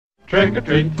Trick or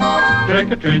treat, trick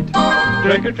or treat,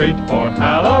 trick or treat for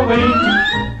Halloween.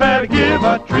 Better give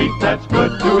a treat that's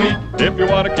good to eat if you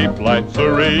want to keep life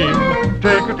serene.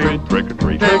 Trick or treat, trick or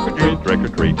treat, trick or treat, trick or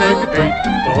treat, trick or treat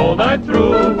the whole night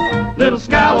through. Little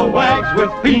scalawags with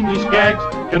fiendish gags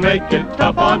can make it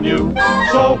tough on you.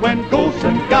 So when ghosts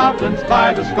and goblins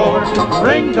by the score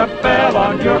ring the bell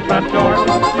on your front door,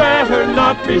 better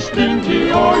not be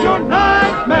stingy or your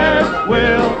nightmares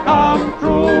will come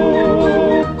true.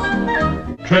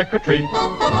 Trick or treat,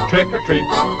 trick or treat,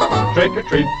 trick or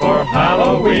treat for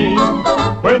Halloween.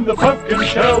 When the pumpkin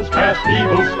shells cast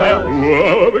evil spells,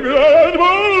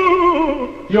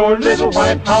 your little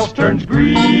white house turns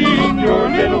green. Your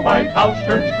little white house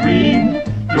turns green.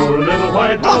 Your little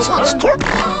white house turns green.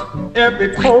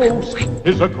 Every post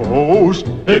is a ghost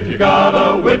if you got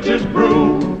a witch's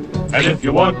brew. And if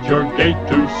you want your gate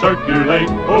to circulate,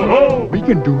 oh ho, we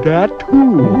can do that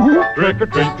too. Trick or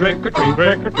treat, trick or treat,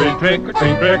 trick or treat, trick or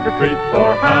treat, trick or treat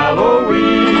for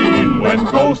Halloween. When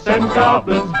ghosts and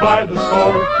goblins by the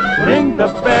score ring the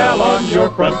bell on your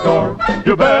front door,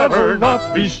 you better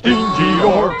not be stingy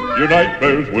or your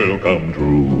nightmares will come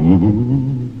true.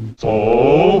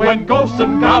 So when ghosts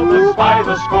and goblins by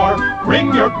the score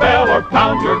ring your bell or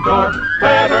pound your door,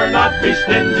 better not be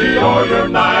stingy or your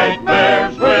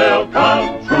nightmares will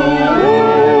come true.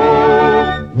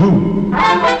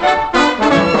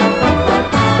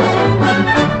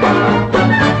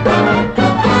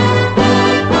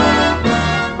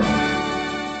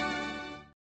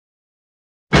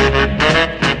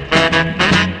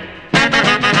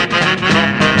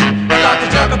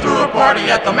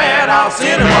 At the madhouse,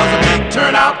 and it was a big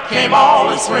turnout, came all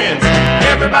his friends.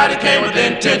 Everybody came with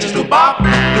intentions to bop.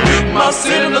 The weak must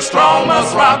sit and the strong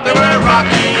must rock. They were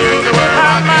rocking, they were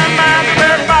rocking, they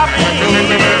were bopping,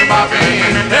 they were bopping.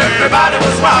 Everybody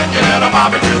was rocking and a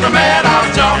bopping to the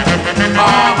madhouse jump.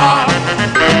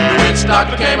 The witch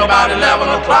doctor came about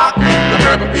 11 o'clock. The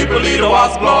purple people leader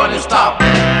was blowing his top.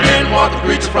 Then walked the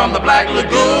creature from the black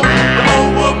lagoon. The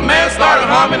old wolf man started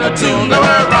humming a tune. They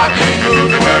were rocking,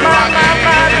 they were rocking.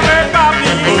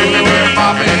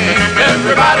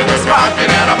 Everybody was rocking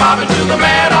and a bobbing to the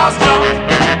madhouse jump.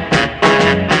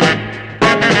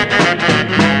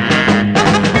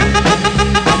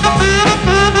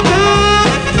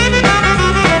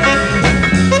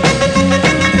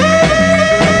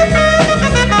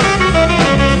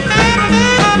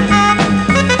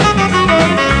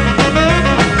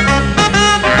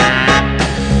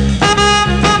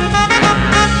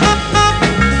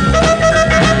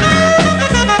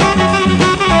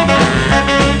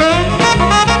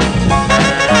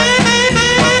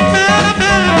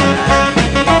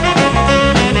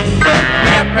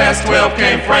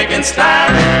 Came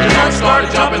Frankenstein. The drunk started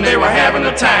jumping, they were having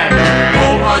a time.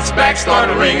 Old hunchback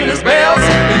started ringing his bells.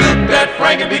 He looked at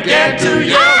Frank and began to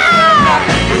yell.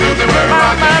 They were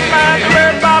rocking, they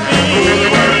were bopping, they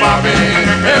were bopping.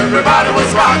 Everybody was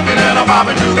rocking and a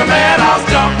bobbing to the madhouse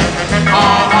jump.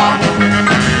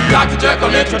 Dr.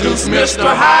 Jekyll introduced Mr.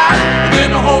 Hyde, and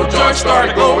then the whole joint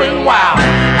started going wild.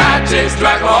 I chased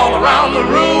Dracula all around the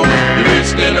room. He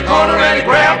reached in the corner and he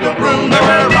grabbed the broom. They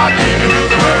were rocking,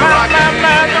 they were rocking,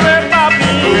 they were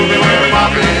bopping, they were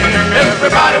bopping.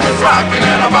 Everybody was rocking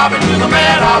and a bobbing to the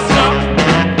madhouse jump.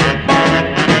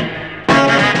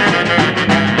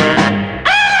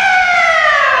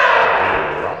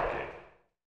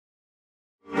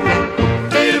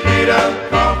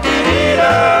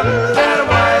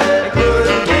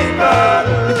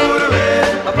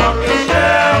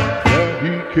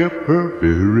 Kept her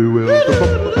very well.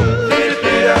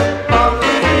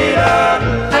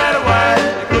 Had a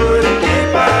wife, couldn't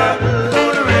keep her.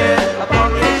 Put her in a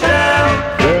pumpkin shell.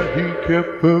 Yeah, he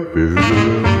kept her very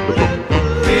well.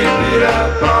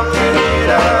 Pumpkin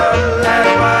eater. Had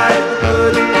a wife,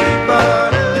 couldn't keep her.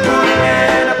 Put her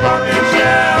in a pumpkin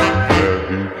shell. Yeah,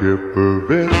 he kept her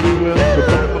very well.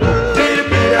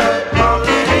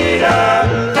 Pumpkin eater.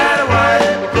 Had a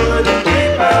wife, couldn't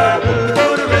keep her.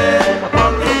 Put her in a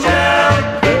pumpkin shell.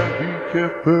 Yeah, he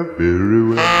kept her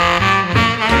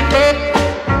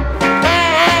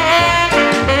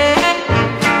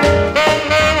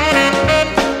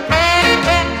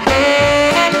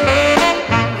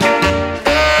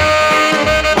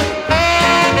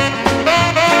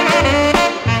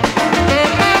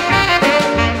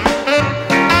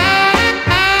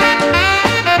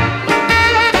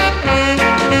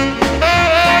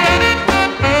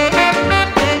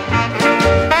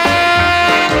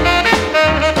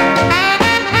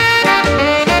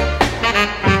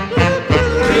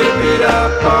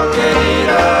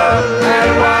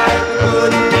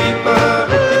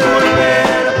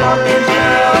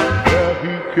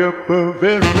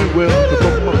very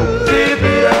well. Zip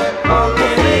it up,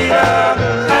 pumpkin eater.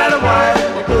 Had a wife,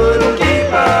 you couldn't keep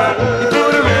her. You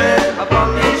put her in a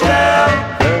pumpkin shell.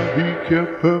 And he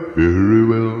kept her very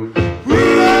well.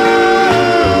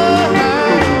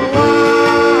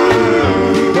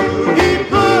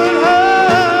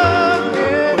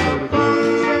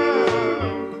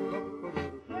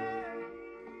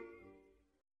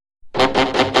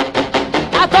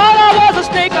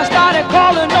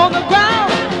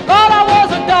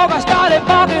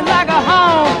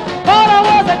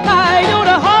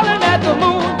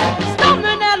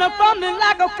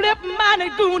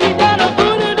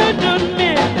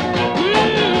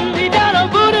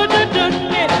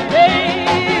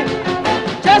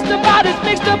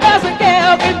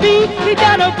 He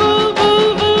done a boo,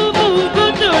 boo, boo, boo,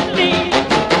 boo to me.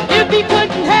 If he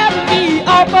couldn't have me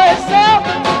all by himself,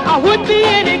 I wouldn't be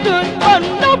any good for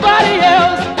nobody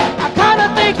else. I kinda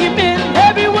think he meant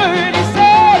every word he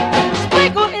said.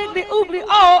 Sprinkle iggly oogly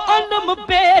all under my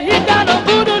bed. He done a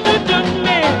boo to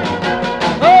me.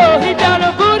 Oh, he done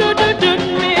a boo to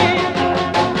me.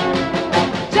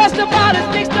 Just about as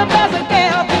mixed up as a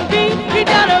gal can be. He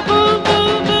done a boo,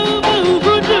 boo, boo, boo,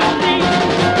 boo to me.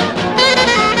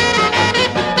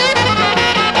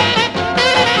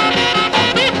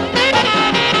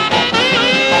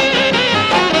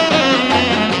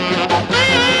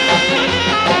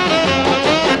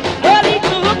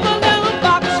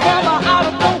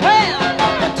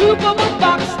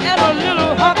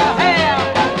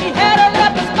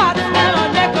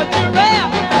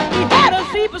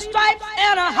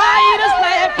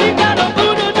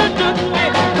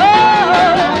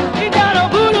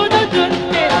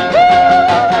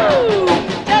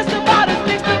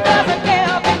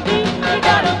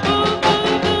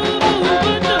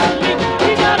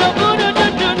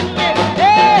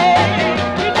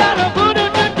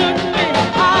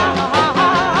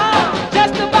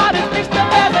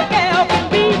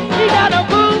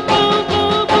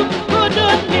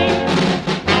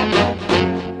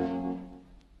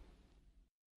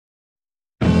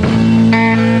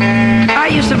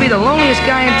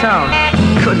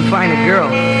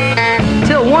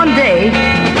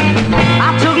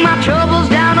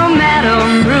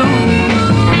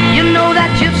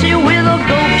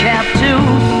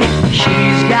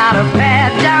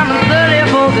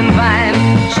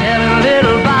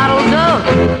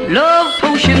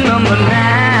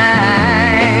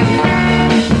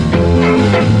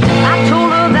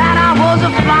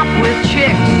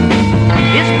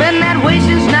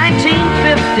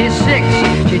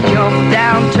 She jumped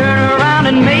down, turned around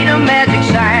and made a magic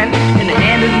sign and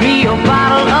handed me a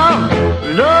bottle of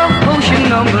love potion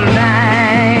number 9.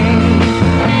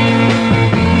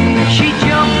 She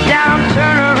jumped down,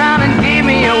 turned around and gave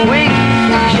me a wink.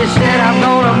 She said, I'm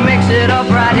gonna mix it up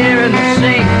right here in the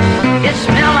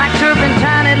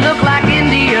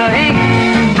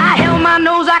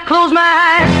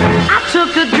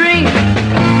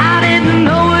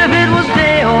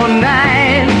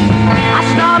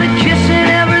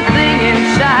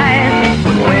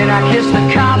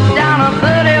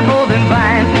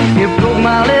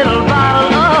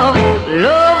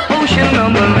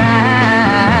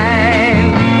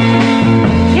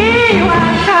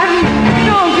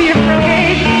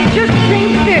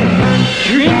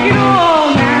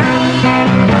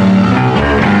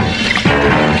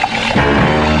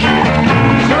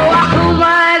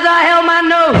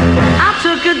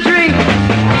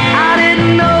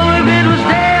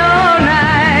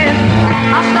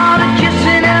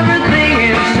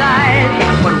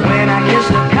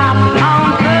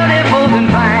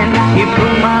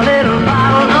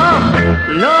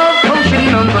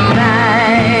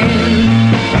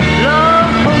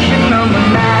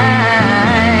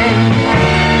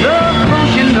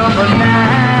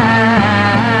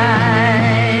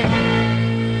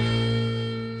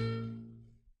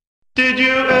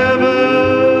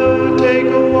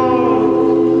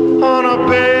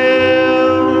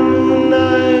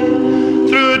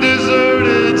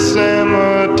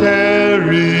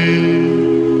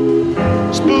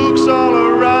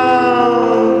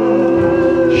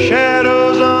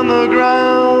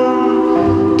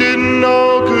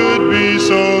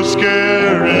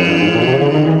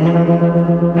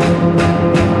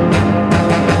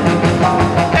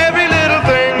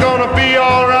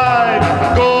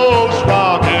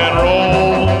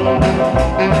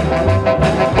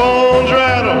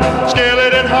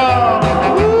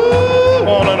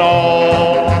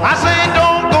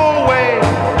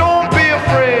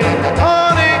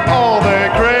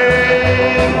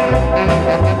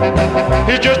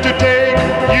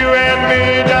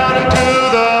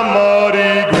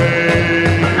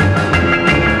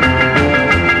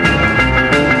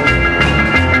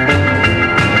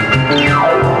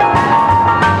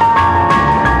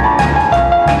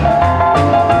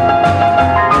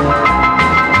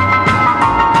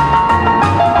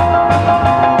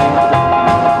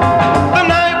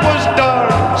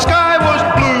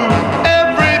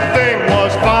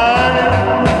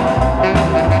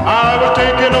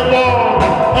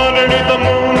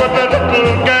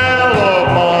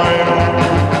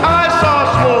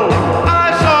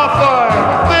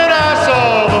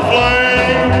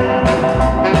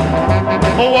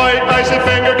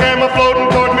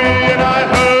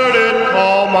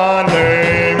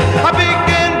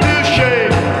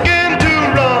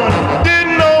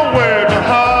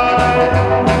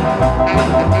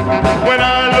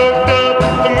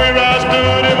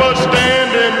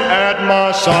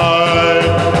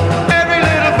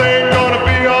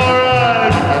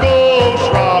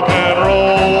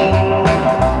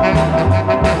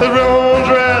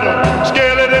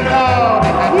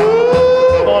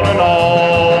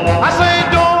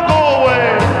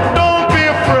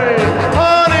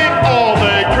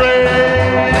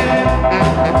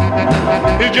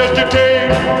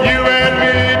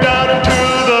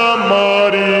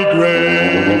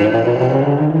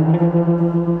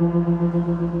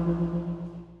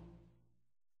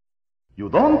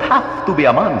to be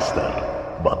a monster,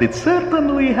 but it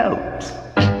certainly helps.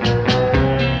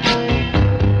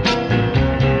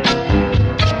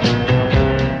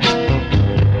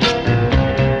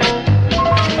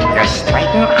 You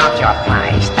straighten out your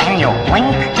thighs, then you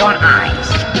blink your eyes.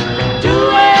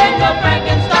 Doing the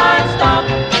Frankenstein Stomp.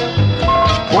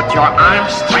 Put your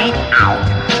arms straight out,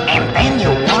 and then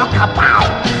you walk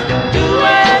about.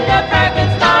 Doing the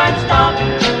Frankenstein Stomp.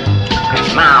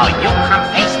 Now you come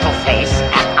face to face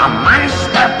at a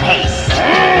monster pace.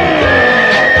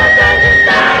 Doing the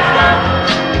Frankenstein Stomp.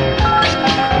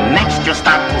 Next you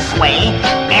start to sway,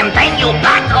 and then you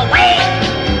back away.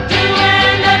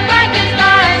 Doing the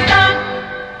Frankenstein Stomp.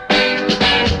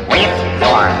 With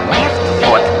your left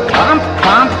foot, clomp,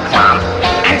 clomp, clomp,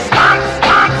 and stomp,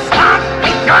 stomp, stomp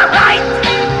with your right.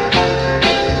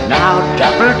 Now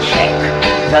double check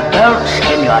the bolts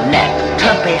in your neck to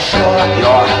be sure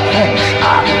your heads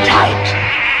are tight.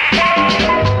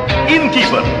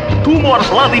 Innkeeper, 2 more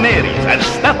Bloody Marys and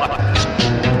step up.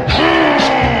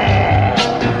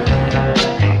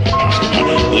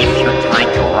 If you try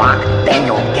to rock, then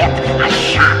you'll get a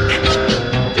shock.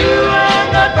 Doing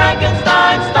the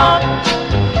Frankenstein Stomp.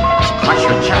 'Cause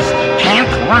you just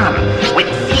can't run with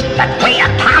feet that weigh a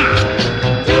ton.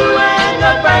 Doing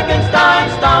the Frankenstein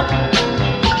Stomp.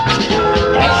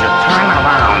 As you turn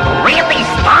around, really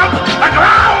stomp the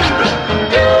ground.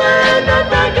 Doing the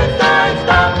Frankenstein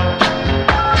Stomp.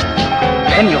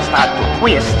 Then you start to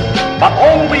twist, but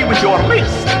only with your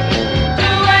wrist.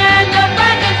 Doing the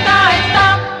Frankenstein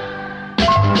Stomp.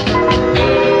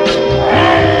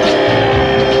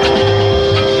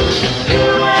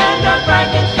 Doing the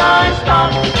Frankenstein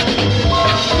Stomp.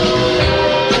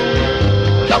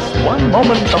 Just one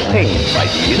moment of pain, my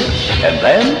dear, and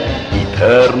then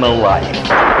eternal life.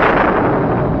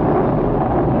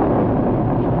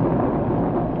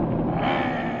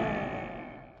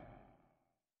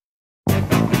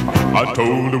 I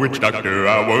told the witch doctor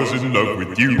I was in love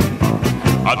with you.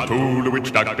 I told the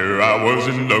witch doctor I was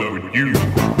in love with you.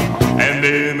 And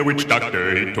then the witch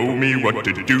doctor, he told me what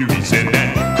to do. He said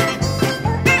that.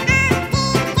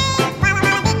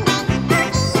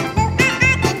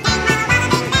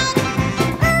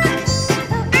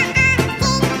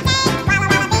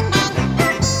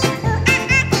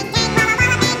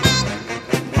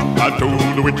 I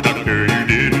told the witch doctor you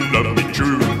didn't love me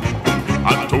true.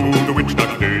 I told the witch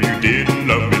doctor you didn't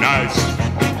love me nice.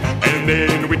 And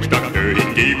then the witch doctor, he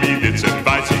gave me this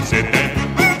advice. He said that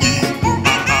ooh-ee,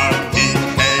 ooh-ah-ah,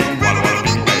 ding-dang, walla walla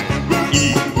bing-bang.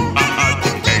 Ooh-ee, ooh-ah-ah,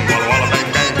 ding-dang, walla walla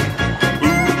bang-bang.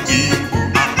 Ooh-ee,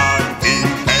 ooh-ah-ah,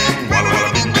 ding-dang, walla walla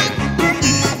bing-bang.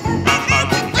 Ooh-ee, ooh-ah-ah,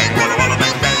 ding-dang, walla walla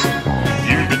bang-bang.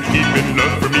 You've been keeping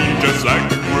love for me just like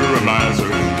you were a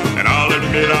miser. And I'll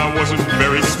admit I wasn't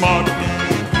very smart.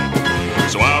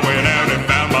 So I went out and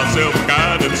found myself a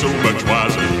guy that's so much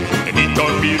wiser. And he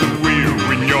taught me the way to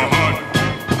win your heart.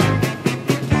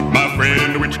 My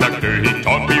friend the witch doctor, he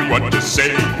taught me what to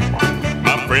say.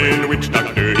 My friend the witch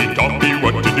doctor, he taught me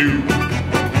what to do.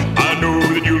 I know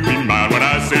that you'll be mine when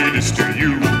I say this to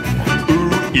you.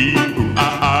 Ooh-ee,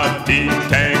 ooh-ah-ah,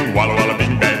 ding-tang, walla walla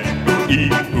bing-bang.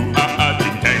 Ooh-ee, ooh-ah-ah,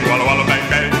 ding-tang, walla walla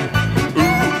bang-bang.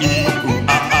 Ooh-ee,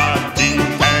 ooh-ah-ah,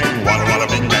 ding-tang, walla walla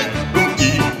bing-bang.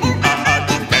 Ooh-ee, ooh-ah-ah,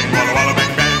 ding-tang, walla walla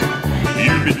bang-bang.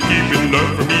 You've been keeping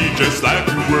love for me just like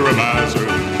you were a miser.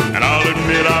 And I'll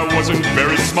admit I wasn't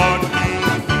very smart.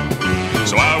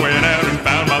 So I went out and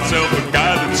found myself a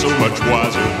guy that's so much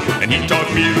wiser. And he taught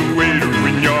me the way to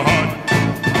win your heart.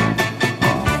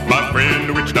 My friend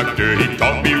the witch doctor, he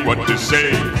taught me what to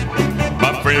say.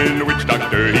 My friend the witch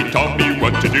doctor, he taught me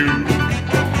what to do.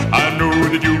 I know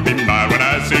that you'll be mine when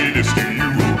I say this to you,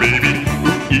 baby.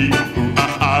 Ooh-ee,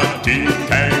 ooh-ah-ah,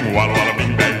 ding-tang, walla walla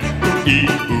bing-bang. Ooh-ee,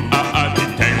 ooh-ah-ah,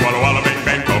 ding-tang, walla walla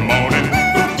bang-bang, come on and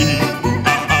ooh-ee,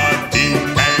 ooh-ah-ah,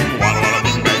 ding-tang, walla walla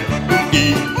bing-bang.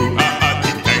 Ooh-ee, ooh-ah-ah,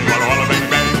 ding-tang, walla walla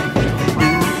bang-bang.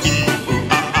 Ooh-ee,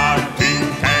 ooh-ah-ah,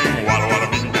 ding-tang, walla walla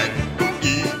bing-bang.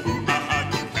 Ooh-ee, ooh-ah-ah,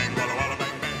 ding-tang, walla walla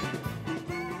bang-bang.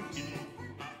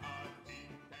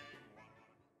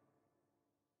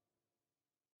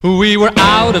 We were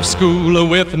out of school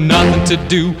with nothing to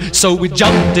do, so we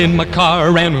jumped in my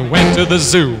car and we went to the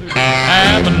zoo.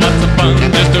 Having lots of fun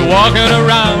just walking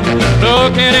around,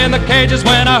 looking in the cages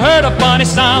when I heard a funny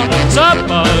sound.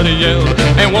 Somebody yelled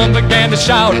and one began to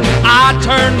shout. I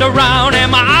turned around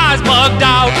and my eyes bugged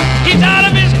out. He's out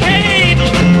of his cage!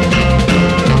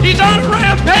 He's on a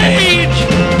rampage!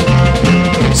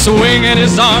 Swinging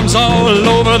his arms all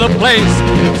over the place,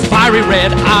 fiery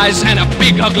red eyes and a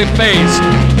big ugly face.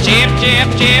 Chip, chip,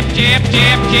 chip, chip,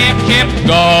 chip, chip, chip,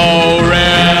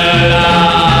 gorilla.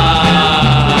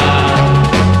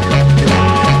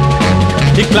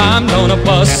 climbed on a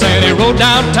bus and he rode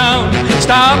downtown,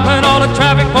 stopping all the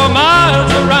traffic for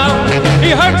miles around. He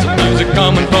heard some music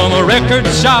coming from a record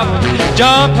shop,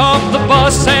 jumped off the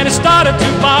bus and he started to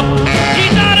bop.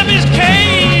 He's out of his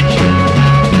cage,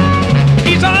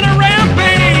 he's on a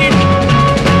rampage,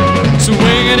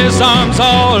 swinging his arms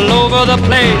all over the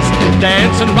place,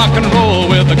 dancing rock and roll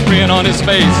with a grin on his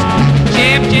face.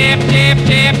 Chip, chip, chip,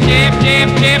 chip, chip, chip,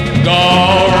 chip,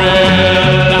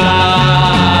 gorilla.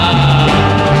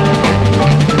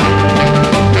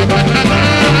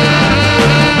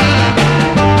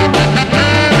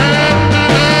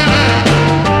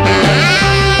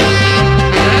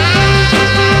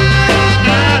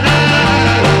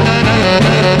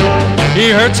 He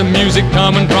heard some music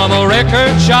coming from a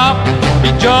record shop.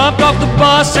 He jumped off the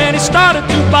bus and he started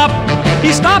to bop.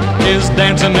 He stopped his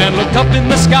dancing and looked up in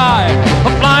the sky.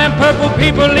 A flying purple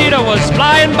people eater was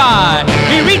flying by.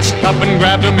 He reached up and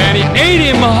grabbed him and he ate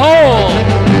him whole.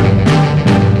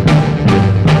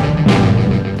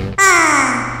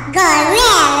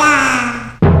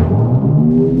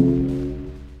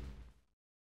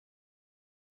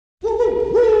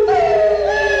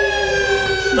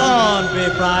 Don't be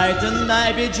frightened,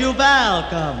 I bid you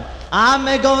welcome. I'm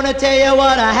gonna tell you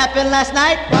what happened last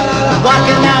night.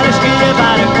 Walking down the street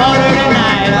about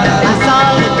 8:45. I saw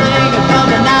the thing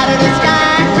coming out of the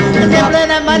sky,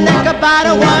 nibbling at my neck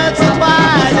about once or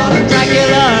twice.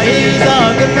 Dracula, he's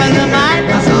a good friend of mine.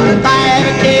 If I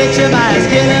ever catch him, I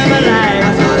skin him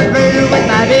alive. Flirting with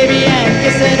my baby and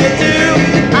kissing her too.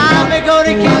 I'm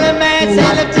gonna kill him and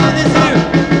send him to the zoo.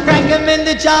 Crank him in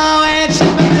the jaw and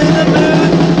ship him to the moon.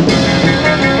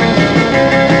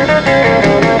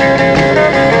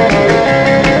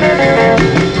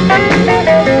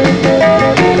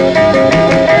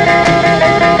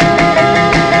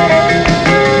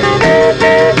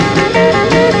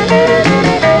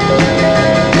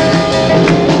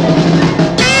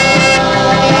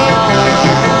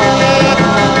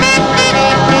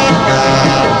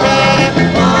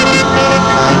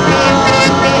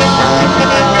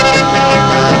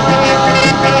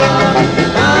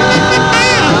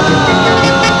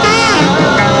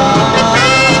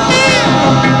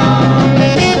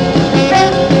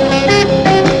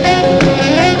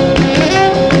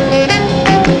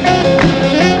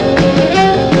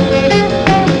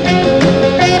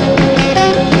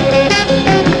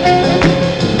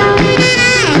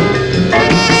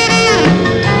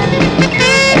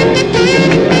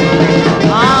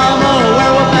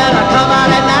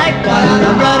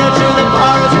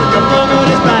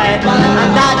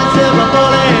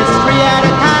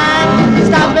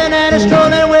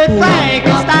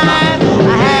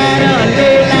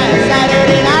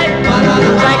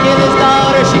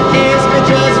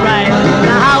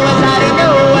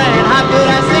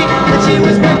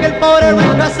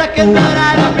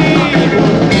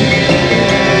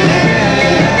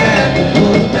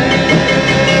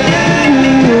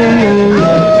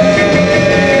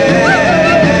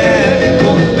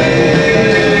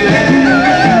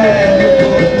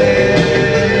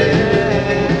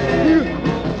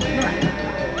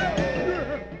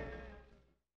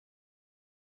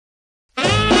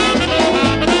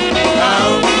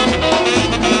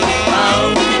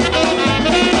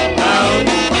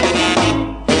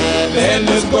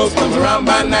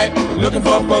 Looking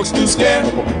for folks to scare.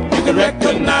 You can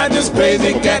recognize this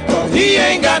crazy cat, cause he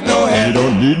ain't got no hair. You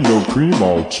don't need no cream,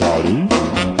 old Charlie.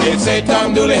 They say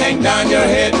Tom Dooley hang down your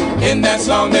head. In that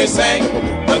song they sang,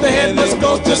 but the Headless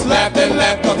Ghost just laughed and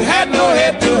laughed, cause he had no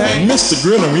head to hang. Mr.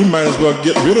 Grinner, we might as well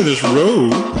get rid of this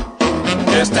road.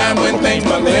 There's time when things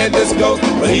from the Headless Ghost,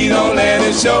 but he don't let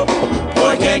it show.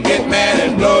 Boy can't get mad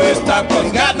and blow his top, cause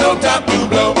he got no top to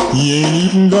blow. He ain't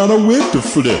even got a wig to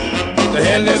flip. The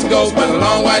Headless Ghost with a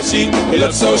long white sheet, he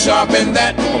looks so sharp in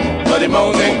that, but he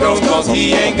moans and groans cause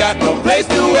he ain't got no place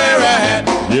to wear a hat.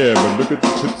 Yeah, but look at the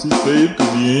tips he saved,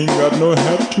 cause he ain't got no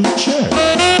hat to check.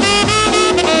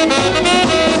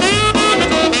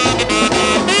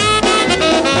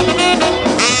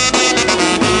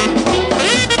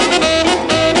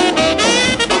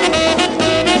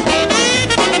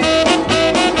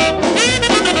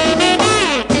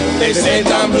 They say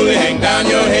Tom Dooley hang down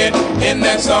your head. In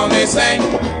that song they sang,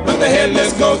 but the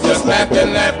Headless Ghost just laughed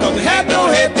and laughed, cause he had no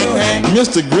head to hang.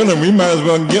 Mr. Grinner, we might as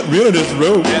well get rid of this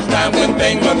road. There's time when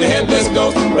things from the Headless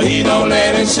Ghost, but he don't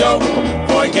let it show.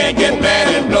 Boy can't get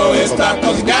mad and blow his top,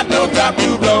 cause he got no top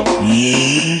to blow. He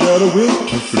ain't even got a wig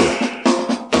to flip.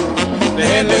 The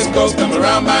Headless Ghost comes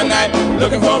around by night,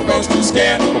 looking for folks to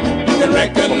scare. You can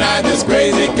recognize this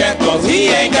crazy cat, cause he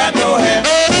ain't got no hair.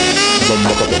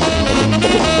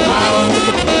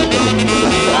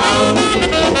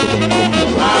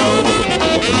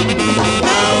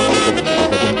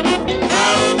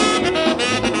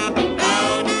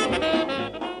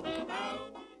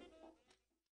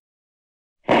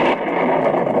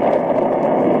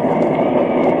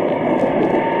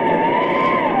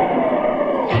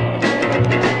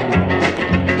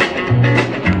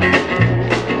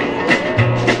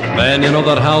 Man, you know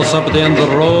that house up at the end of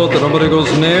the road that nobody goes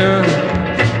near?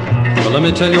 Well, let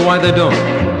me tell you why they don't.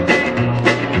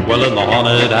 Well, in the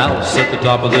haunted house at the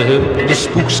top of the hill, the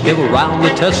spooks give around to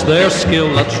test their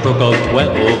skill. At stroke of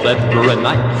 12 every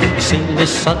night, the scene is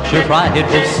such a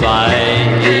frightful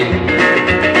sight.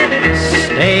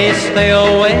 Stay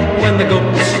away when the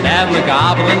ghosts and the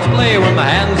goblins play, when the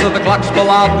hands of the clocks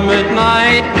pull out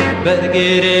midnight. Better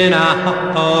get in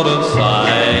out of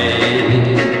sight.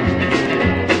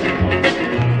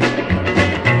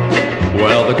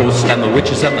 Well, the ghosts and the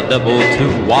witches and the devil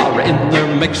too are in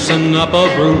there mixing up a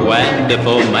brew. And if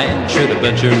a man should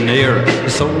venture near,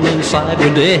 his soul inside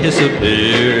would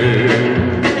disappear.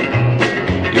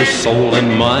 Your soul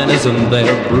and mine is in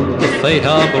their brew, the fate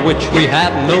of which we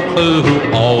have no clue.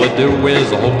 All we do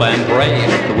is hope and pray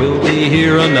that we'll be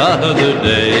here another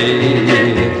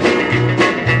day.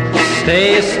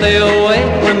 Stay away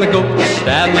when the ghosts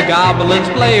and the goblins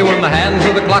play, when the hands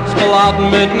of the clocks pull out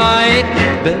midnight.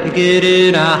 Better get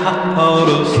it out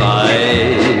of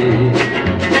sight.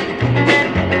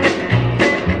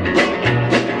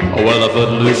 Well, a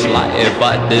footloose life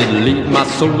I did lead, my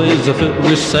soul is filled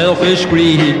with selfish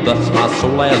greed. Thus my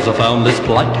soul has found this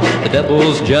plight, the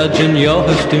devil's judging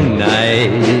yours tonight.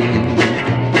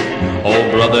 Oh,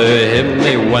 brother, hear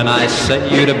me when I say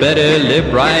you'd better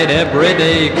live right every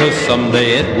day, 'cause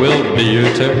someday it will be your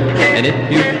turn, and if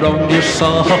you've wronged your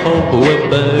soul will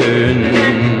burn.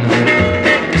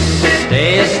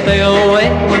 Stay away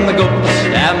when the ghosts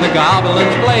and the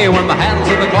goblins play, when the hands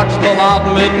of the clocks pull out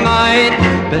midnight.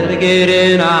 Better get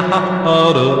in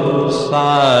out of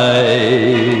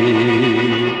sight.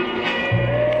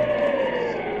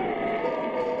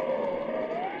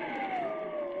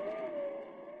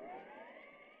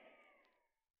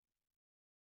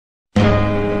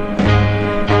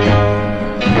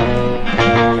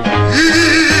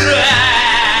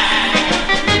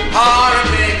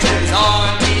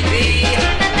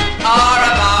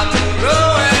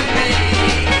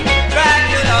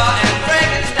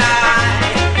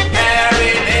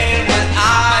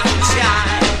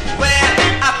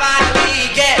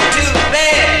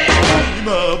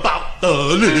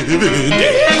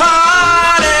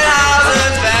 Haunted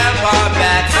houses, vampire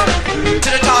bats, to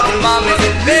the talking mummies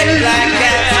and big black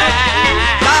cats.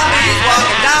 Zombies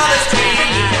walking down the street,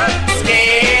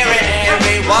 scaring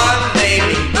everyone they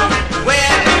meet.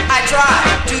 When I try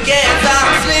to get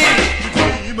some sleep,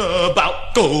 dream about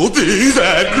cold things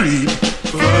that creep.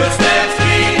 Footsteps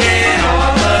creaking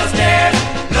on the stairs,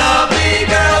 lovely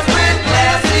girls with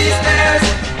glassy stares,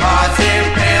 hearts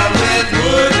impaled with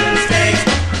wooden stakes,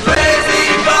 crazy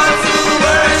bunch who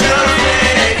worship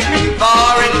snakes,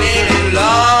 foreign men in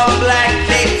long black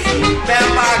capes,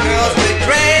 vampire girls with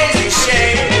crazy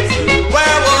shapes,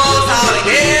 werewolves howling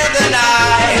in the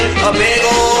night, a big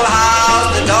old house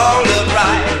that don't look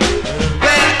right.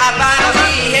 When I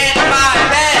finally hit my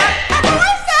bed,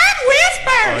 what's that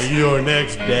whisper? Your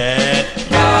next dad.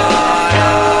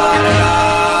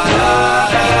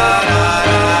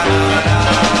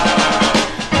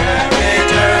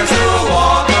 Characters who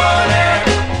walk on air,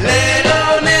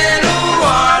 little men who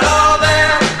aren't all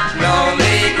there,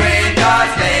 lonely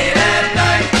graveyards late at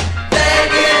night, they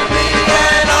give me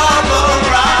an awful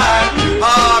ride.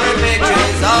 Horror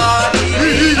pictures on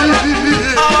TV,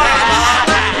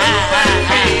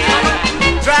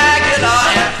 Dracula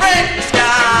and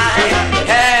Frankenstein,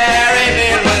 hairy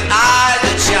men with eyes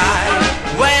that shine.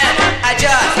 When I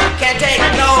just can't take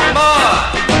no more,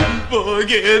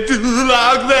 Forget to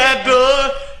lock that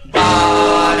door.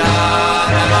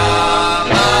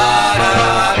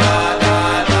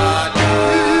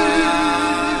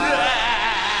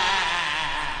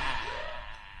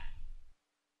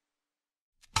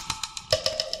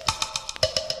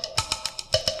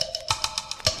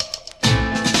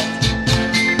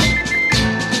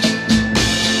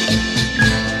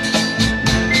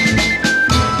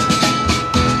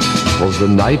 Was the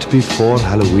night before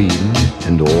Halloween,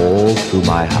 and all through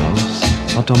my house,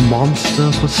 not a monster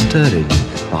was stirring,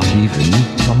 not even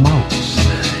a mouse.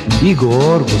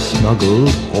 Igor was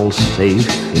snuggled, all safe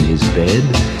in his bed.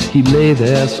 He lay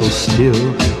there so still,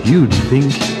 you'd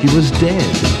think he was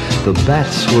dead. The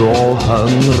bats were all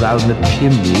hung round the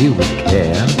chimney with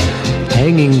care,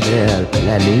 hanging there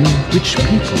planning which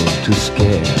people to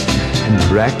scare. And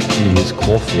racked in his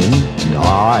coffin, and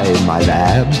I, my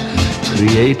lab,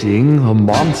 creating a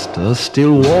monster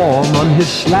still warm on his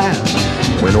slab.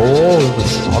 When all of a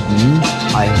sudden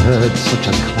I heard such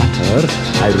a clatter,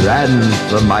 I ran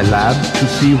from my lab to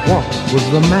see what was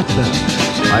the matter.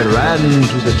 I ran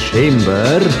to the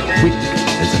chamber, quick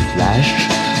as a flash.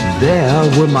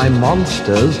 There were my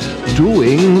monsters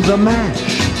doing the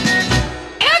mash.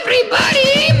 Every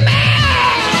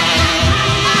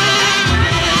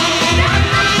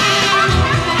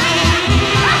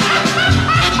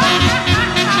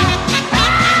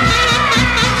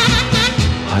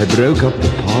broke up the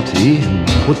party and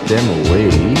put them away,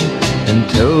 and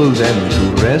told them to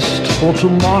rest, for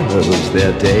tomorrow's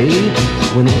their day.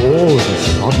 When all of a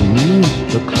sudden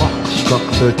the clock struck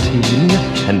 13,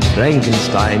 and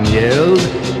Frankenstein yelled,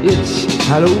 "It's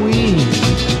Halloween!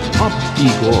 Up,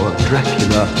 Igor,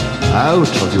 Dracula,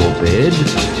 out of your bed.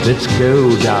 Let's go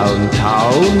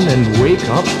downtown and wake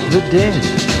up the dead."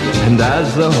 And as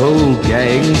the whole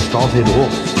gang started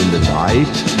off in the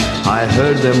night, I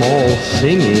heard them all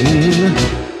singing,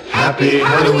 "Happy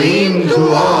Halloween to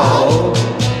all,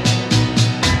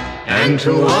 and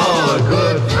to all a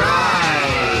good ride."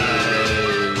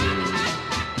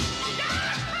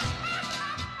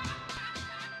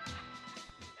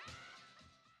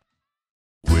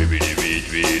 Wibbity beat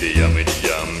beat yummity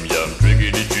yum yum,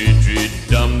 trickety treat treat,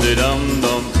 dum de dum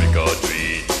dum, trick or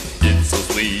treat. It's so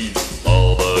sweet,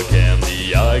 all the candy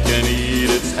I can eat.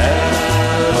 It's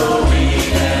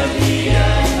Halloween at the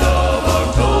end of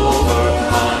October.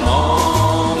 I'm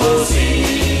on the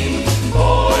scene,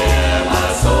 boy am I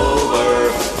sober.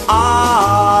 I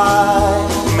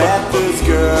met this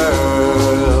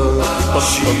girl,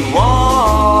 she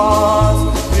was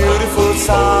beautiful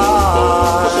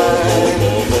sight,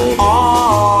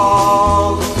 all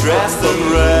dressed in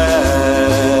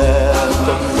red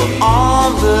on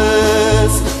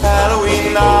this Halloween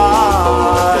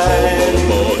night.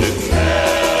 But it's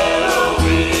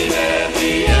Halloween at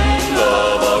the end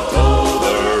of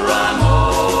October. I'm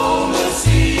on the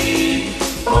scene,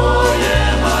 boy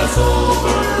am I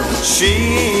sober. She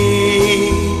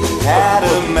had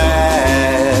a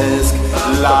mask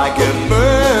like a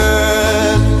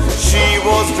bird. She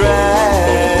was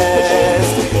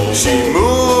dressed. She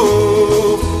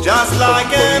moved just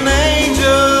like an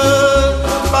angel.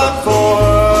 But for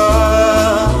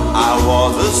her, I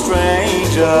was a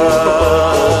stranger.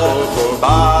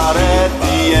 But at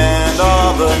the end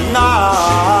of the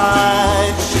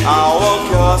night, our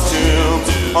costumes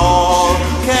all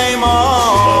came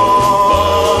on.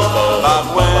 But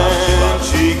when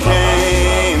she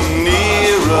came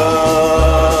nearer,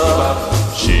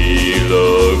 She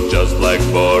looked just like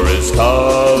Boris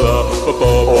Karloff.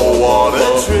 oh, what a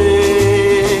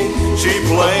trick she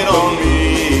played on me.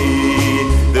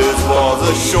 This was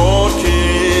a short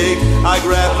kick. I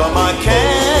grabbed for my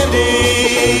candy.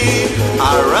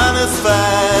 I ran as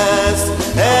fast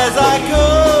as I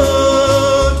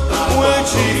could. Would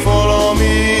she follow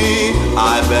me?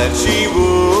 I bet she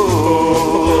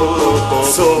would.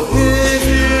 So if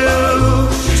you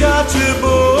judge a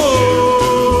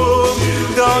book,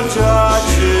 don't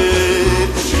judge it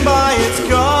by its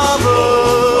cover,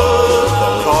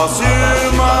 'cause you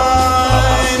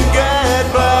might get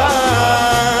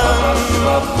banned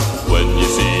When you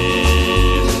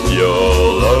see your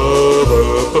lover.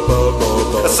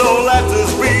 So let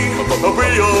this be a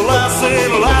real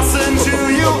lesson to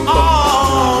you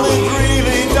all. It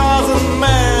really doesn't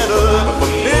matter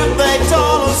if they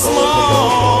told us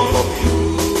long.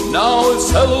 Now it's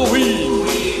Halloween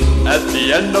at the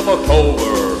end of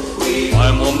October.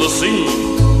 I'm on the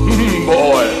scene,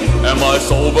 boy am I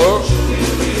sober.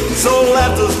 So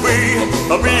let this be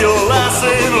a real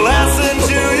lesson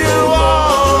to you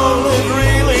all. It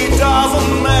really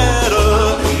doesn't matter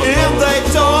if they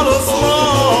told us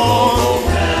long.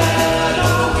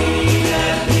 Halloween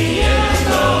at the end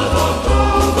of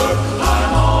October.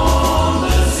 I'm on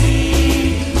the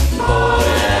scene, boy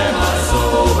am I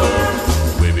sober.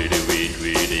 Wibbity wee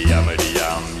tweety yummity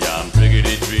yum yum,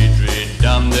 trickety treat treat,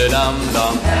 dum de dum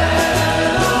dum.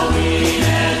 Halloween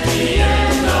at the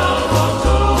end of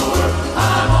October.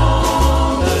 I'm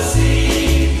on the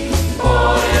scene,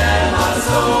 boy am I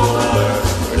sober.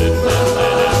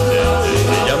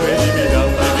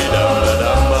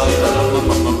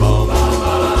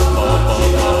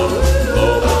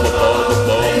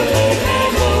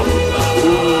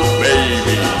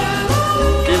 Baby,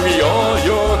 give me all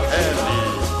your candy.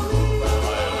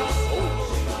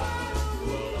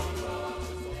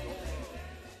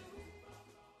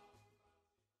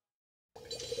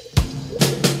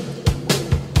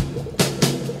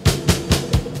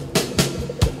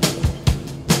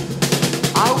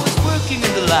 I was working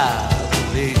in the lab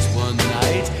late one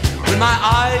night when my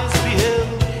eyes beheld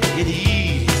an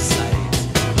eerie sight.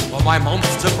 For my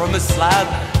monster from a slab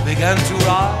began to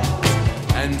rise,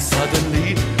 and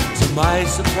suddenly, to my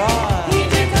surprise, He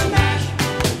did the mash,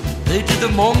 they did the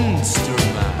monster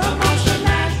mash. the monster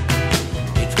mash.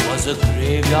 It was a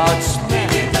graveyard They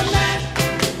smash. did the mash,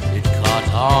 It caught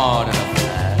on in a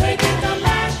flash. they did the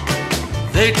mash.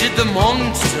 They did the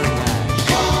monster mash.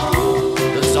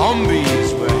 The zombies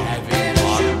were having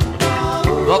fun.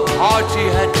 The party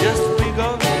had just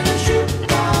begun.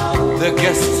 The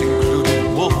guests included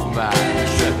Wolfman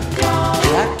smash.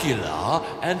 Dracula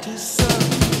and his son.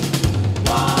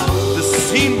 The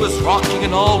scene was rocking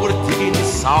and all were digging the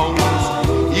sounds.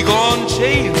 Igor on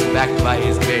chains backed by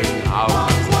his baying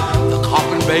hounds. The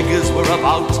coffin beggars were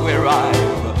about to arrive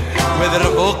with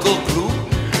a vocal group,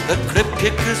 the Crypt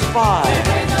Kickers 5.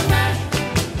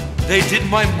 They did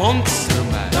my monster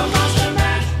mash.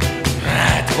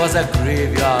 It was a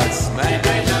graveyard smash.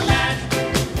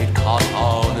 It caught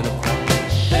on in a crash.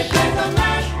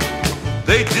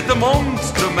 They did the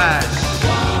monster mash.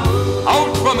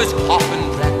 Out from his coffin,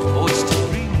 that voice to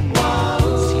ring.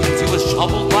 Seems he was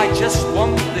troubled by just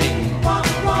one thing.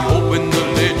 He opened the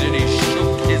lid and he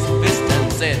shook his fist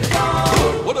and said,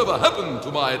 "Whatever happened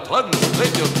to my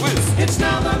translator twist? It's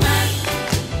now the mash.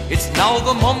 It's now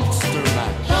the monster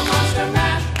mash. The monster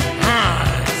mash.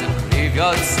 It's a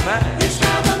graveyard smash. It's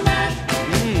now the mash.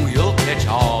 You'll catch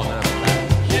on in a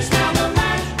flash. It's now the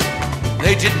mash.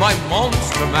 They did my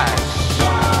monster mash.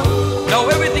 Now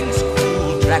everything's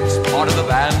cool. Drax part of the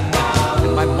band,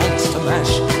 and my monster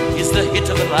mash is the hit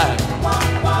of the land.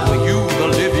 For you, the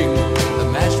living, the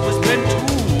mash was meant to.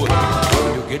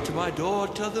 When you get to my door,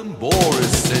 tell them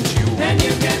Boris sent you. Then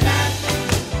you get mashed.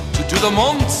 To do the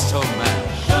monster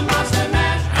mash. The monster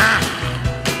mash.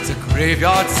 It's a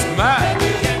graveyard smash. Then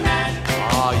you get mashed.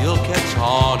 You'll catch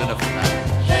on in a flash.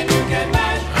 Then you get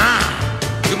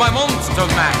mashed. To my monster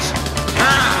mash.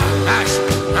 Mash.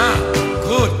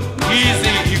 Good.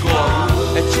 Easy, Igor.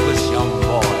 Etulous young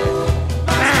boy.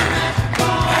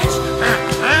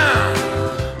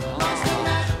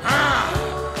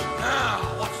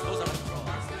 Watch those other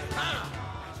drawers.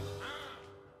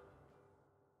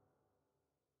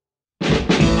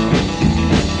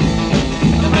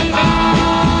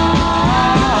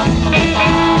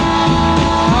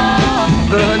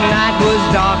 The night was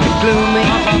dark and gloomy,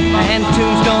 and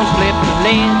Tombstone split the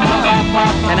lid.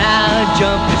 And I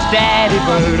jumped a steady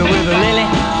bird with a lily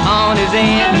on his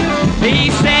head.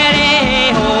 He said,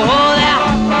 "Hey, ho, ho there,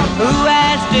 who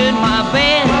has stood my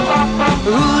bed?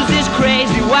 Who's this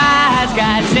crazy wise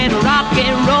guy said rock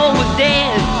and roll was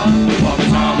dead?" Wombie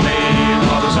Zombie,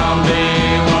 Wombie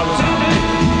Zombie, Wombie Zombie.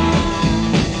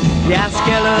 Yeah,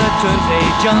 skeletons, they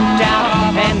jumped out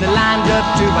and they lined up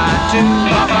 2 by 2.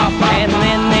 And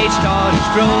then they started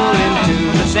strolling to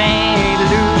the St.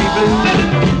 Louis Blues.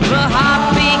 The heart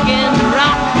began to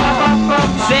rock,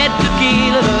 said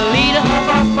Tequila the leader,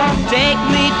 "Take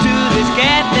me to this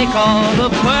cat they call the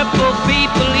Purple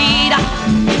People Eater."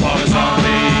 Wombie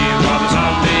Zombie, Wombie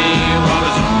Zombie,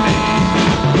 Wombie Zombie.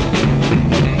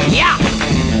 Yeah!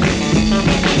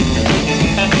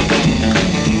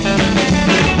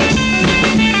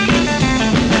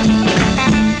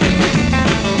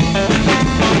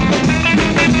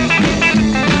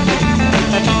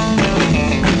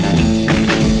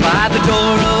 By the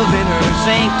door of inner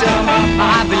sanctum,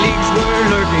 Ivy leagues were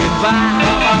lurking by.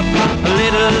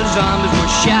 Little zombies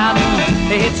were shouting,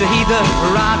 "It's a heathen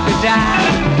rock or die."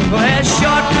 Well, as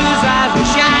short blue's eyes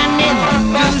were shining,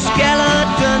 2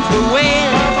 skeletons were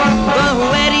wailing. The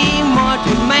wetty march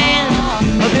was man,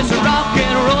 this rock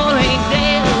and roll ain't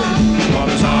dead.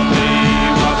 Wombie Zombie,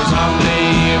 Wombie Zombie,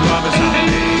 Wombie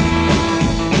Zombie.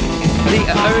 The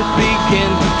earth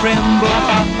began to tremble,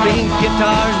 pink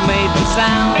guitars made the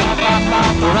sound.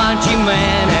 Raunchy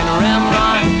Man and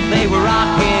Rembrandt, they were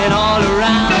rocking all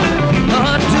around.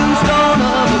 A tombstone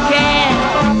of a cat,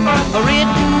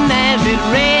 written as it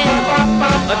read,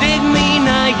 "Dig me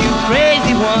now, you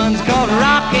crazy ones, 'cause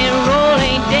rock and roll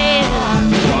ain't dead."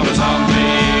 Wombie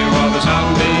Zombie, Wombie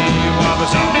Zombie, Wombie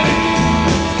Zombie.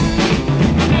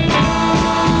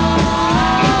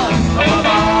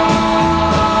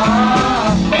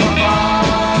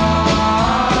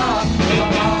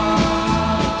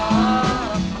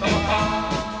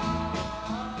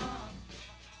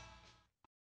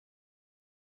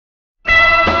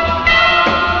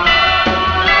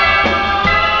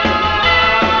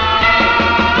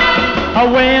 I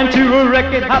went to a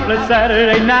record hopper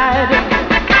Saturday night.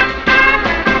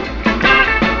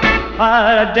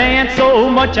 I danced so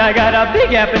much I got a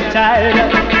big appetite.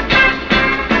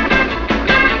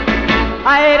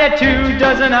 I ate 2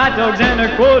 dozen hot dogs and a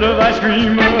quart of ice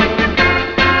cream.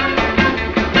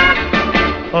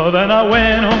 Oh, then I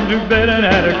went home to bed and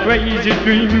had a crazy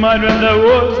dream. I dreamt I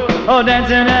was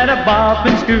dancing at a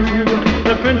bopping school.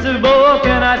 The principal walked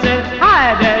in, I said, "Hi,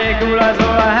 Daddy, cool." I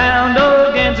saw a hound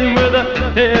dog dancing with a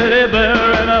teddy bear,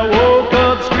 and I woke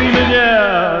up screaming,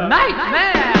 yeah,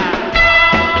 nightmare!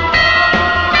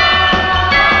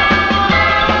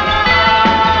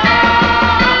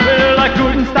 Well, I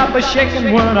couldn't stop a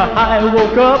shaking when I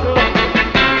woke up.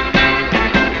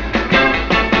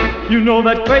 You know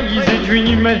that crazy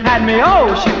dream, it had me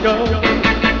all shook up.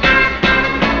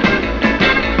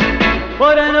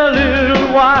 But in a little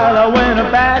while I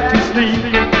went back to sleep,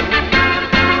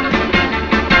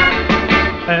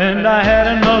 and I had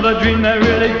another dream that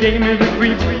really gave me the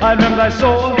creeps. I dreamt I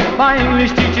saw my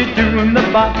English teacher doing the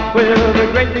bop with a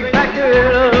great big black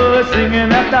girl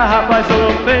singing at the hop. I saw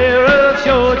a pair of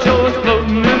short shorts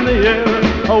floating in the air.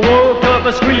 I woke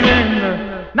up screaming,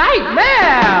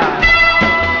 nightmare!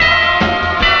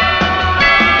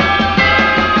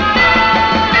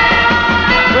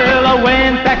 Well, I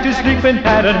went back to sleep and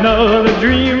had another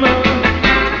dream.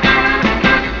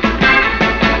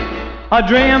 I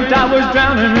dreamt I was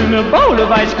drowning in a bowl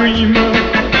of ice cream.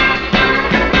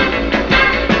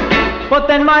 But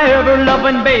then my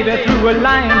ever-loving baby threw a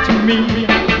line to me.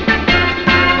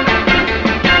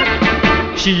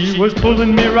 She was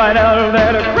pulling me right out of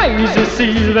that crazy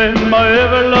sea. Then my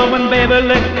ever-loving baby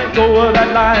let go of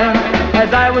that line.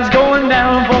 As I was going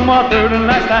down for my third and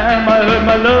last time, I heard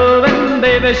my loving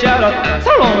baby shout out,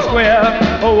 so long square.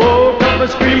 I woke up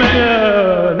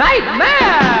screaming,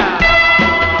 nightmare!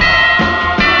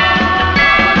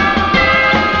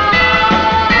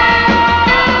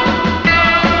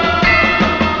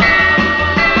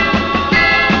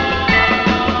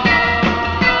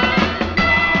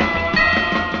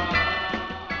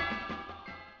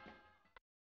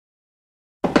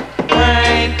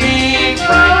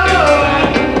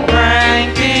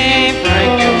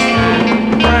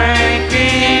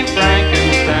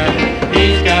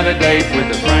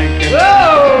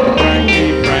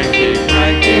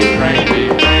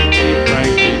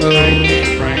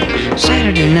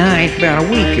 About a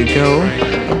week ago,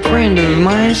 a friend of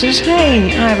mine says,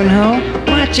 "Hey, Ivanhoe,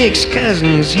 my chick's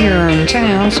cousin's here in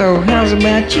town, so how's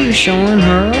about you showing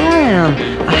her around?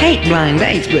 I hate blind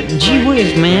dates, but gee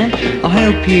whiz, man, I'll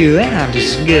help you out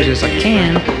as good as I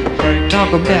can."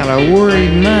 Talk about a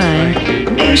worried mind.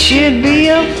 This should be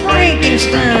a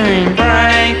Frankenstein.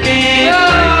 Frankie,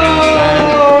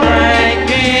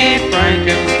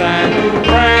 Frankenstein,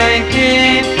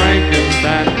 Frankie,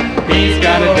 Frankenstein. He's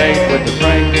got a date with the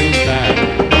Frankenstein.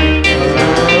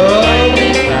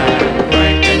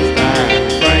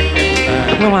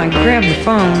 Well, I grabbed the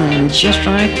phone, and just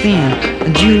right then, a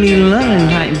Julie London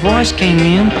type voice came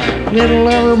in. "Little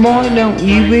lover boy, don't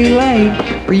you be late,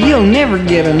 or you'll never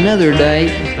get another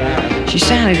date." She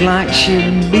sounded like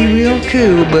she'd be real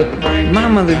cool, but my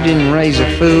mother didn't raise a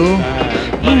fool.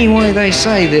 Anyway, they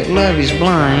say that love is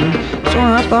blind, so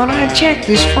I thought I'd check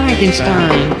this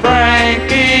Frankenstein.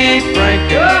 Frankie,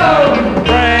 Frankenstein,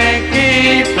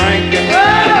 Frankie,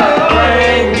 Frankenstein,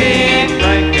 Frankie,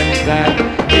 Frankenstein.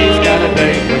 He's got a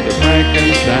date with the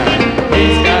Frankenstein.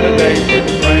 He's got a date with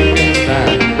the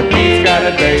Frankenstein. He's got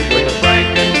a date with the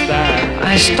Frankenstein.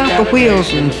 I stopped the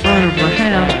wheels in front of her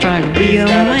house, tried to be a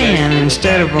man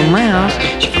instead of a mouse.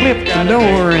 She flipped the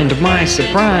door, and to my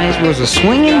surprise was a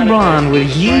swinging blonde with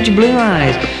huge blue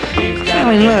eyes. I fell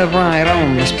in love right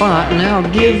on the spot, and I'll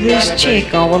give this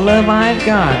chick all the love I've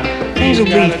got. Things will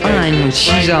be fine when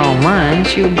she's all mine.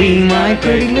 She'll be my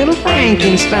pretty little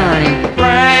Frankenstein.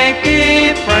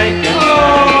 Frankie,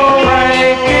 Frankenstein,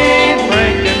 Frankie,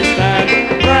 Frankenstein,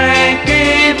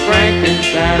 Frankie,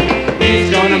 Frankenstein. He's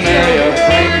gonna marry a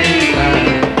Frankenstein.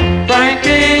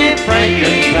 Frankie,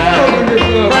 Frankenstein,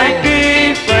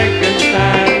 Frankie,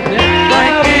 Frankenstein,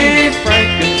 Frankie,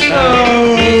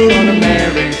 Frankenstein. He's gonna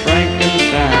marry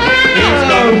Frankenstein. He's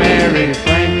gonna marry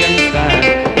Frankenstein.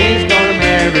 He's gonna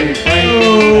marry Frankenstein.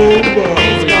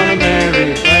 He's gonna marry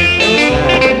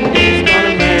Frankenstein. He's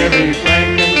gonna marry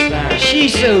Frankenstein.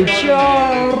 She's so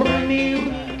charming.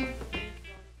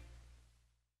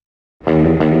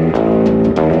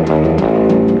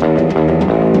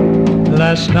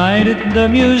 Last night at the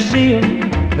museum,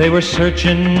 they were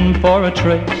searching for a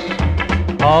trace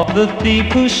of the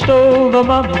thief who stole the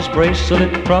mummy's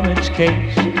bracelet from its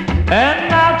case. And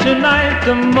now tonight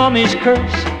the mummy's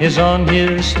curse is on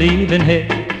his thieving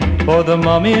head, for the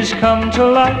mummy's come to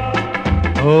life,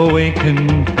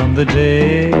 awakened from the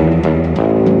dead.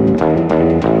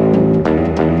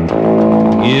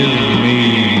 Give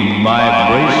me my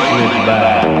bracelet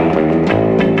back.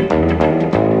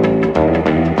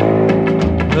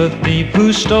 The thief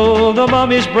who stole the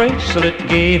mummy's bracelet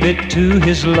gave it to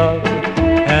his love,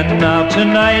 and now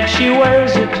tonight she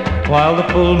wears it while the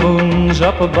full moon's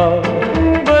up above.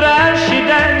 But as she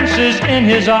dances in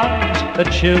his arms, a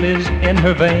chill is in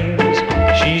her veins.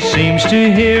 She seems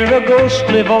to hear a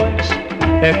ghostly voice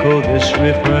echo this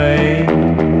refrain.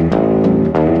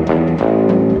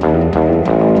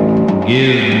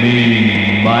 Give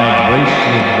me my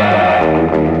bracelet back.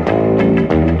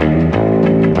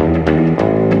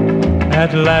 At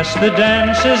At last the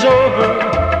dance is over,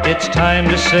 it's time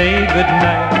to say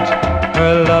goodnight.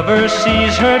 Her lover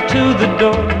sees her to the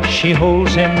door, she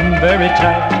holds him very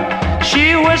tight.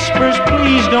 She whispers,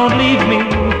 please don't leave me.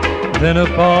 Then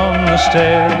upon the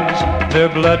stairs, their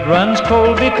blood runs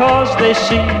cold because they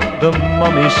see the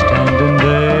mummy standing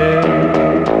there.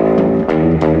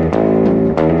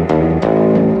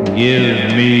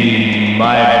 Give me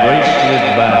my bracelet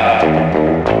back.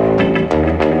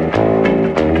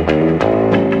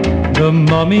 The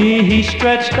mummy, he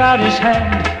stretched out his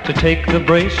hand to take the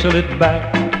bracelet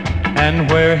back, and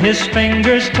where his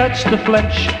fingers touched the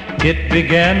flesh, it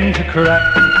began to crack.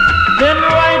 Then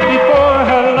right before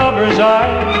her lover's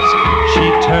eyes, she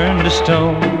turned to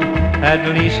stone. At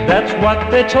least that's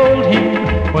what they told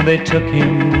him when they took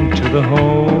him to the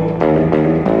home.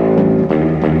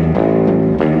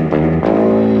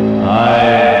 I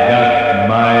got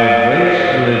my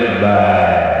bracelet back.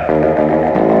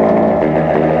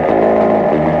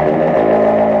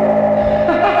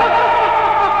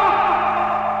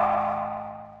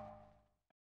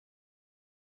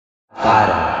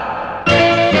 Spider.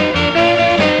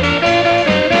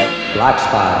 Black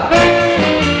spider.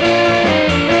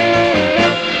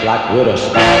 Black widow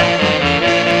spider.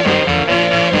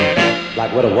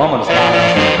 Black widow woman spider.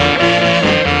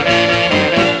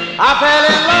 I fell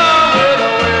in love with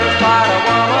a widow spider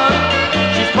woman.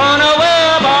 She spun a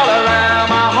web all around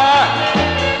my heart.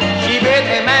 She bit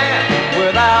me, man,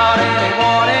 without any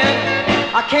warning.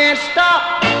 I can't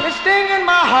stop, it's stinging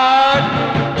my heart.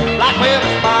 Black widow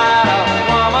spider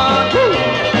woman, woo.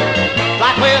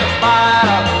 Black widow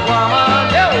spider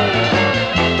woman, yo.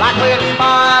 Black widow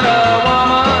spider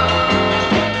woman.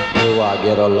 Do I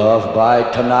get a love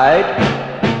bite tonight?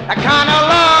 That kind of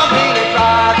love really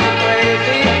drives me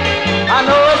crazy. I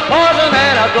know it's poison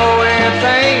and I go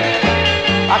insane.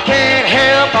 I can't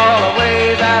help all the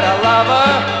ways that I love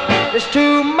her. It's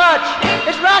too much,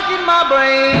 it's rocking my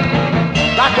brain.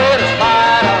 Black widow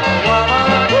spider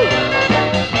woman, woo.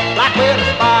 Black widow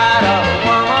spider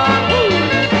woman, woo.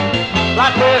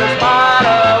 Black widow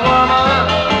spider woman.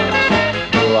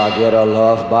 Do I get a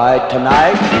love bite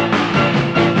tonight?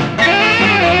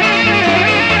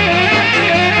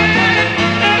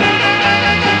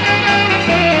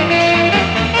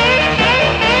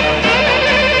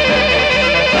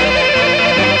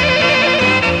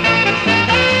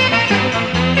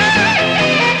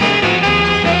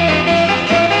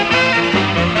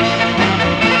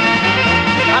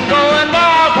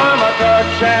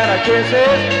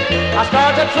 Kisses. I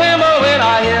start to tremble when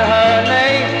I hear her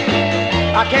name.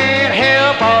 I can't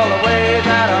help all the ways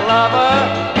that I love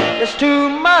her. It's too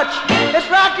much, it's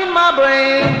rocking my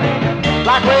brain.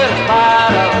 Black widow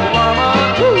spider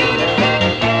woman, woo.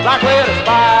 Black widow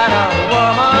spider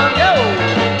woman, yo.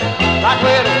 Black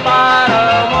widow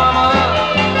spider woman.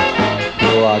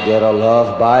 Do I get a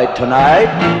love bite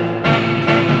tonight?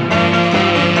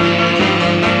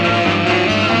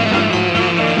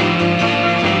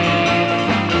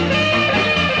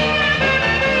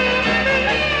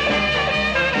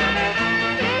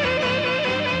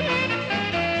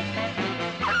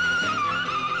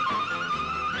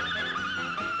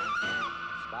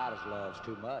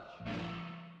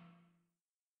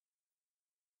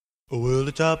 Well,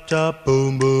 the chop chop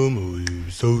boom boom ooh you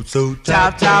so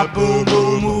chop chop boom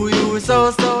boom ooh you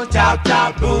so chop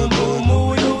chop boom boom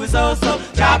ooh you so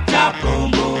chop chop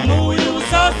boom boom ooh you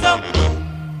so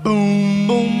boom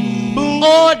boom boom.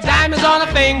 Oh, diamonds on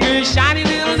her fingers, shiny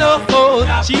little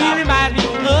nose. She reminds me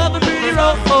of a pretty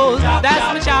rose. That's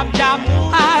my chop chop.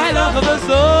 I love her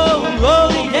so. Oh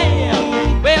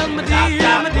yeah. Well, my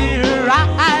dear,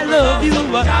 I love you.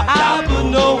 I put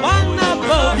no one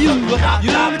above you.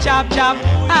 You're my chop chop.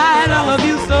 I love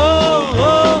you so.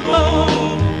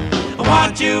 I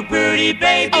want you, pretty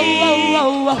baby. I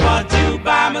want you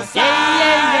by my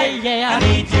side. Yeah. I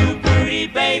need you, pretty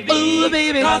baby. Ooh,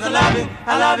 baby. 'Cause I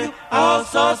love you, oh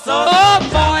so.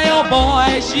 Oh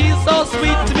boy, she's so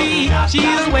sweet to me.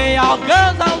 She's the way all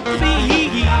girls ought to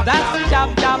be. That's the chop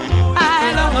chop.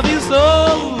 I love you so.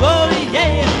 Oh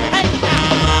yeah. Hey.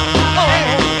 Oh.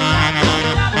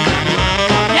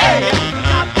 Yeah.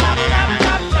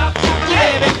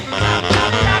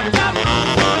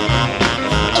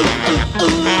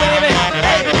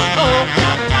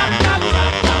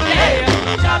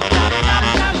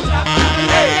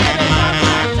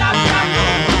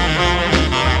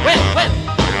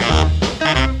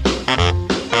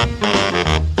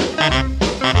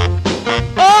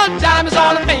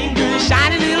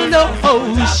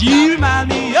 She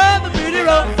reminds me of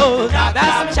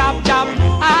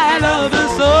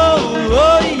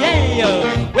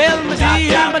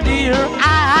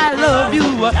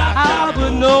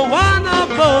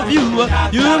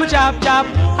You're my chop chop,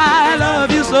 I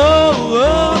love you so.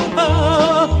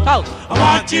 I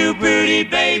want you, pretty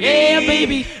baby. Yeah,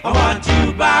 baby. I want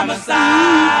you by my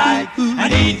side. I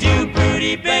need you,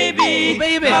 pretty baby.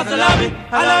 Baby. 'Cause I love you,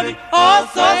 oh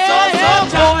so.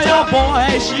 Boy, oh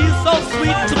boy, she's so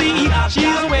sweet to me.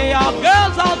 She's the way all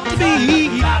girls ought to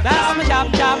be. That's my chop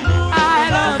chop, I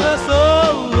love her so.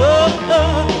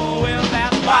 Well,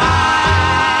 that's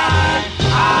why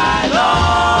I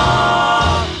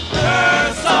love her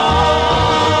so.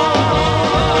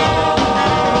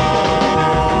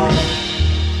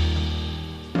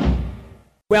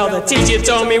 Well, the teacher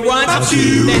told me once,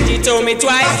 then she told me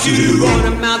twice. You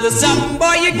wanna mouth or something,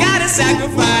 boy, you gotta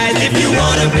sacrifice. If you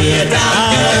wanna be a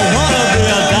doctor,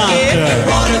 if you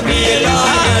wanna be a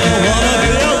lawyer,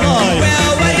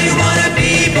 well, what do you wanna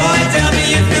be, boy? Tell me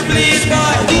if you please, boy.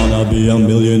 I wanna be a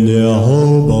millionaire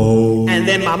hobo. And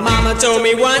then my mama told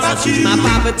me once, my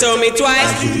papa told me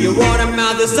twice. You wanna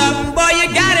mouth or something, boy, you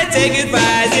gotta take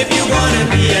advice. If you wanna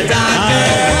be a doctor,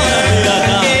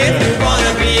 if you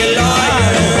wanna be a lawyer,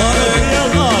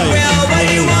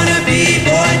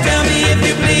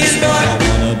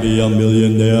 be a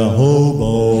millionaire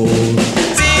hobo.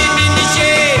 Sitting in the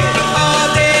shade all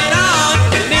day long,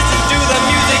 listen to the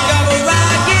music of a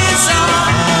rockin'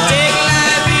 song. Take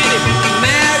life easy,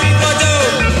 marry for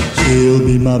dough. She'll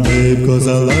be my babe 'cause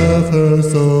I love her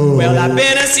so. Well, I've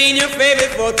been a senior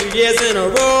favorite for 2 years in a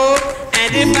row,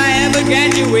 and if I ever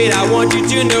graduate, I want you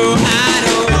to know I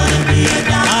don't wanna be a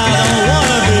doctor. I don't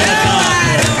wanna be a doctor.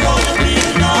 I don't wanna be a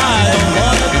lawyer. I don't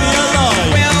wanna be a lawyer.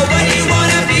 Well, what do you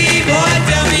wanna be, boy?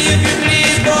 Tell me if you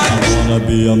please, boy. I wanna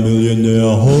be a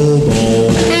millionaire hobo.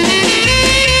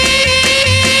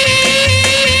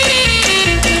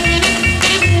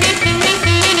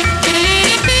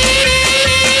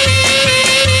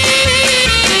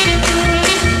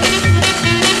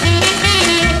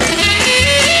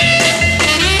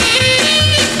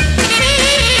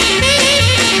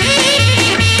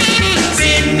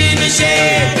 Sitting in the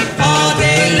shade all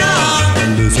day long,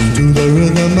 And listen to the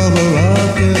rhythm of a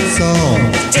rockin' song.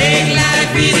 take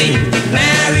life easy,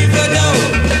 marry for dough.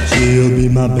 She'll be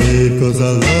my babe 'cause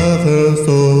I love her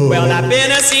so. Well, I've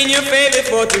been a senior favorite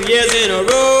for 2 years in a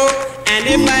row, and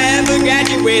if I ever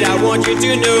graduate, I want you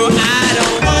to know I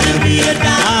don't wanna be a doctor.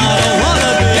 I don't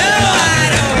wanna be a doctor. I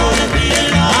don't wanna be a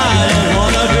lawyer. I don't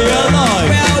wanna be a lawyer.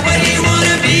 Well, what do you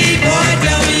wanna be, boy?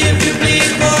 Tell me if you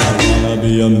please, boy. I wanna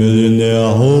be a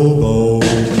millionaire hobo.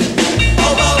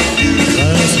 Hobo,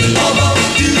 That's me. hobo,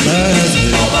 That's me.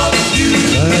 hobo,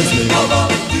 That's me. hobo.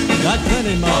 Got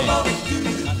plenty money.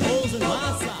 Got holes in my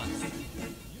socks.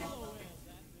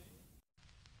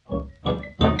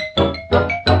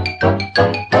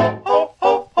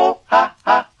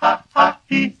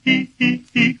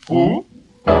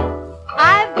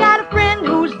 I've got a friend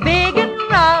who's big and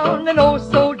round and oh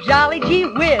so jolly, gee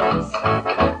whiz.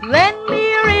 Lend me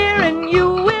your ear and you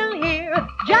will hear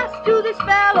just who this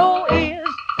fellow is.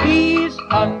 He's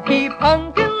Punky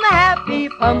Punkin, the happy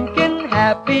pumpkin,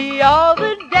 happy all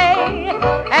the day.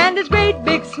 And his great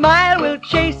big smile will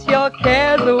chase your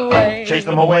cares away. Chase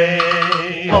them away,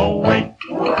 away.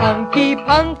 Punky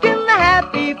Punkin, the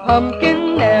happy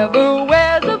pumpkin, never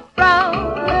wears a frown.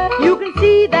 You can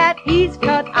see that he's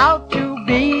cut out to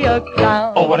be a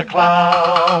clown. Oh, what a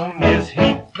clown is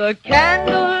he. The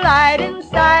candlelight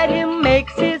inside him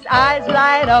makes his eyes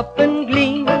light up and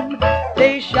gleam.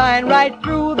 They shine right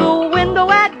through the window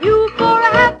at you for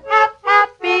a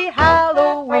happy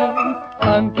Halloween.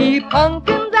 Punky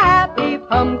Punkin's a happy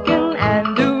pumpkin,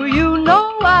 and do you know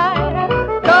why?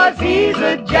 'Cause he's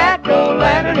a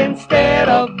jack-o'-lantern instead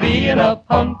of being a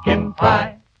pumpkin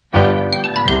pie.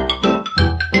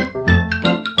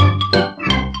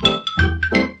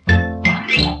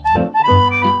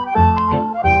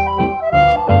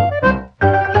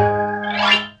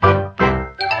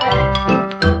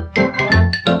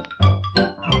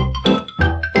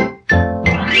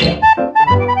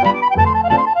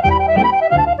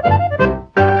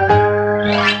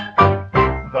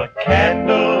 The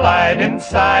candlelight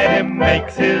inside him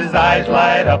makes his eyes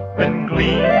light up and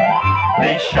gleam.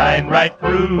 They shine right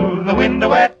through the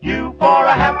window at you for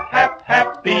a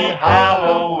happy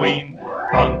Halloween.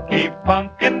 Punky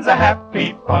Punkin's a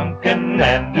happy pumpkin,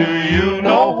 and do you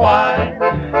know why?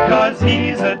 'Cause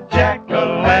he's a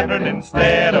jack-o'-lantern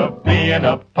instead of being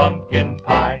a pumpkin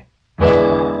pie.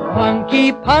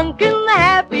 Punky Punkin, the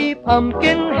happy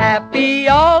pumpkin, happy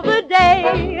all the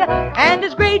day. And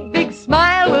his great big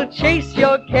smile will chase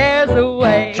your cares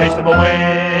away. Chase them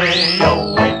away,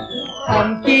 away.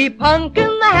 Punky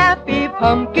Punkin, the happy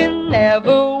pumpkin,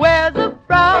 never wears a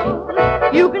frown.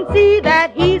 You can see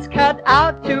that he's cut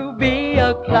out to be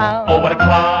a clown. Oh, what a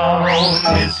clown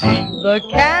is he. The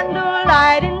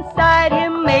candlelight inside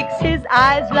him makes his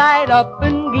eyes light up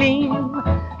and gleam.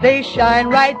 They shine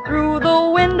right through the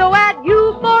window at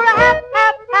you for a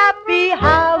happy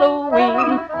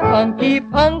Halloween. Punky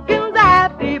Punkin's a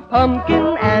happy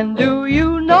pumpkin, and do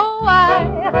you know why?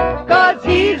 'Cause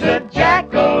he's a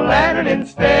jack-o'-lantern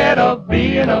instead of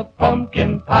being a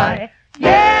pumpkin pie.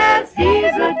 Yes,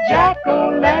 he's a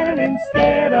jack-o'-lantern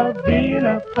instead of being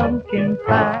a pumpkin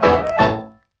pie.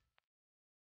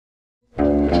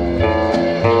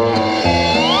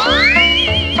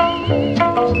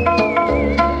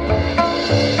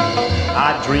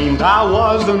 I dreamed I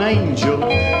was an angel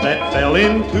that fell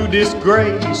into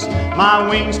disgrace. My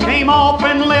wings came off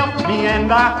and left me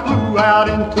and I flew out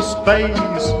into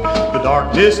space. The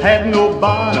darkness had no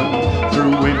bottom,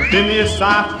 through emptiness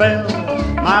I fell.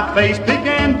 My face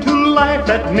began to laugh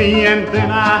at me and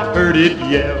then I heard it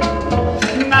yell.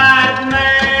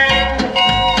 Nightmare,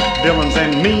 villains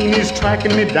and meanies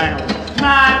tracking me down.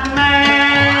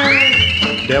 Nightmare,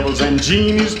 devils and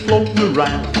genies floating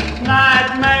around.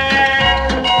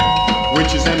 Nightmare,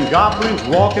 witches and goblins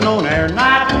walking on air.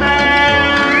 Nightmare.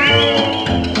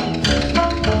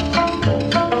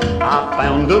 I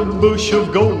found a bush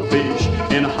of goldfish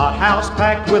in a hothouse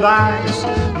packed with ice.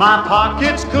 My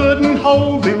pockets couldn't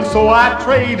hold them, so I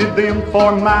traded them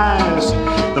for mice.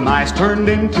 The mice turned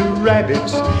into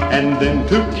rabbits and then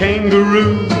to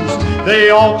kangaroos.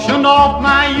 They auctioned off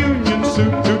my union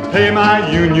suit to pay my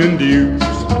union dues.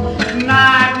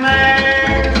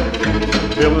 Nightmare,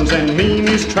 villains and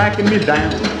meanies tracking me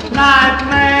down.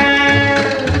 Nightmare,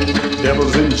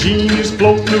 devils and genies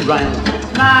floating around.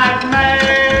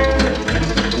 Nightmare,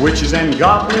 witches and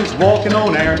goblins walking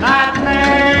on air.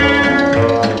 Nightmare.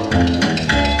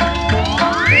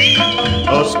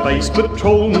 A space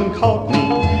patrolman caught me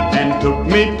and took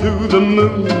me to the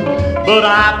moon, but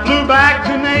I flew back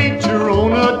to nature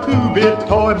on a 2-bit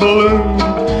toy balloon.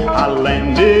 I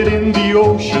landed in the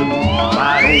ocean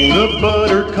right on a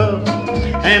buttercup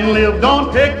and lived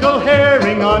on pickled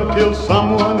herring until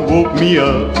someone woke me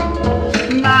up.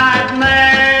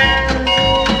 Nightmare,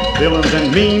 villains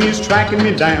and meanies tracking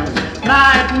me down.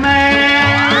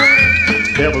 Nightmare,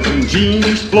 devils and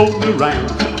genies floating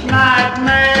around.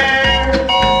 Nightmare,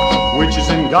 witches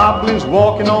and goblins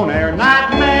walking on air.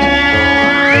 Nightmare.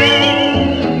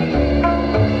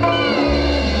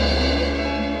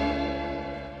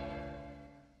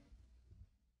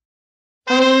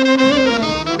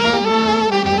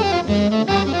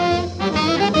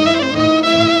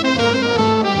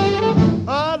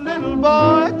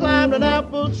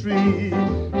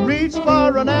 Reached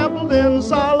for an apple, then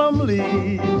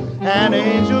solemnly an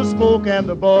angel spoke and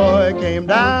the boy came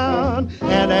down.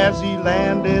 And as he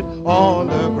landed on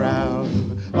the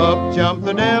ground, up jumped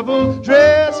the devil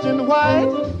dressed in white.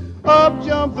 Up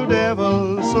jumped the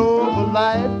devil so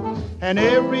polite. And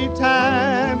every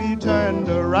time he turned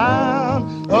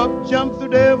around, up jumped the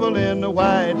devil in the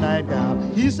white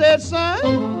nightgown. He said,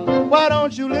 son, why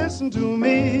don't you listen to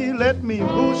me? Let me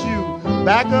push you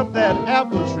back up that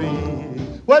apple tree.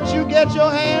 What you get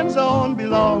your hands on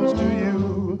belongs to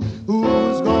you.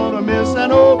 Who's gonna miss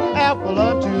an old apple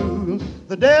or two?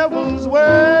 The devil's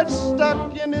words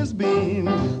stuck in his bean.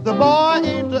 The boy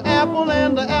ate the apple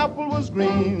and the apple was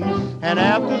green. And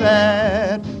after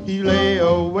that he lay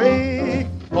awake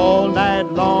all night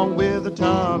long with a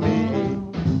tummy ache.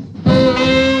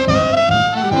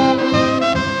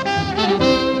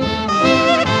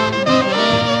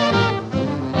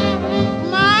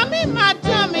 Mommy, my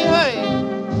tummy hurt.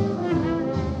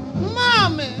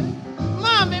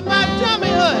 Mommy, my tummy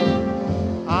hurt.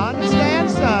 I understand,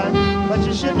 son, but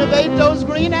you shouldn't have ate those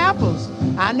green apples.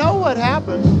 I know what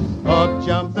happened. Up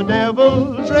jumped the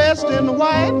devil dressed in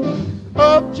white.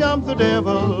 Up jumped the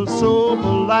devil so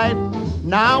polite.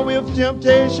 Now if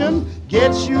temptation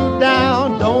gets you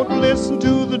down, don't listen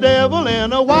to the devil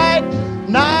in a white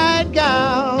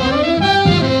nightgown.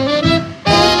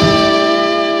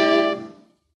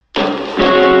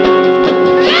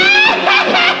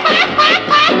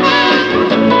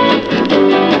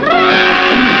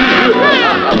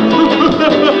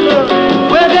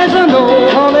 Well, there's an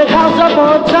old haunted house up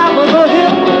on top of the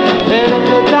hill, and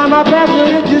every time I pass it,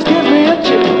 it just gives me a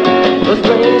chill. The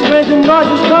strange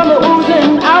noises come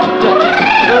oozing out.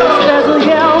 First there's a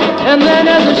yell, and then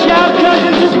there's a shout, 'cause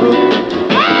it's a spook.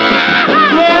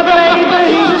 Yeah, baby,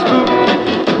 he's a spook.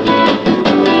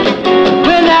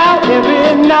 Well, now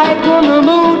every night when the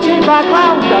moon changes by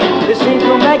clouds, it seems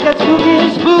to make that spooky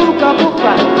spook up a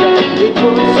fight. He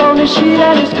puts on the sheet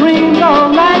and he screams all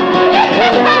night,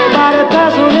 and everybody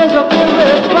passing is a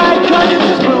furious fight, 'cause it's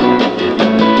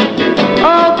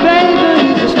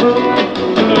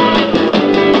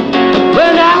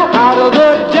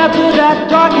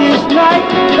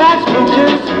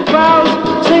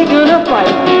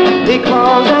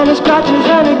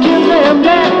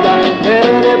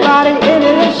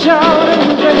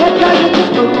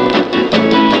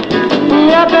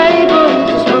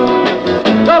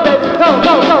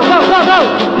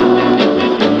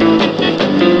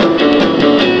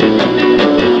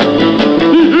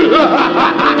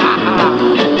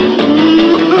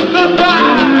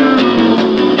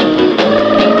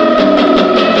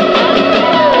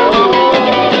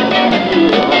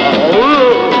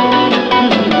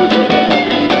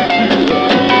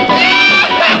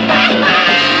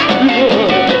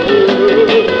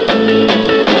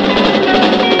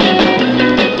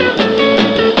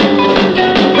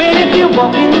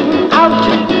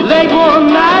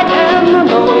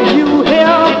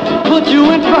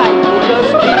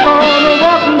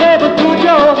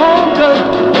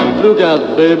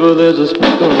out, baby, there's a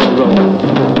spook on the road.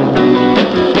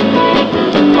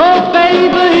 Oh,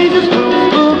 baby, he's a spook,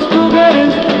 spook, spook,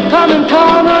 and he's coming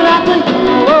after you.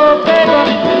 Oh, baby,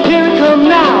 here he come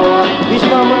now. He's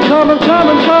coming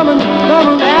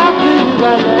after you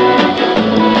right now.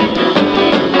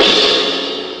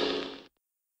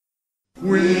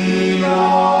 We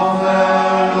love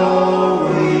Halloween.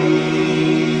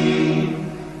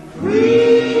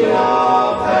 We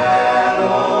love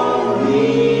Halloween.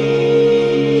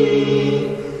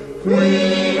 We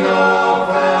love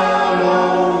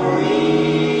Halloween.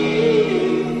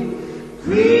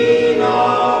 We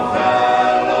love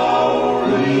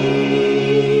Halloween.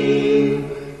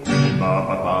 Ba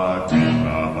ba ba, ba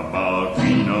ba ba,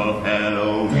 Queen of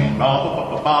Halloween. Ba ba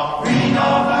ba ba, Queen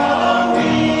of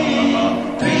Halloween.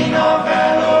 Queen of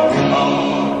Halloween,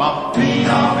 Queen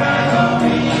of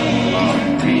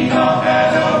Halloween, Queen of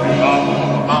Halloween,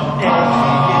 on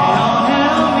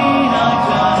Halloween I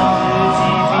come to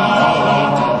TV,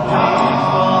 waiting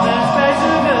for the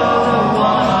special girl, the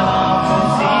one I long to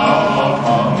see.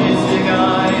 Mystic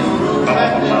eyes,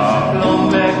 reflective, long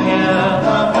black hair,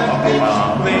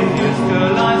 greatest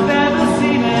girl I've ever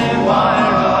seen, a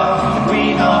wild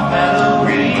Queen of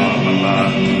Halloween.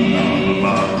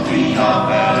 Queen of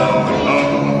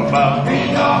Halloween,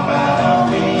 Queen of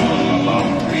Halloween,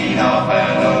 Queen of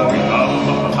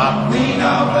Halloween, Queen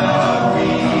of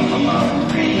Halloween,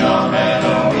 Queen of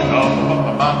Halloween.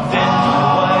 Then I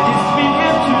just speak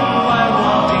it true while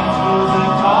walking through the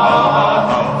park.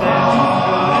 There was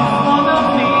good in front of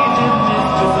me, the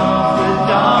mistress of the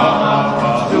dark.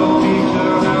 So we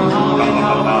turned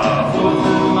how go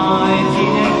through my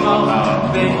teenage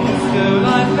house. Biggest girl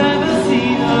I've ever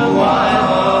seen, a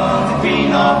wild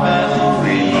Queen of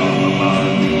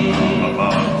Halloween.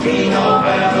 Queen of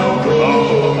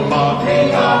Halloween.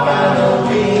 Queen of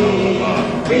Halloween.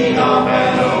 Queen of Halloween. Queen of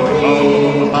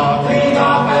Halloween.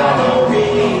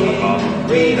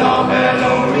 Queen of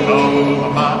Halloween.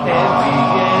 Every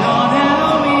year on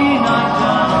Halloween I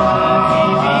come to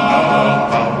TV,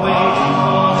 waiting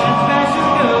for that special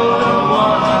girl, the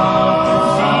one I want to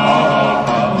see.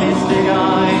 Mystic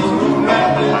eyes,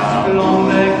 reckless, long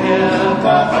black hair,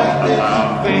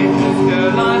 greatest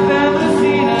girl I've ever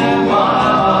seen, a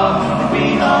wild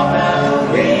Queen of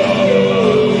Halloween.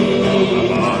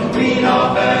 Queen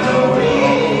of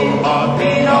Halloween.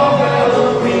 Queen of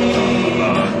Halloween.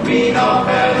 Queen of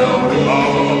Halloween. Queen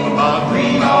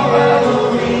of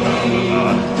Halloween.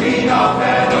 Queen of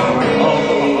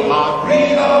Halloween. Queen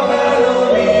of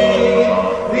Halloween.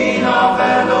 Queen of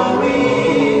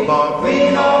Halloween.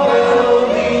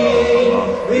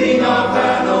 Queen of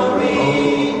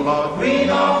Halloween. Queen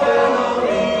of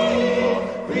Halloween.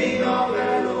 Queen of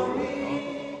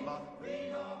Halloween.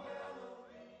 Queen of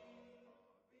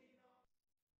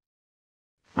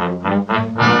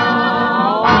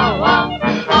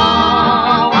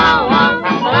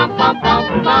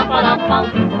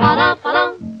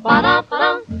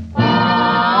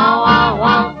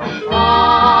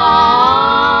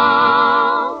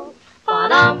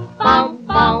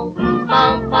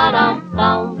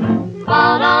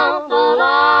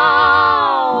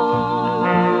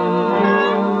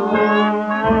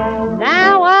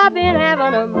Now I've been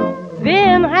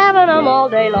having 'em all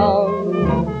day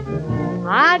long.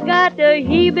 I got the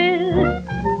heebies,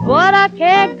 but I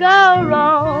can't go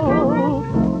wrong.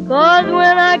 'Cause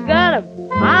when I got 'em,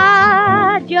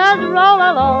 I just roll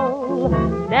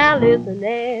along. Now listen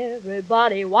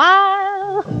everybody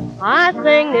while I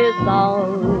sing this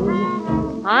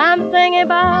song. I'm singing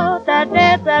about that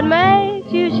dance that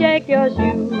makes you shake your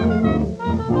shoes.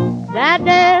 That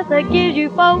dance that gives you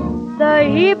folks the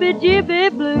heebie-jeebie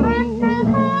blues.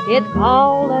 It's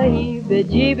called a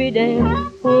heebie-jeebie dance.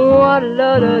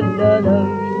 Wa-la-la-la-la.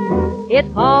 It's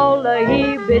called a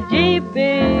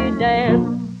heebie-jeebie dance.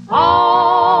 Oh,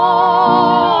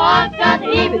 I got the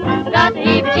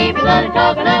heebie-jeebies that I'm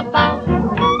talking about.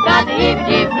 Got the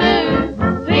heebie-jeebie blues,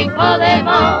 sweet for them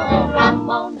all. Come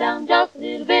on down just a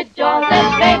little bit, George.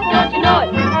 Let's make, don't you know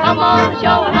it? Come on,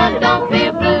 show it, honey, don't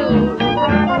feel blue.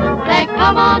 Say,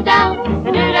 come on down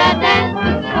and do that dance.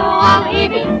 Oh, all the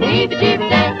heebie-jeebie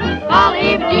dance. All the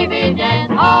heebie-jeebie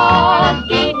dance. Oh,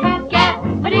 ski, cat,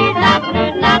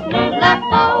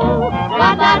 ba-dee-da-ba-doo-da-ba-doo-da-ba-doo.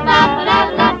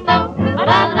 Ba-da-da-ba-da-da-da-do.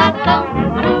 Ba-da-da-da-do.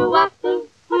 Ba-doo-wah-doo.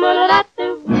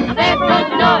 Ba-da-da-doo. Baby, don't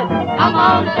you know it? Come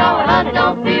on, show it, honey,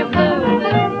 don't feel blue.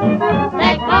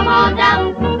 Say, come on down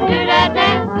and do that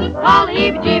dance. Call the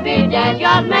heebie-jeebie dance.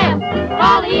 You're the man.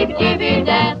 Call the heebie-jeebie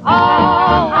dance. Oh, I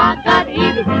got the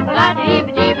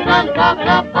heebie-jeebies I'm talking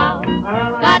about.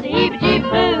 Got the heebie-jeebie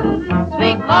blues,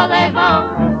 sweet for they home.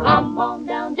 Come on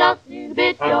down just a little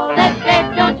bit, your left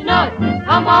baby, don't you know it?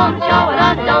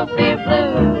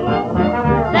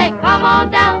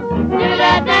 do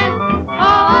that dance.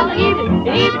 All the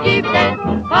heebie-jeebies dance.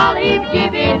 All the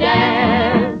heebie-jeebies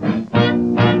dance.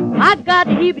 I got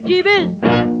the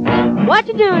heebie-jeebies. What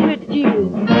you doing with the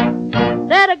jeebies?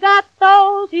 Said I got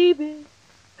those heebies.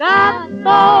 Got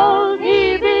those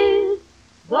heebies.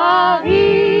 The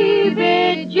heebie-jeebies.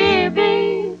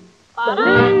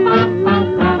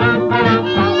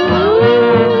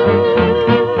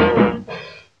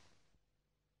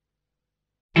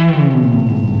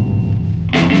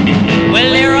 Well,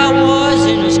 there I was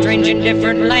in a strange and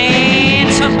different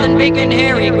land. Something big and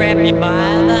hairy grabbed me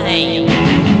by the hand.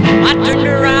 I turned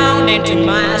around and to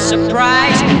my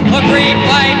surprise, a great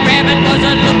white rabbit was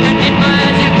a-looking in my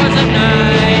eyes. It was a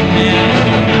nightmare.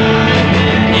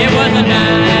 It was a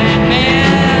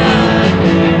nightmare.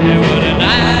 It was a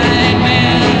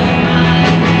nightmare.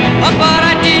 Oh, but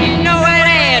I didn't know it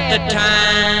at the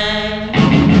time.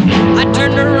 I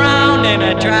turned around and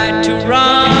I tried to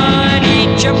run.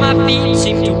 Each of my feet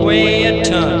seemed to weigh a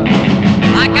ton.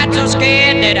 I got so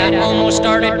scared that I almost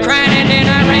started crying, and then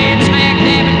I ran smack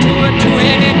dab into a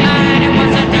two-headed lion. It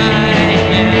was a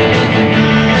nightmare.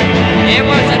 It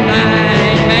was a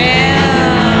nightmare.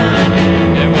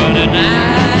 It was a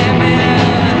nightmare.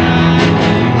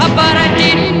 Oh, but I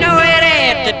didn't know it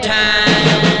at the time.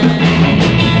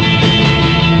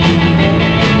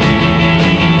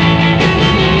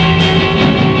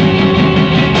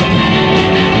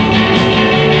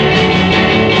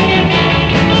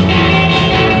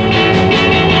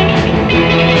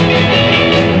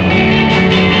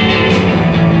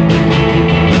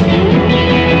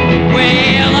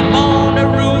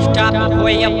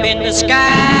 Way up in the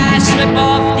sky, slip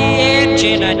off the edge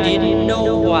and I didn't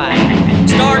know why.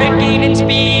 Started gaining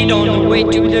speed on the way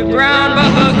to the ground,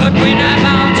 but when I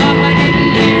bounced off I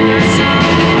didn't hear a sound.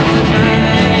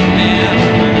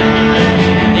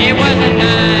 It was a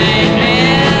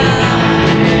nightmare.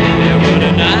 It was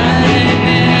a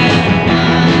nightmare.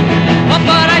 Oh,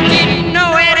 but I didn't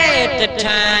know it at the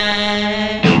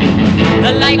time.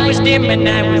 The light was dim and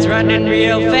I was running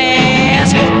real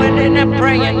fast, hoping and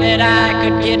praying that I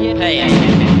could get past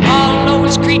all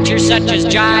those creatures such as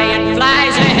giant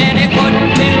flies. And it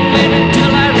wasn't till then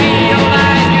until I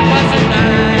realized it was a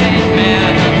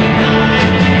nightmare.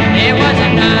 It was a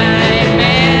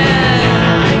nightmare.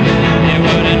 It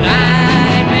was a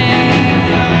nightmare.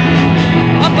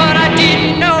 Oh, but I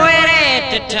didn't know it at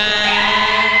the time.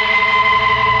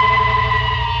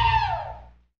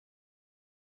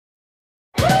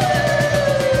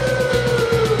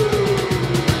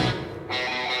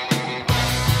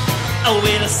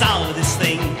 When I saw this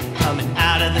thing coming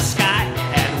out of the sky,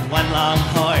 had one long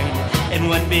horn and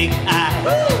one big eye.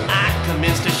 I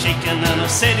commenced to shaking and I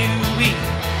said, ooh-wee,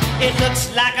 it looks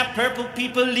like a purple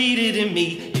people leader to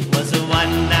me. It was a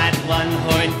one-eyed,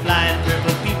 one-horn flying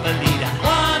purple people leader.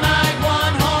 One-eyed,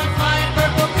 one-horn flying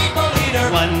purple people leader.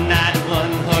 One-eyed,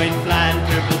 one-horn flying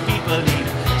purple people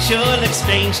leader. Sure looks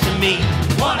strange to me.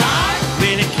 One-eyed?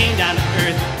 When it came down to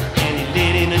earth and he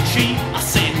lit in a tree, I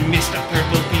said, Mr.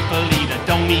 Purple People Leader,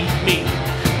 don't meet me.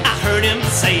 I heard him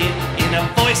say it in a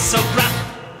voice so gruff.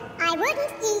 I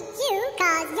wouldn't eat you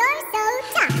cause you're so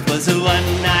tough. It was a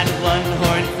one-eyed,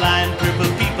 one-horn flying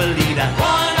purple people leader.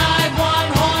 One-eyed,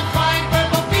 one-horn flying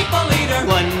purple people leader.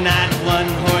 One-eyed,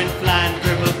 one-horn flying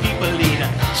purple people leader.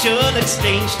 Sure looks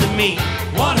strange to me.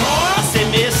 One horn? I said,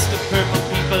 Mr. Purple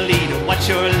People Leader, what's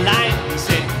your line? He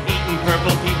said, eating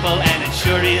purple people and it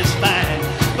sure is fine.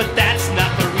 But that's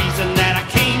not the reason that I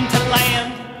came to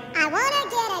land. I wanna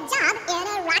get a job in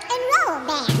a rock and roll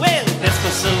band. Well, this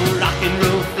was so rock and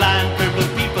roll flying purple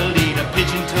people leader.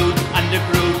 Pigeon-toed,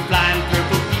 undergrowth flying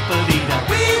purple people leader.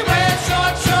 We wear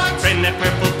short shorts. Friend that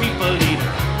purple people leader.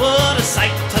 What a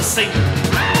sight to see.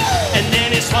 And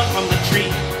then he swung from the tree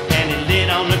and he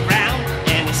lit on the ground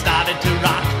and he started to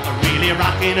rock, really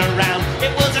rocking around.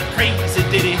 It was a crazy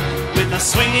ditty with a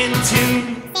swinging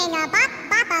tune. Sing a bop,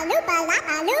 bop, a loop, a lop,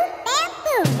 a loop,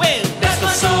 bamboo. Well, this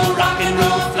was so rock and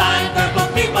roll flying purple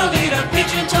people leader.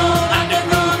 Pigeon-toed,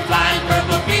 undergrowth flying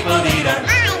purple people leader.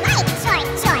 I like short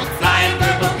shorts. Flying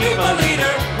purple people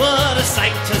leader. What a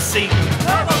sight to see.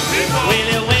 Purple people. Well,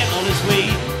 he went on his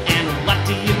way, and what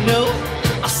do you know?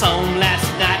 I saw him last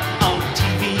night on a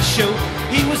TV show.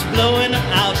 He was blowing them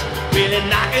out, really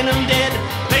knocking them dead,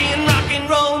 playing rock and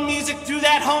roll music through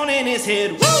that horn in his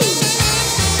head. Woo!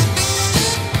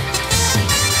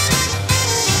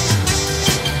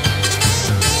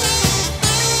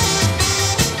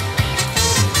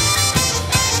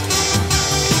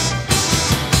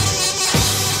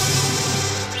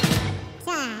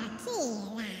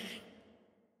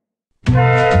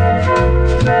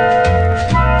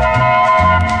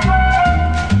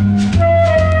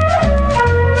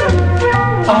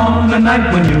 a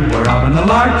night when you were out on the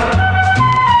lark,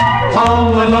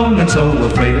 all alone and so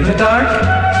afraid of the dark,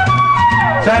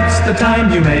 that's the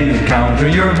time you may encounter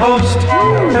your host,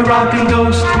 the Rockin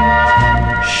Ghost.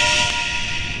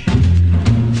 Shh.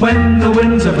 When the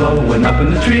winds are blowing up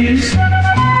in the trees,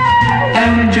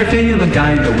 and you're feeling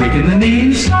kinda weak in the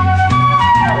knees,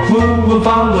 who will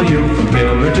follow you from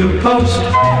pillar to post?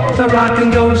 The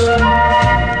Rockin Ghost.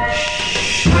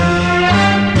 Shh.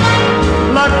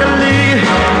 Luckily,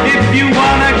 if you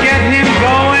wanna get him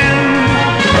going,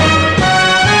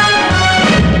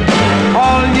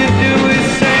 all you do is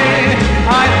say,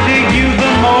 I dig you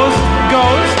the most,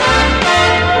 Ghost.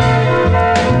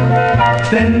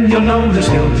 Then you'll notice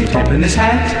he'll be tipping his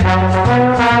hat,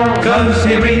 'cause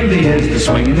he really is the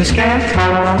swingin'est cat.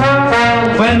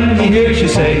 When he hears you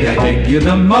say, I dig you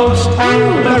the most,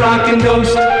 the Rockin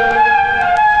Ghost.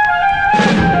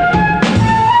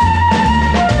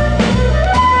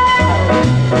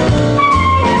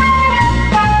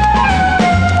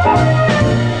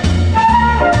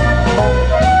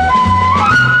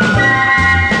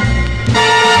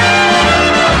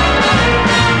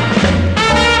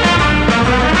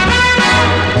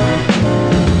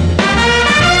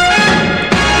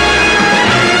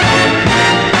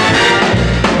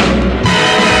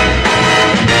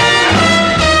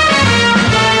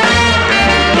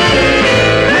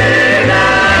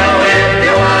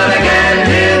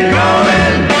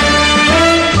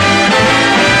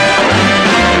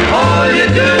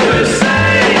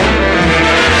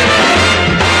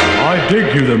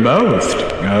 The most,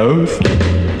 Ghost.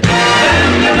 Then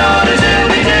you notice he'll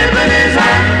be tipping his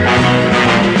hat,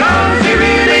 'cause he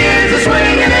really is a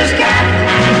swingin'est cat.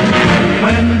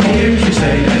 When he hears you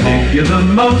say, I dig you the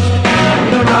most,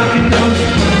 the Rockin Ghost.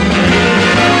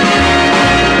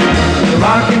 The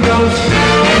Rockin Ghost.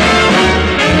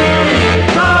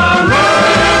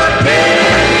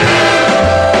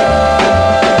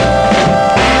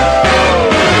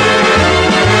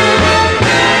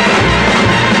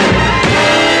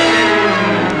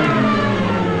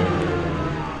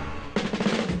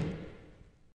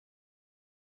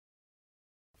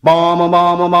 Bomba,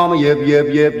 bomba, bomba, yip, yip,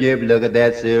 yip, yip, look at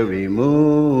that silvery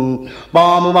moon.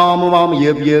 Bomba, bomba, bomba,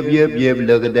 yip, yip, yip, yip,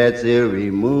 look at that silvery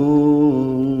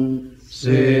moon.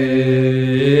 Silvery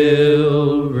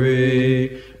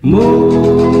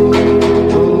moon.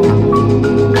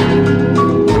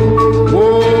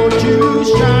 Won't you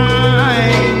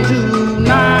shine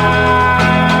tonight?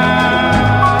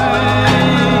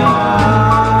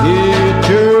 Let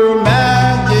your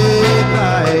magic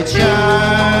light shine.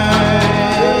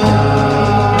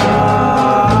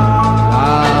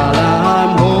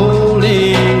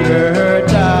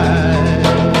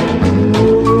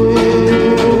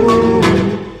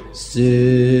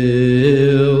 Silvery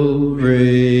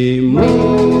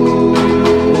moon.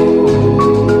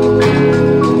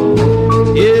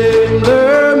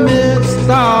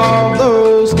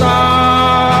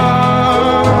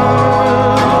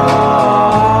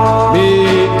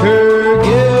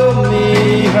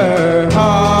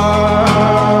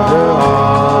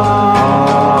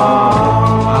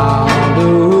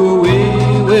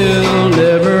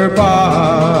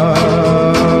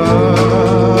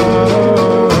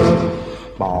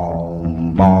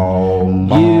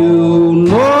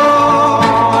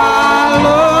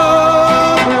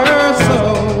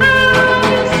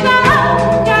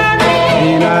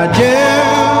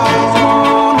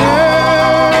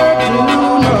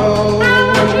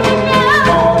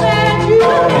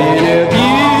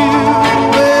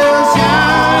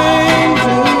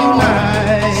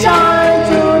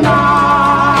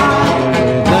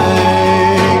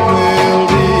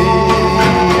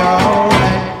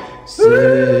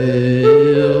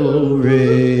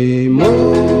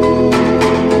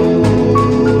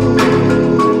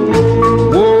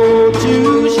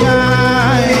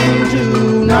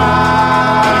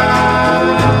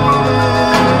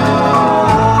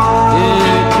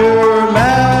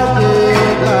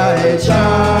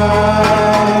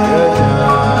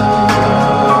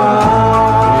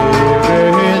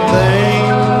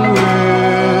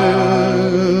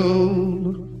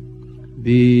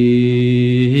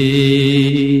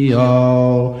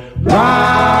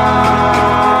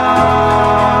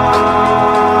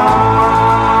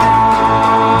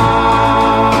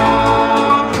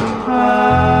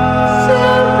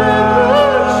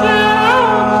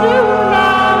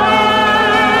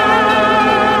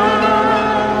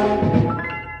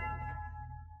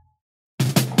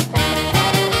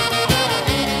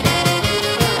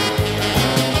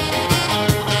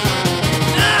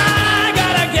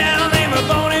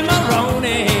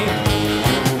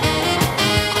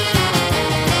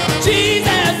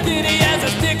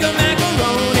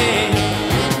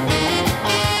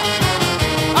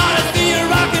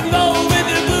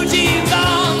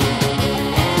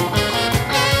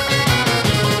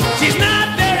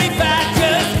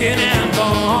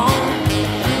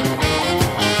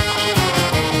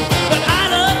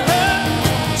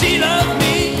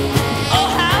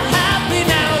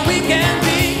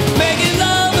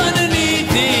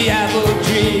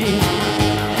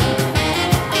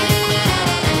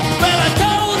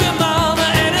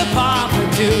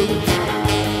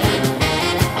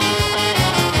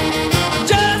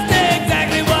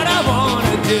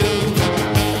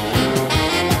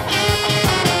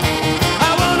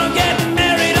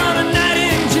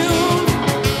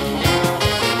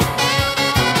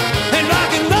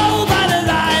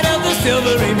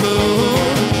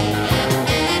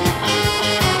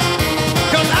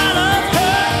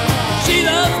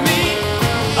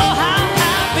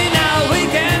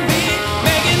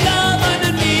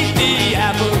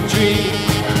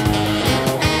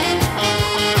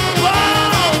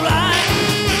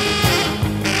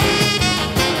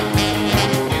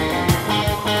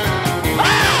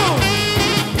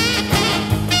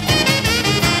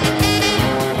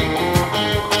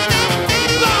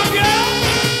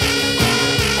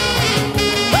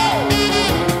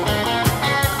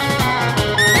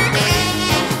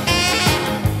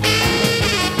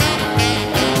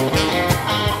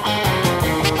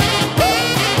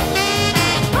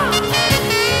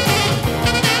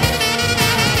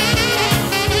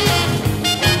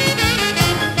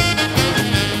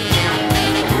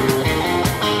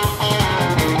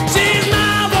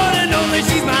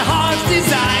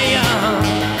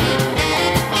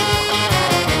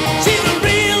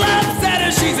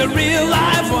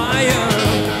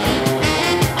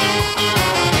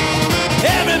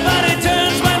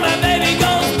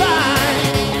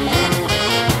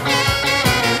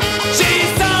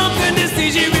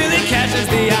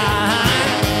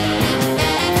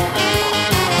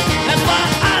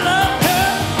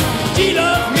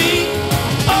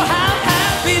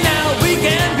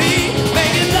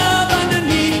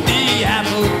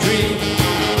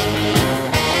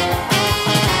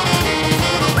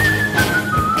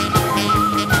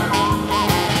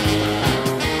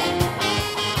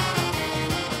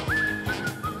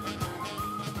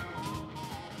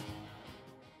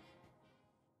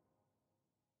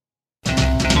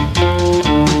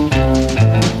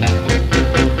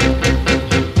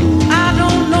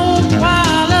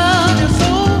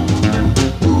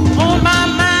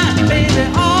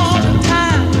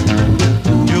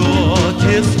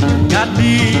 got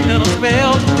me in a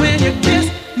spell. When you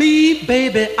kiss me,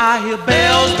 baby, I hear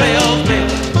bells, bells,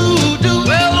 bells. Voodoo.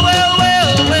 Well, well,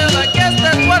 well, well, I guess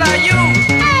that's what I use.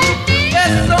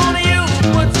 Yes, only you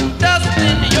put some dust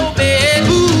in your bed.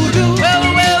 Voodoo. Well,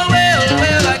 well, well,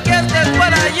 well, I guess that's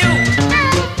what I use.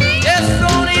 Yes,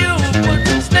 only you put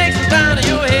some snakes down in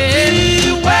your head.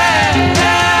 Beware,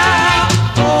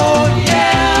 oh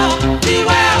yeah,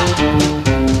 beware.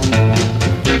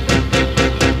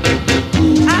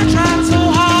 I tried so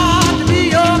hard to be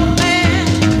your man.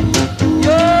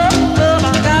 Your love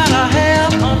I gotta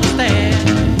have understand.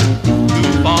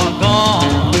 Too far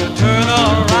gone to turn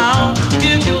around.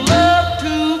 Give your love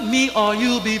to me or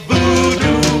you'll be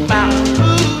voodoo bound.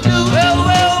 Voodoo. Well,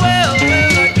 well, well,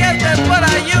 well, I guess that's what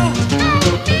I use.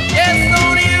 Yes,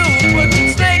 only you put some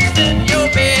snakes in your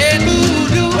bed.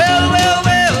 Voodoo. Well, well,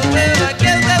 well, well, I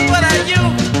guess that's what I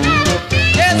use.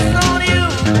 Yes, only you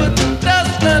put some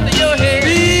dust under your head.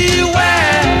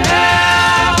 Beware,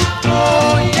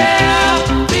 oh yeah,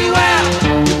 beware.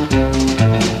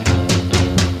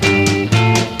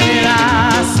 When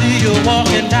I see you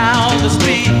walking down the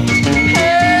street,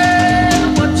 hey,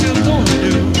 what you gonna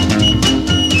do?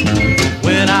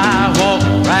 When I walk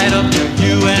right up to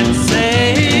you and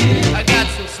say, I got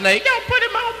some snake, don't put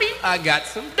him on me. I got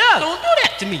some dust, don't do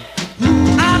that to me.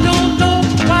 I don't know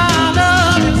why I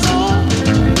love you so.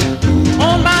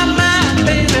 On my mind,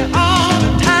 baby, all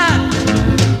the time.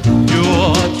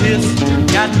 Your kiss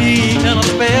got me in a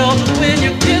spell. When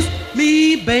you kiss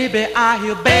me, baby, I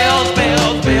hear bells,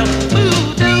 bells, bells.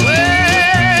 Voodoo.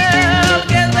 Well,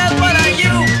 guess that's what I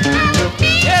use.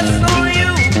 Yes, only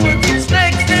you put some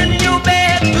snakes in your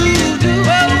bed. Voodoo.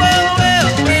 Well, well, well,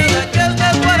 well, I guess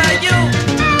that's what I use.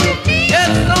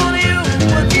 Yes, only you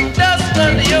put some dust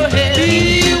under your head.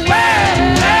 Beware,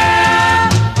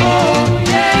 oh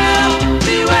yeah,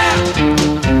 beware.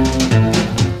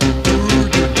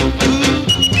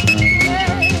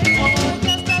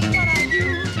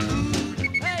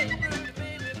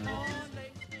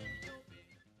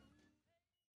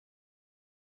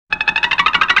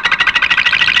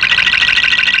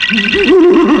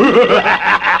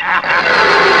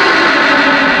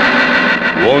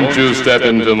 Won't you step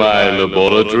into my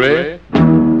laboratory?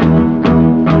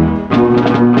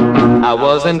 I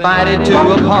was invited to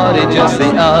a party just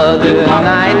the other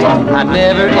night. I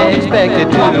never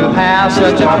expected to have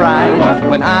such a fright.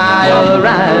 When I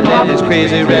arrived at this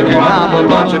crazy record hop, a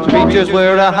bunch of creatures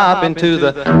were a-hopping to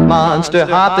the monster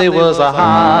hop. There was a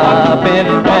hopping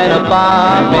and a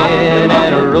bopping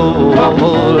and a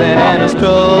rolling and a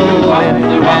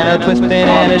strolling and a twisting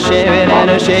and a shaving and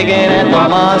a shaking at the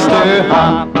monster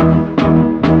hop.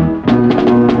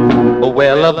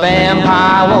 Well, a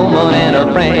vampire woman and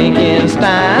a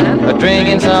Frankenstein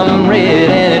drinking some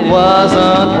red and it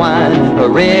wasn't wine. A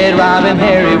Red Robin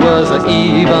Harry was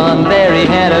even there. He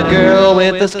had a girl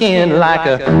with a skin like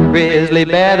a grizzly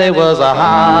bear. There was a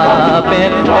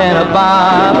hopping and a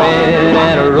bopping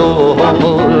and a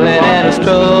rolling and a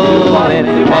strolling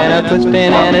and a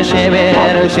twisting and a shaving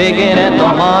and a shaking at the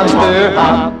monster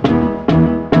hop.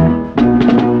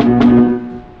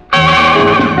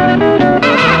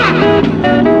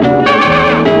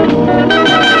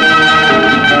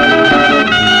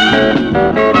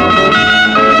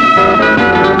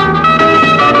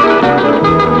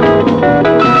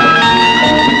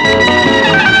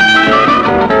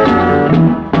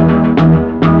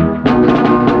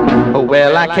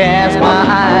 Well, I cast my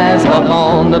eyes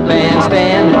upon the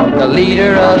bandstand. The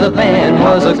leader of the band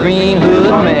was a green hood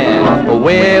man. A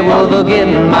werewolf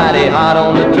getting mighty hot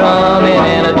on the drumming,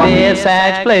 and a dead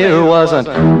sax player wasn't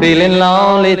feeling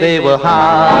lonely. They were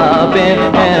hopping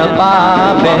and a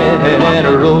bopping and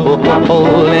a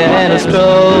rolling and a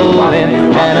strolling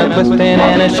and a twisting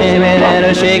and a shaming and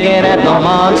a shaking at the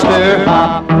monster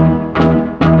hop.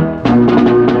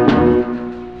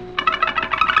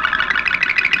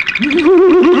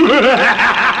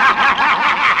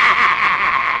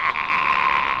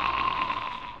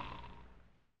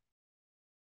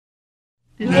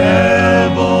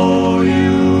 Devil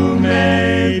you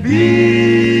may be.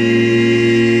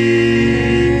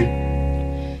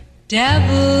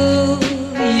 Devil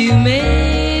you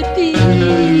may be.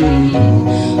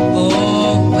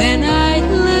 Oh, when I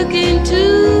look into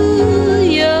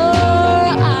your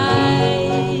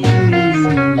eyes,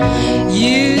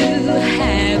 you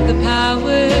have the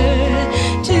power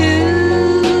to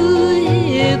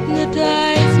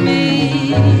hypnotize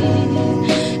me.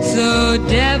 So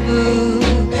devil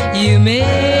you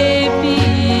may be.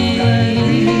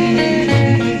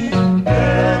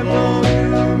 Devil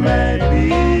you may be.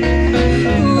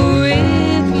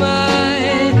 With my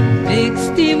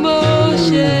fixed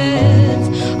emotions,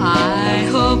 I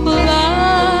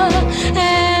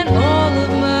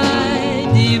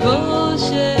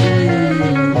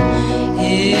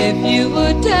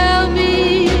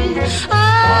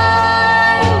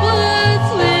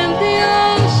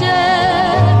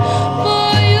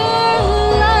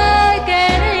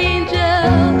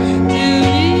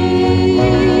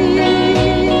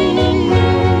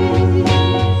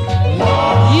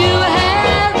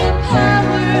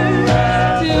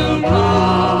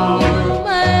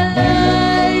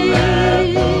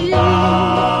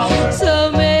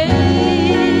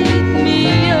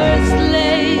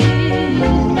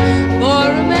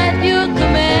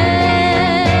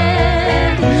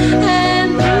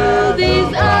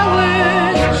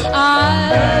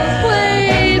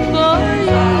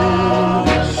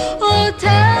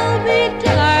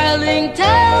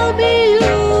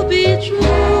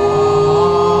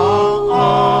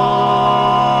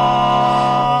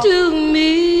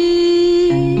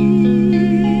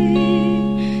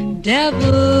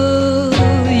devil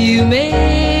you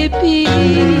may be.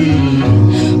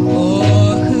 For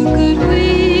who could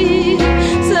weave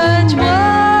such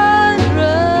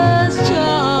wondrous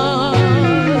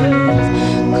charms?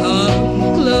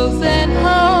 Come close and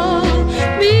hold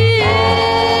me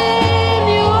in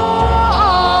your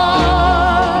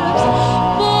arms,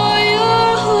 for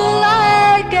you're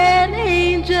like an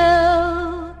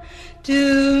angel to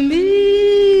me.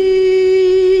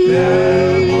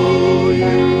 Devil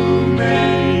you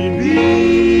may be.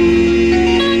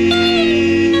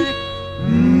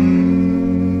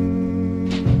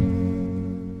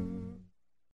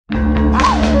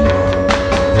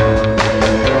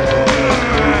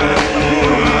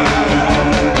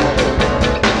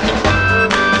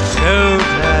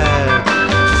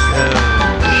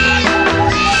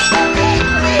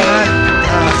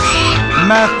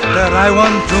 Master, I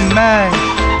want to mash.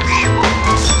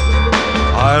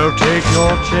 I'll take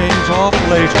your chains off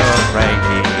later,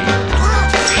 Frankie.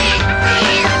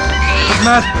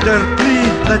 Master,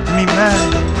 please let me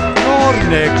mash your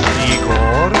next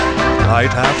Igor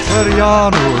right after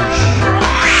Janusz.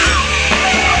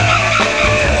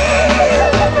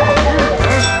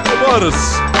 Boris,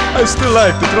 I still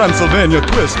like the Transylvania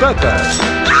twist better.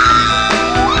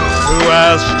 Who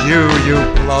asked you, you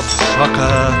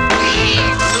bloodsucker?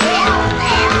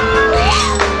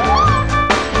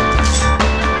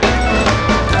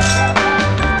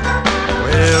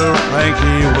 Well,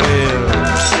 Frankie, well.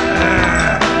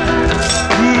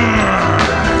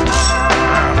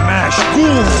 Mash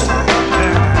good.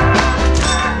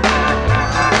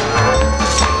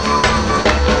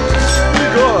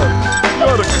 Igor,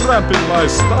 you're cramping my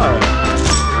style.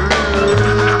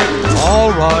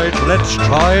 All right, let's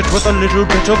try it with a little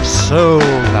bit of soul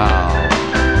now.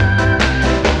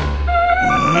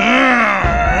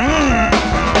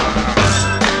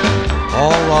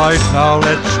 All right, now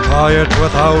let's try it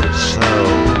without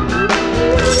soul.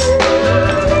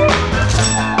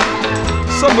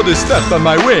 Somebody stepped on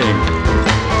my wing.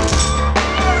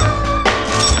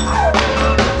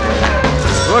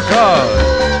 Look out,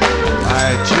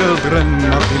 my children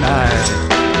of the night.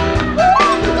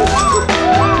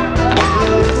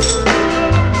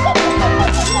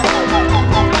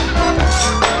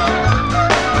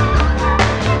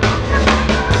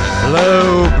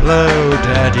 Blow, blow,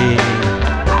 Daddy.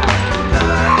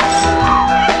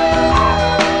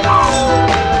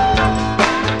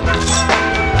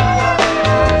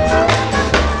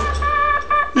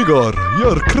 Igor,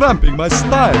 you're cramping my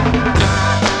style.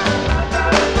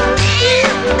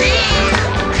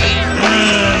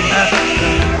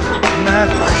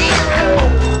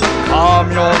 Calm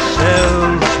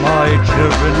yourselves, my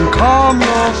children, calm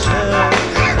yourselves.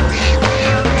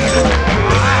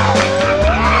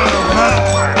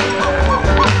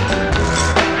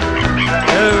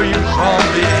 Show you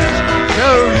zombies,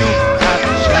 show you cats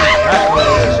and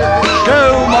crackers,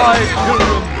 show my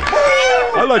children.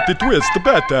 I like the twist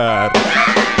better.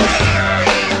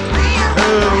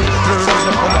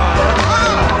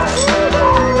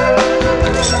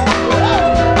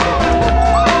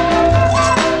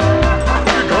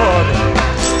 Igor,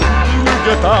 you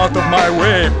get out of my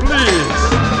way, please.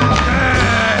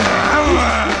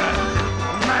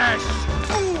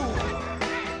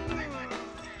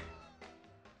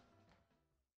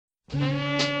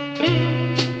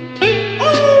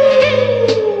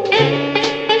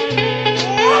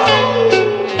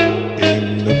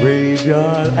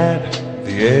 At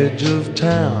the edge of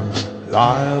town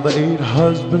lie the 8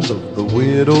 husbands of the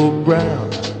widow Brown.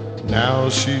 Now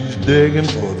she's digging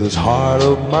for this heart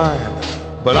of mine,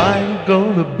 but I ain't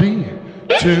gonna be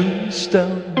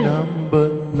tombstone number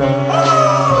 9.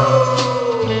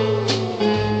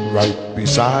 Right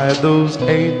beside those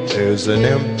 8 there's an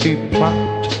empty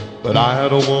plot, but I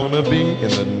don't wanna be in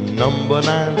the number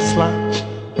 9 slot.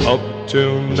 Up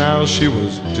till now she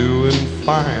was doing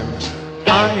fine.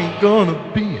 I ain't gonna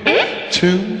be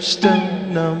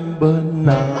tombstone number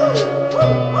 9.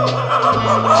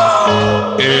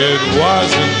 It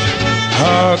wasn't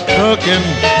her cooking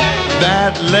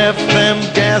that left them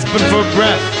gasping for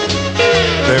breath.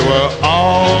 They were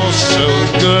all so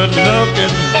good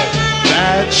looking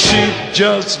that she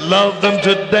just loved them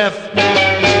to death.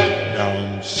 Now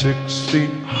I'm 6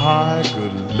 feet high,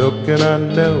 good looking I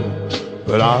know,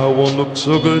 but I won't look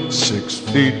so good 6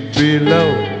 feet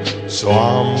below. So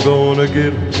I'm gonna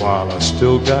get 'em while I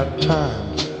still got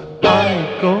time. I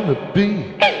ain't gonna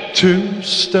be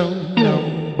tombstone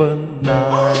number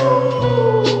 9.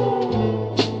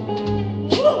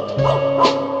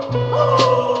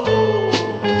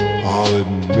 I'll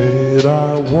admit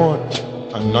I want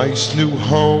a nice new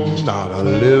home, not a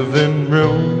living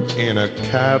room in a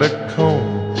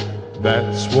catacomb.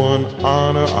 That's one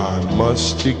honor I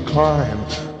must decline,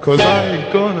 'cause I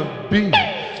ain't gonna be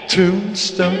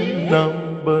Tombstone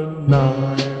number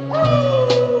 9.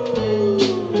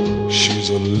 She's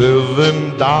a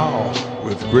living doll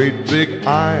with great big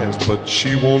eyes, but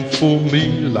she won't fool me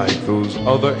like those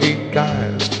other 8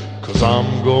 guys, 'cause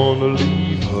I'm gonna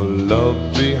leave her love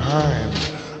behind.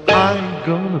 I'm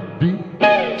gonna be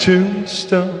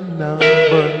Tombstone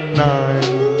number 9.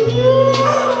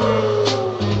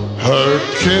 Her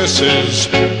kisses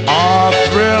are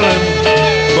thrilling,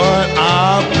 but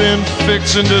I've been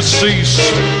fixing to cease.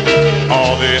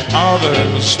 All the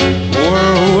others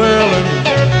were willing,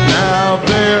 now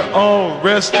they're all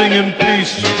resting in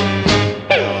peace.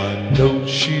 I know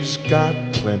she's got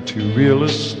plenty real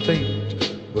estate,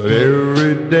 but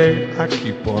every day I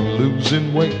keep on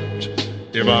losing weight.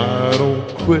 If I don't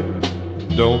quit,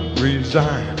 don't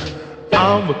resign,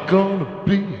 I'm gonna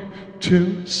be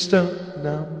Tombstone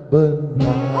number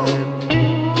 9.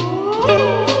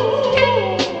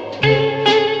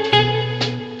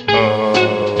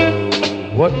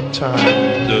 What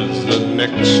time does the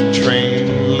next train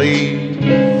leave?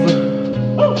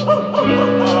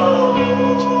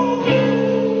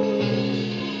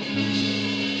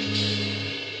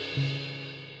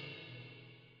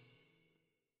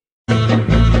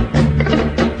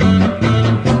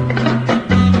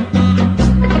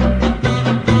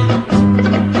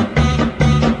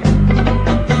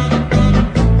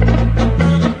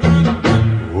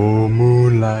 Oh,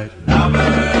 moonlight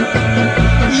lover,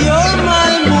 You're my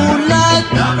moonlight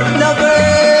lover.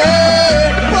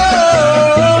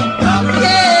 Whoa,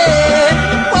 yeah,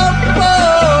 whoa, whoa.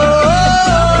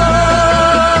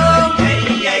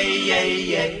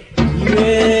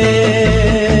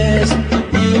 Yes,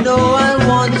 you know I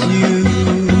want you.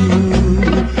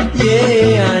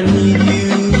 Yeah, I need you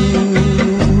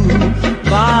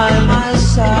by my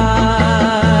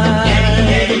side.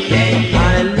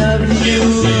 I love you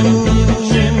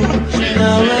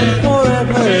now and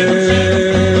forever,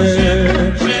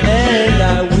 and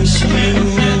I wish you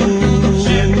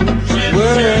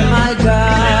were my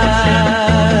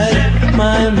guide,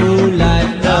 my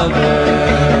moonlight lover.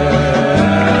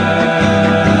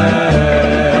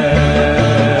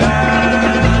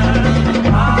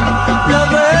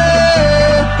 Lover,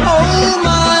 oh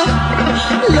my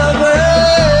lover,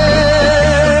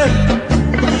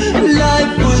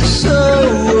 life was so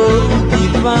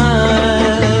divine.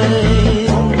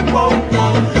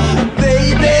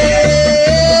 Baby,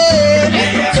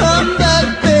 come back,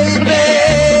 baby,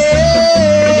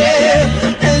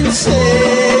 and say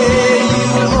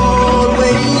you'll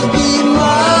always be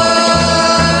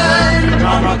mine.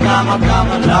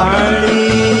 Come,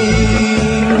 darling,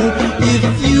 if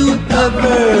you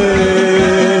ever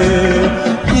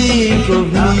think of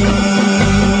me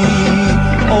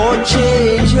or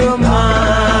change your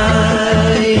mind,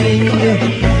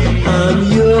 I'm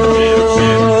yours.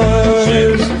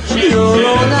 You're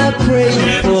all I pray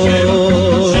for,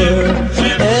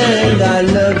 and I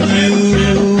love you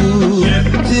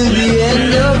till the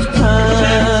end of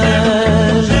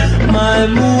time, my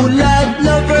moonlight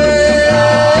lover.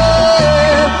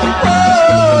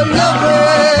 Oh, lover,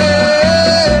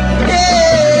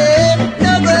 yeah,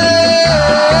 lover.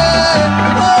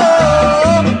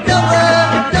 Oh, lover,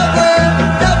 lover,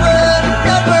 lover,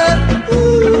 lover.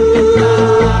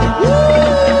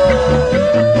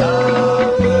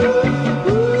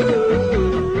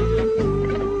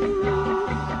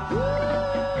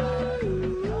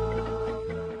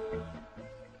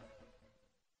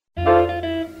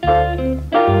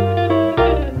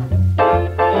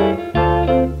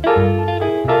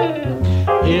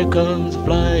 Here comes a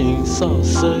flying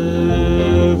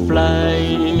saucer,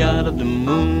 flying out of the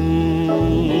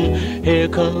moon. Here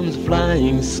comes a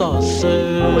flying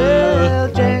saucer.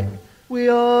 Well, Jack, we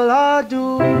all are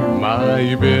doomed. My,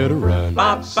 you better run.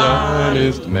 Son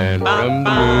is the man from the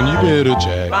moon, you better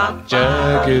jack.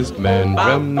 Jack is the man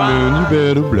from the moon, you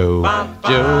better blow.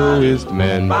 Joe is the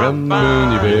man from the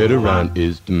moon, you better run.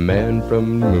 Is the man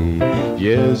from the moon,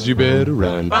 yes, you better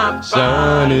run.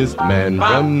 Son is the man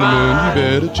from the moon, you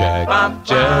better jack.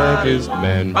 Jack is the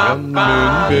man from the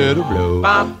moon, you better blow.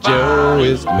 Joe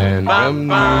is the man from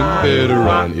the moon, you better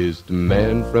run. Is the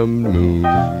man from the moon.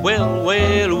 Well,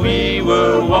 we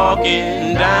were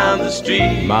walking down the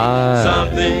street. My.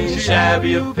 Something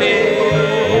shabby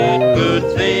appeared. Good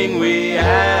thing we had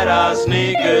had our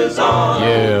sneakers on.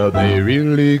 Yeah, they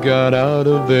really got out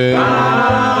of there.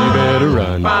 You better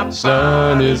run.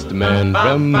 Son is the man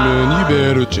from the moon. You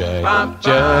better Jack.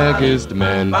 Jack is the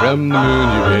man from the moon.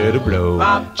 You better blow.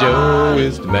 Joe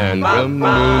is the man from the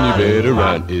moon. You better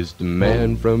run. Is the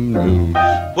man from the moon.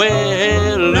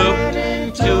 Well, look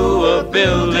to a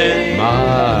building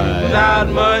without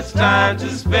much time to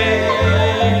spare.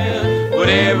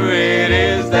 Whatever it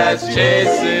is that's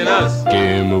chasing us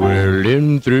came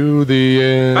whirling through the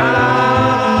air.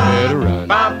 Better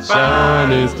run.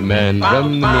 Son is the man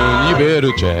from the moon. You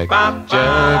better Jack.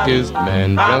 Jack is the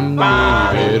man from the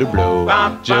moon. You better blow.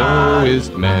 Joe is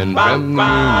the man from the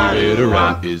moon. You better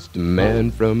run. Is the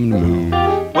man from the moon.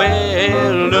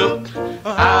 Well, look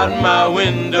out my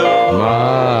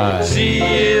window. See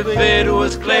if it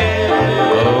was clear.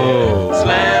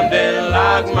 Slammed and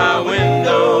locked my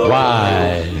window.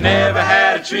 Why? Never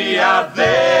had a tree out there.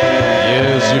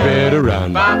 Yes, you better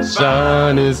run.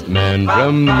 Son is the man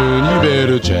from the moon. You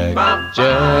better Jack.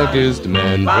 Jack is the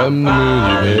man from the moon.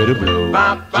 You better blow.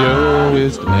 Joe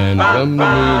is the man from the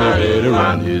moon. You better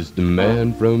run. Is the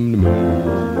man from the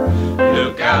moon.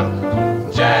 Look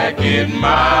out, Jack, it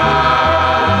might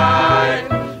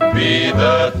be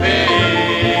the thing.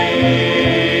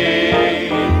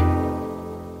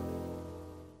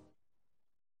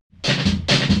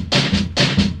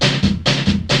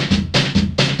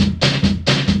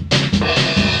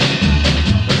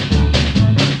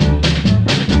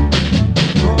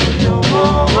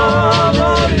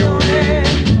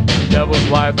 Devil's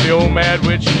wife, the old mad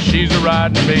witch, and she's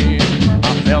a-riding me.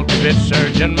 I felt a bit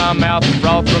surge in my mouth, and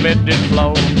froth from it did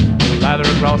flow. The lather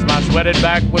across my sweated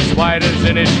back was white as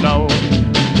any snow.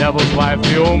 Devil's wife,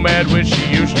 the old mad witch, she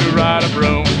used to ride a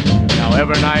broom. Now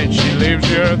every night she leaves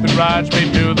the earth and rides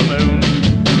me to the moon.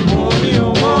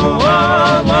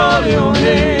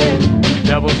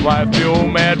 Devil's wife, the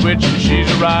old mad witch, and she's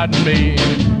a-riding me.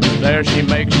 There she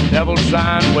makes a devil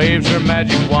sign, waves her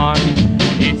magic wand.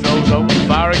 He throws open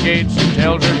fiery gates and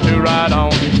tells her to ride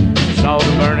on. Saw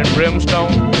the burning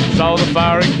brimstone, saw the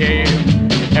fiery cave.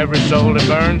 Every soul that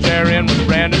burns therein was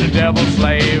branded a devil's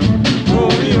slave.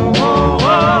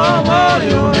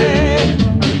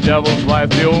 Devil's wife,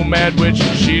 the old mad witch,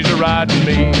 and she's a-riding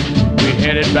me. We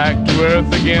headed back to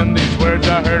earth again, these words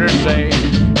I heard her say.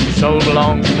 Your soul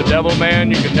belongs to the devil, man,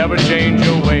 you can never change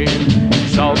your ways.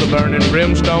 Saw the burning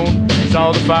brimstone,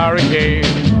 saw the fiery cave.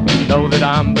 Know that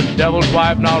I'm the devil's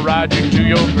wife, and I'll ride you to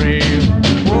your grave.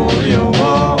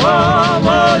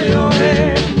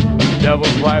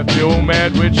 Devil's wife, the old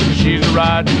mad witch, and she's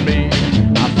a-riding me.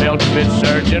 I felt a bit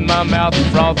surge in my mouth, and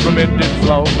froth from it did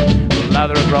flow. The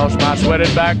lather across my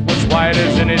sweated back was white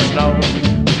as any snow.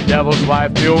 Devil's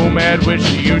wife, the old mad witch,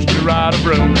 she used to ride a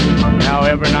broom. Now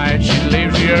every night she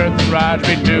leaves the earth and rides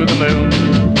me to the moon.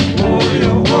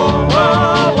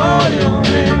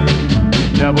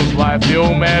 Devil's wife, the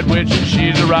old mad witch, and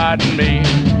she's a-riding me.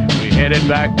 We headed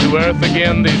back to earth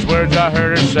again, these words I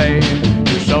heard her say.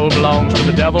 Your soul belongs to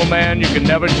the devil, man, you can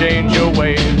never change your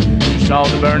ways. You saw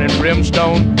the burning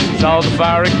brimstone, saw the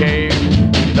fiery cave.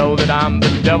 You know that I'm the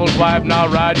devil's wife, and I'll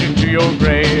ride you to your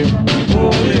grave.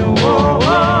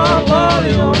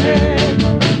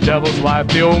 Devil's wife,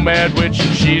 the old mad witch,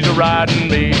 and she's a-riding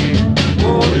me.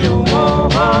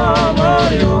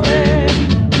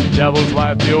 Devil's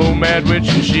wife, the old mad witch,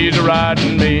 and she's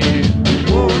a-riding me.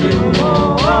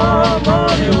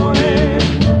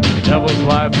 Devil's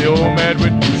wife, the old mad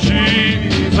witch, and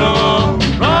she's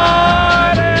a-riding me.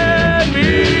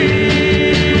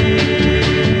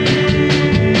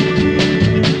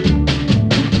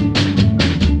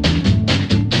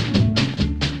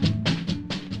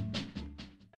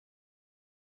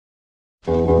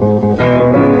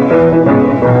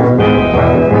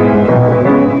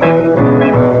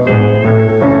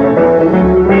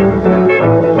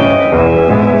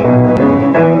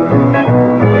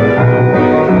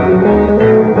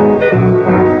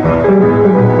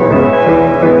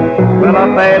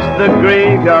 The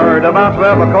graveyard about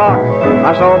 12 o'clock.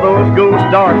 I saw those ghosts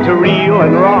start to reel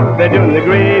and rock. They're doing the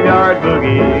graveyard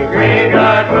boogie.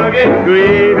 Graveyard boogie.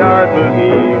 Graveyard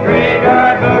boogie.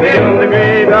 Graveyard boogie. They're doing the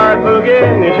graveyard boogie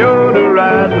and they sure to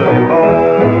ride them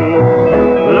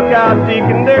home. Look out,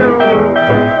 Deacon Darrell.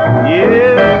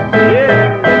 Yeah,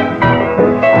 yeah. Oh,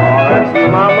 that's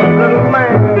Mama's little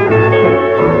man.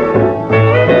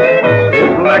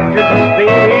 His electric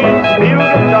steel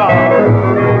guitar.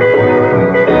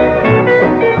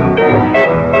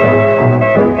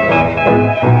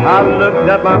 I looked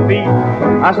at my feet,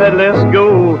 I said, let's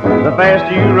go. The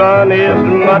faster you run is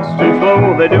much too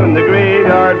slow. They're doing the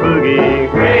graveyard boogie.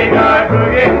 Graveyard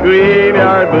boogie.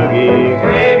 Graveyard boogie.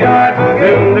 Graveyard boogie.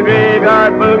 Doing the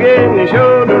graveyard boogie and you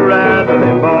show the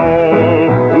rattling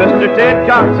bone. Mr. Ted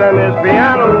Cox and his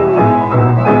piano.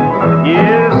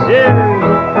 Yes, yes.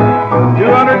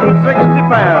 260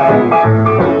 pounds.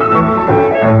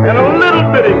 And a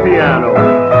little bitty piano.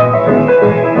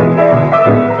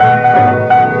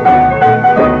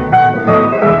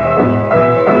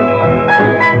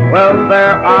 Well,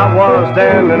 there I was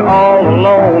standing all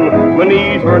alone. My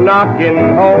knees were knocking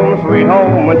home, sweet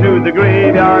home, went to the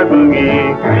graveyard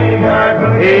boogie. Graveyard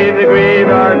boogie. Hey, the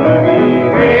graveyard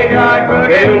boogie. Graveyard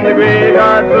boogie. In the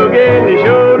graveyard boogie, and he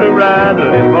showed a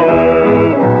rattling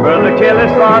bone. Brother Kelly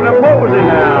started posing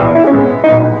now.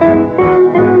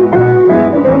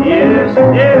 Yes,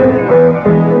 yes.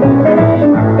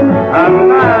 I'm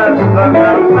nice,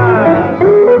 I'm nice.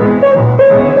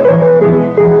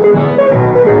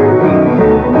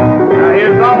 Now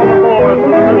here's all the boys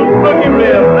with a little boogie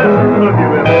rib. Listen, boogie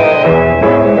rib.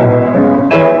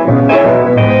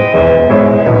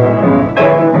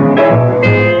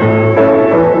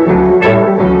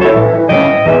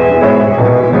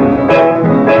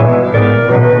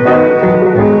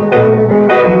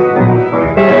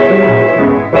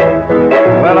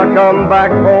 Come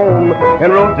back home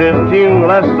and wrote this tune.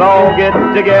 Let's all get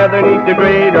together and eat the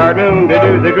graveyard moon to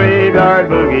do the graveyard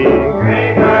boogie.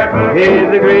 Graveyard boogie.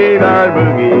 Here's the graveyard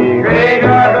boogie.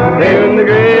 Graveyard boogie. Doing the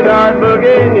graveyard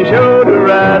boogie and you show the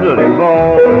rattling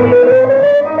bone.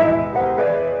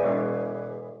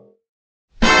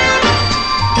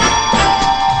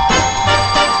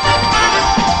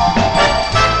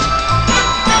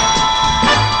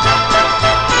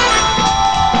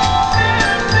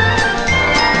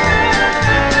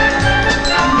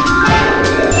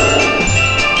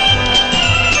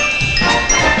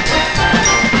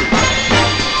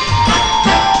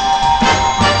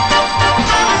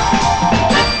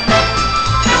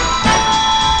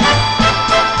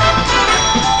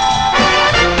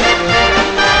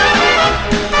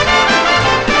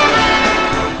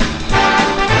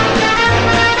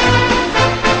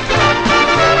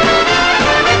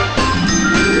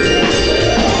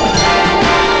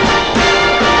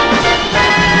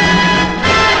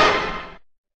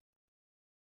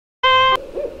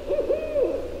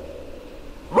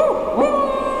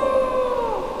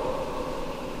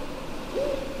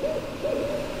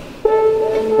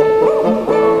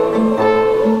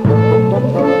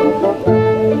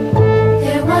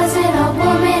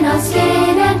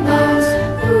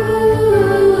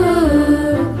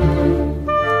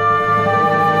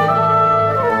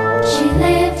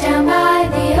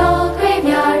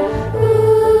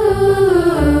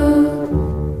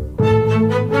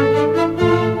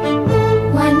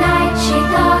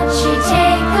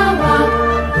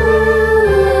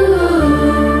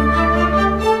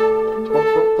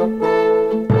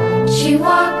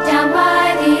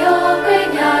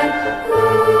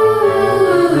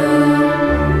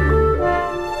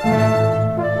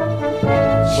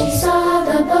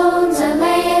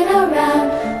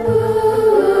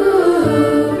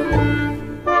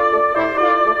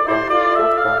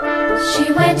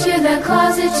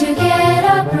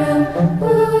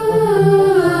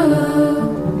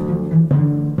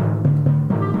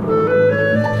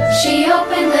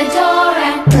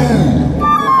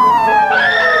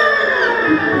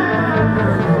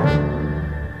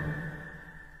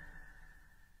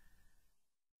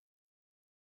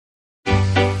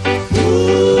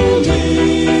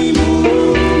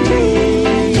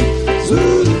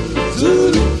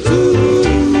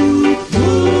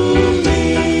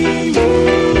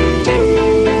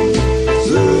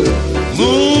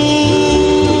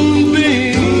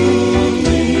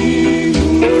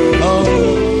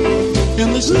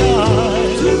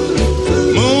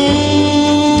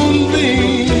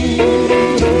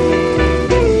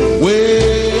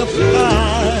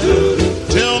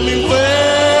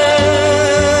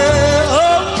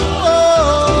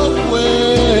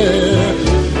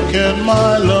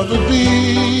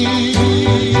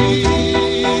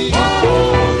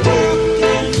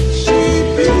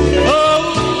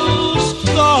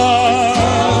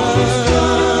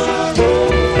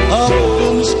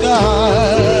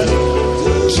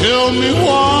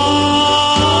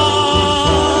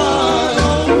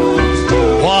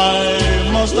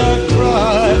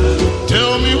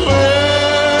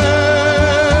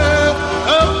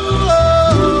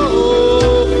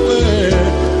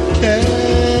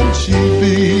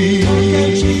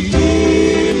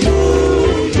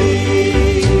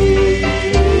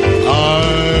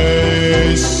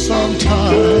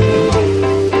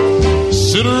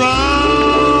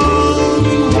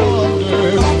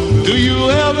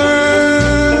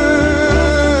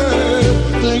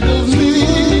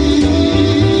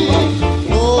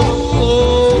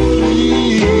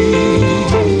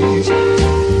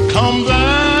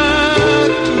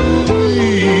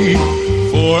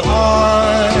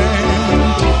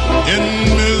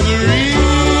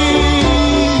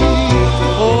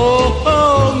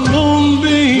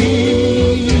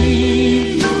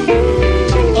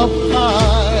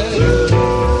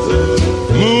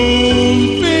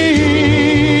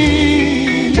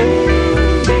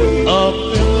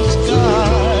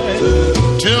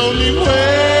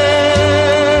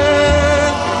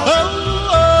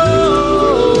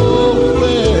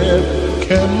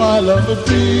 lover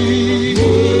be.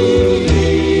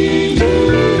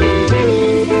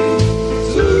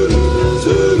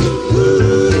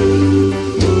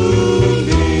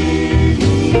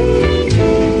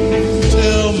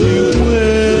 Tell me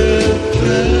where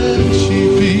can she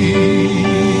be?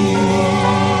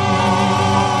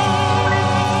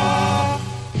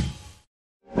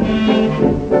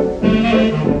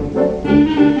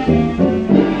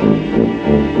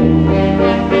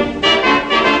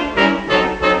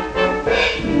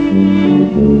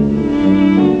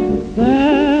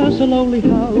 There's a lonely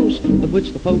house at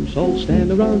which the folks all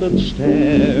stand around and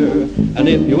stare. And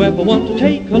if you ever want to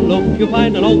take a look, you'll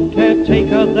find an old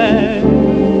caretaker there.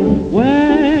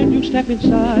 When you step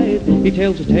inside, he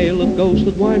tells a tale of ghosts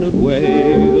that whine and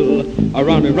wail,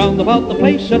 running round about the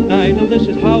place at night, and this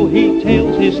is how he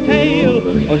tells his tale.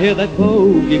 Oh, hear that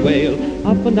Bogey Wail,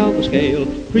 up and down the scale,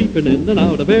 creeping in and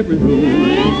out of every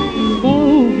room.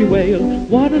 Bogey Wail,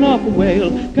 what an awful wail,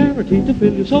 guaranteed to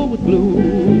fill your soul with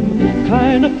gloom.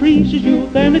 Kind of freezes you,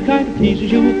 then it kind of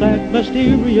teases you, that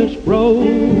mysterious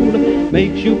groan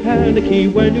makes you panicky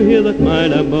when you hear that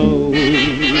minor moan.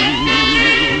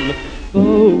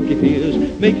 Bogey fears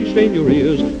make you strain your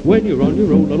ears when you're on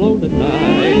your own alone at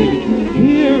night.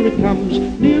 Here it comes,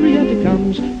 nearer yet it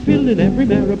comes, filling every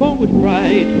marrow with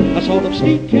fright. A sort of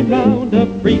sneaking round, a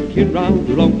freaking round,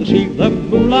 you long to see the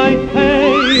moonlight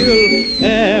pale.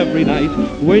 Every night,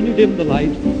 when you dim the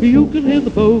light, you can hear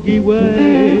the Bogey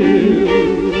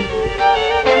Wail.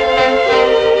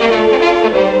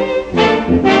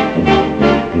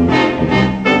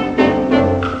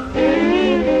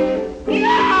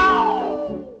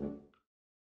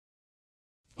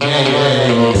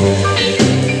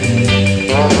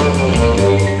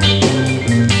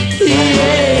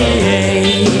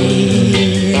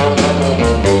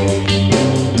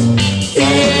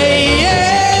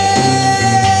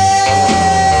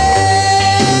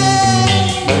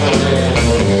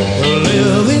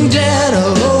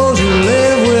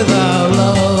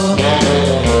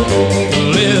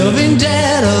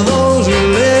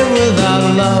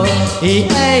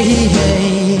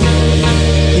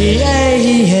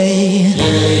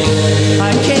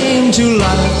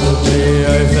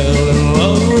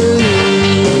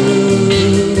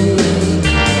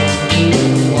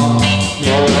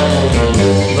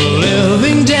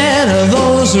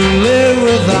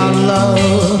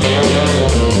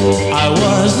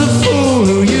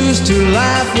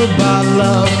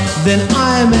 Then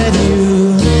I met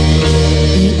you,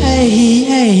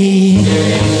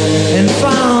 and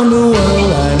found a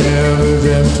world I never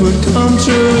dreamt would come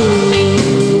true.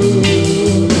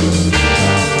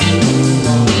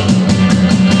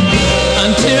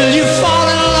 Until you fall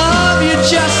in love, you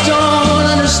just don't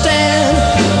understand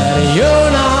that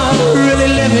you're not really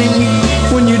living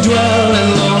when you dwell in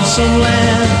lonesome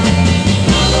land.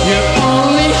 You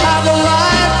only have a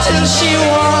life till she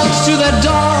walks to the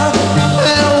door.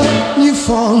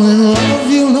 Fall in love,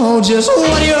 you know just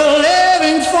what you're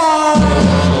living for.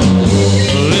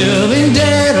 Living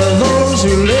dead are those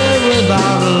who live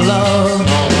without love.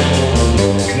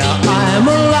 Now I'm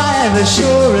alive as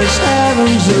sure as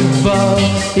heaven's above.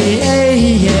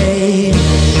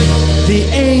 The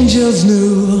angels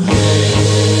knew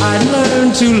I'd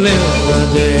learn to live the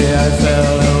day I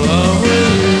fell in love with you.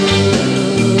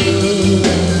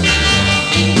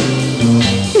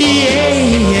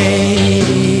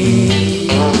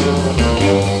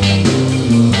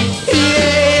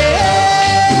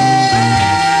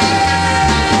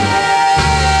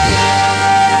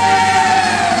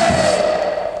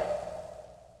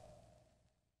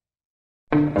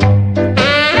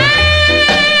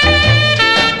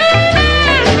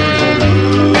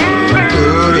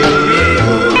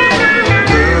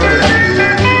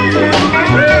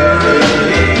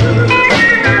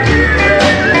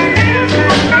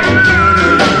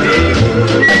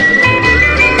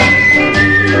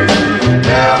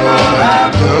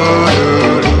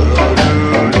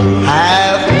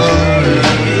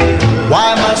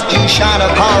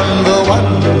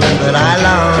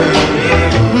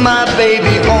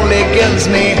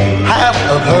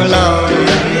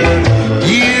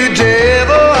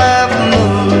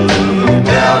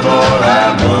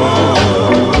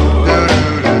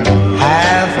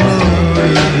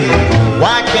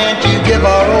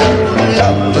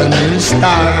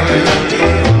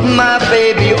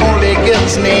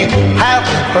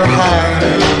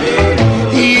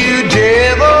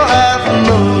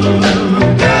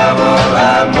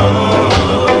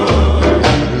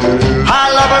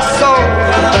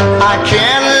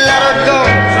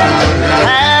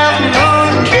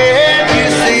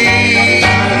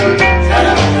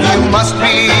 Must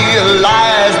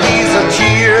realize these are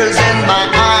tears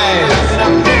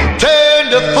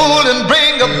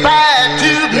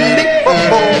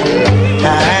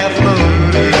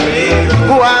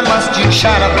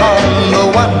am the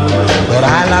one that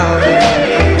I love.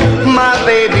 My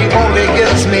baby only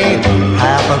gives me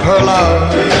half of her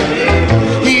love.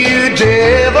 You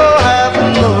devil have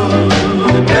moon,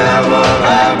 devil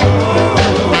have moon.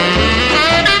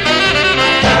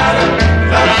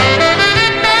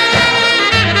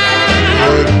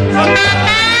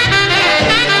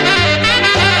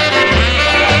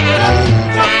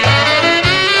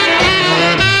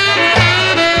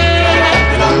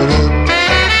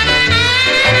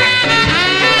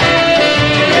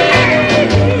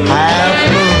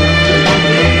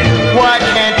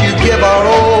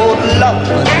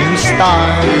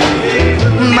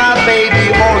 My baby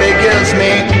only gives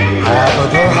me half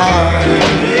of her heart.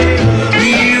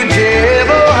 You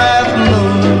devil have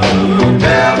moon,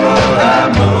 devil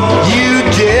have moon. You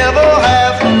devil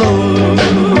have moon,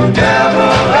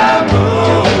 devil have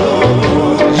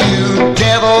moon. You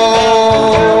devil.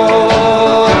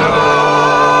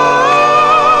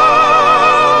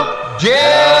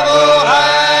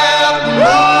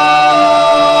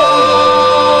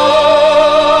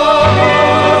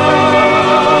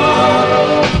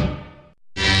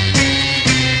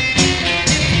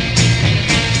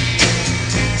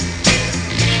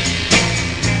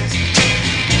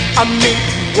 I may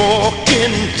be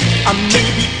walking, I may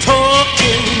be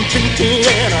talking, drinking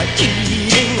and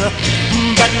eating,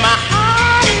 but my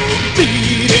heart is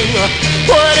beating.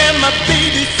 What am I,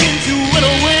 baby, since you went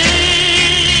away?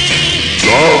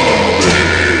 Zombie.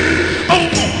 A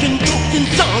walking, talking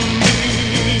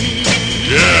zombie.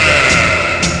 Yeah.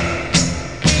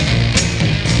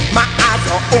 My eyes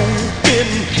are open,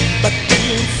 but they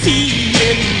ain't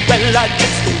seeing. Well, I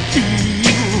just don't feel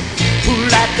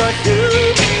like a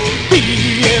human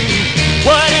being.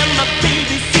 What am I,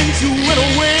 baby, since you went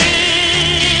away?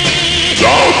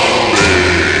 Zombie.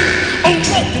 A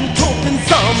walking, talking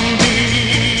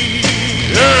zombie.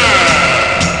 Yeah.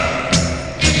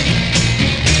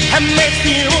 Have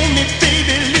mercy on me,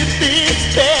 baby, lift this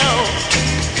spell.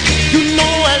 You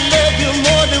know I love you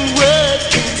more than words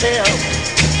can tell.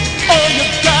 All you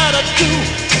gotta do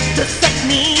to set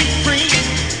me free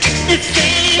is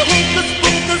say, hocus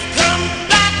pocus, come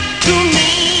back to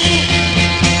me.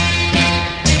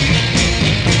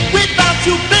 Without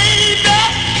you, baby,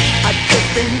 I just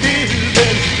been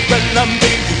living. Well, I'm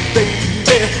baby,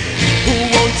 baby, who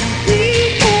won't you be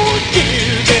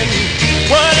forgiven?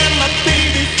 What am I,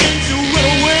 baby, since you went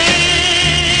away?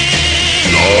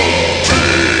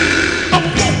 Zombie. A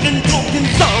walking, talking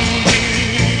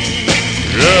zombie.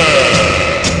 Yeah.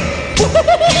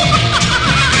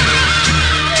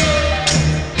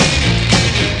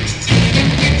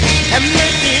 And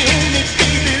maybe only,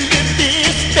 baby, lift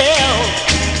this spell.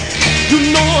 You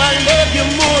know I love you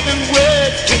more than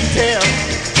words can tell.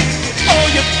 All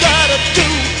you gotta do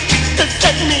to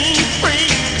set me free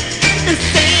is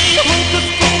say, hocus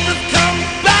pocus, come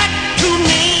back to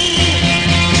me.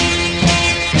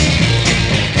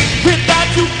 Without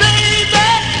you, baby,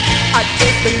 I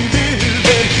just been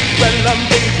living. Well, I'm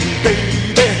baby,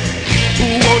 baby, who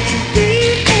won't you be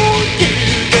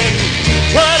forgiven?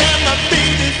 What am I,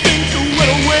 baby, since you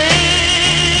went away?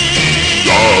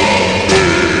 Zombie.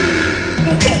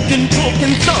 A walking,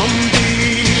 talking zombie.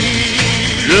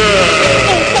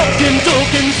 Yeah. A walking,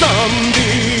 talking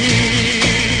zombie.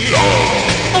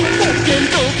 A walking,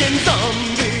 talking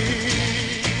zombie.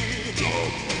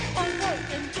 A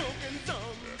walking, talking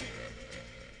zombie.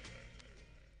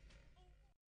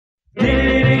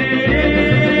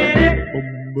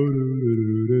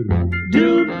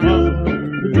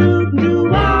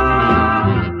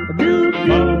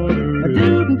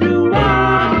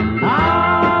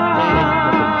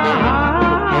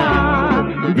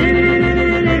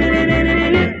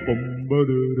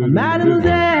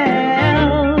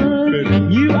 Mademoiselle,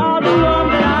 you are the one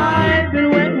that I've been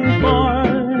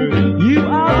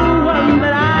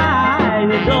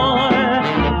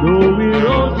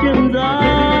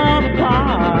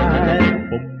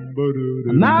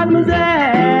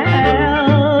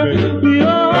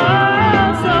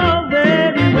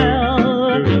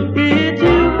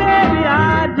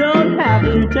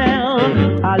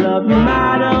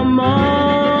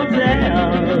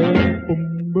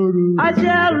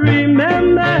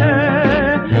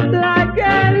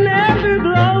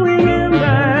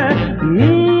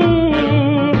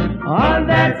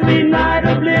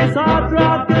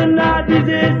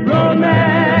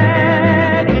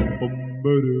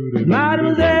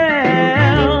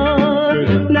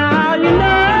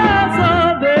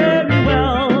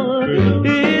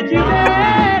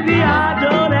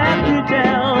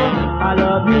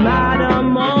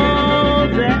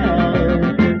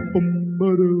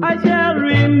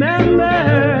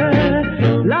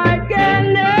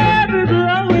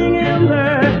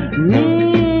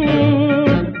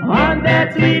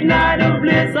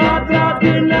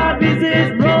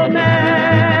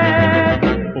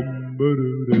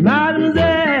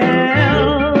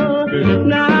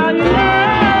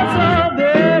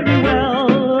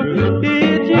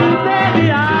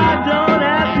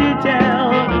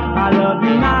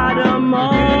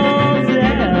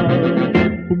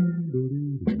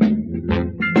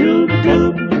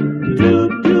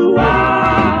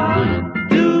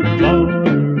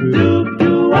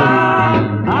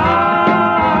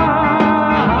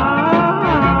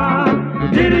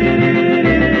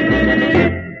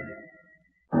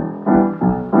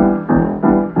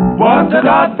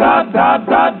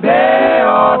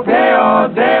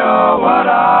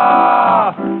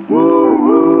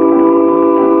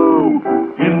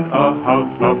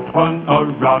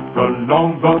out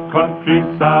along the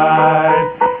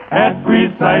countryside. At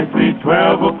precisely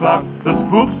 12 o'clock, the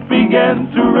spooks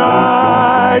began to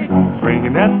ride.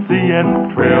 Swinging at sea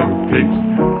and 12 ticks,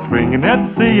 swinging at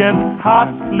sea and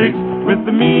hot licks, with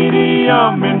the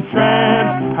medium in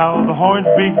trance, how the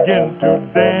horns begin to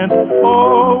dance.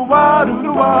 Oh,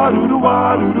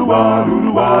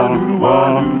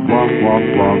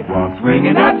 wa-doo-doo-wah-doo-doo-wah-doo-doo-wah-doo-doo-wah-doo-doo-wah-doo-doo-wah.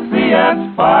 Swinging at sea as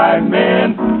 5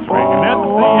 men, swinging at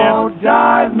sea as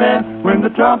jive men, when the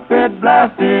trumpet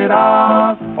blasted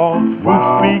out, all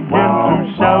spooks began to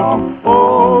shout.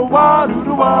 Oh,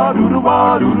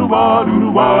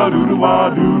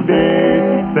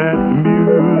 wa-doo-doo-wah-doo-doo-wah-doo-doo-wah-doo-doo-wah-doo-day. That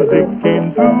music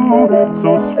came through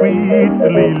so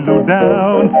sweetly low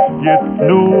down, yet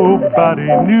nobody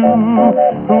knew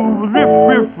who was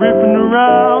riffing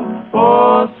around.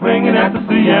 Oh, swinging at the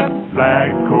CS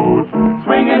flag coats,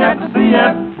 swinging at the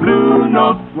CS blue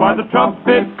notes, why the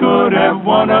trumpet could have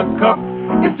won a cup.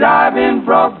 His jiving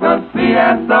brought the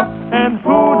CS up, and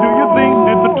who do you think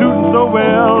did the tune so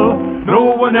well?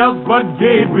 No one else but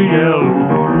Gabriel.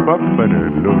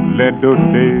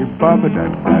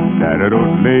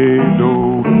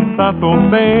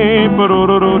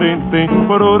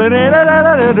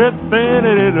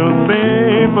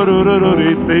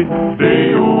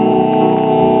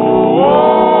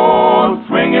 Oh,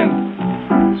 swinging,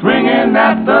 swinging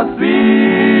at the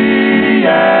sea,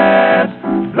 yes.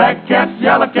 Black cats,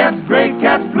 yellow cats, gray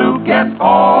cats, blue cats,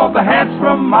 all the hats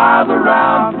from miles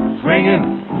around.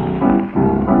 Swinging,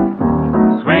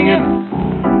 swinging,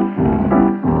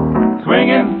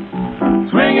 swinging,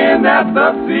 swinging at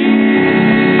the sea,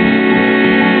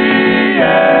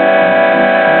 yeah.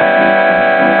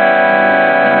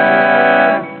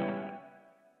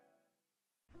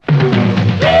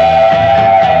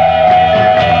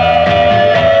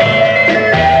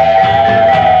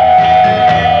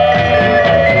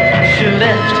 She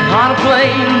left on a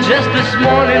plane just this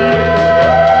morning,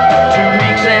 2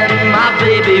 weeks and my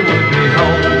baby would be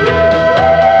home.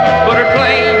 But her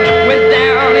plane went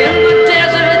down in the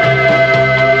desert.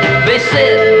 They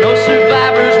said no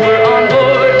survivors were on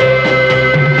board.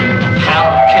 How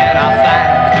can I find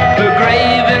her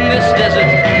grave in this desert,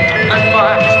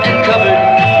 unmarked and covered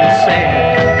with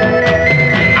sand?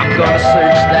 I'm gonna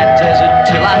search that desert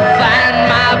till I find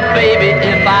my baby,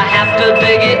 if I have to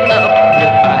dig it up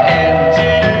with my hands.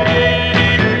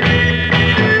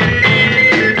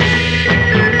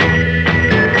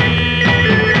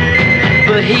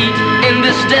 The heat in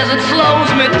this desert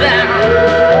slows me down.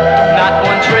 Not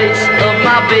one trace of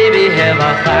my baby have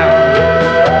I found.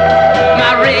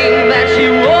 My ring that she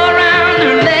wore around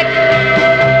her neck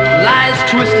lies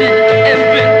twisted and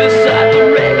bent beside the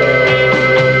wreck.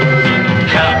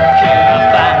 How can I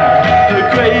find her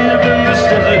grave in this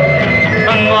desert,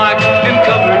 unmarked and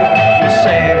covered with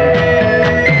sand?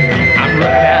 I'm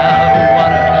running out of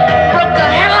water, broke the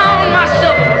hell on my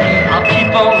shovel. I'll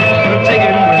keep on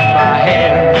digging with my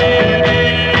hand.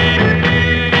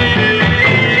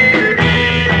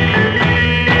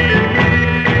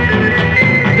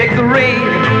 Pick the rain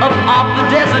up off the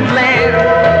desert land.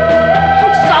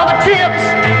 Saw the tips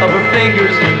of her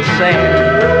fingers in the sand.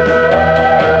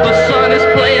 The sun is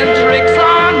playing tricks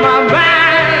on my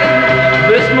mind.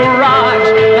 This mirage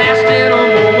passed in a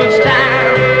moment's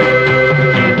time.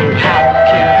 How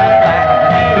can I find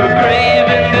her grave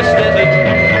in this desert,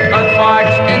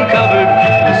 unmarked and covered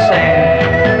with sand?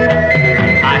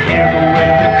 I hear the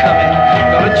wind coming,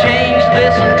 gonna change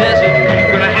this desert.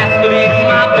 Gonna have to leave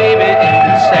my baby in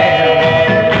the sand.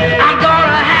 I'm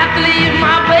gonna have to leave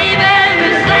my baby in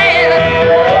the sand.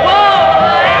 Oh,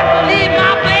 I have to leave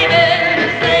my baby in the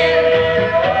sand.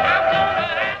 I'm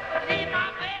gonna have to leave my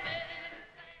baby.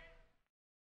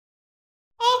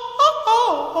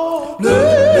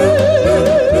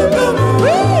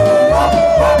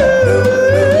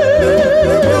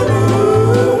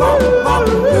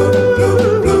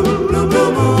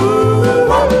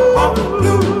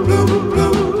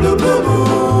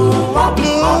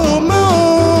 Blue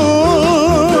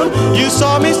moon, you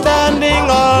saw me standing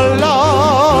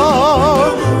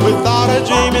alone, without a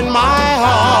dream in my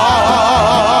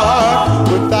heart,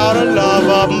 without a love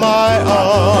of my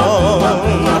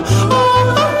own.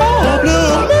 Oh,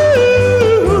 blue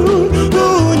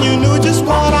moon, you knew just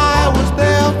what I was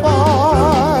there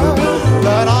for,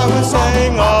 that I was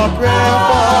saying a prayer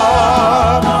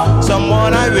for,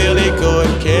 someone I really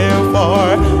could care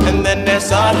for, and then there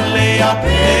suddenly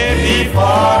appeared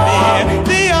before me,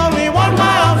 the only one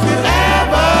my arms could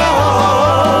ever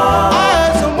hold. I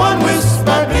heard someone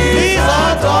whisper, please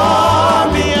adore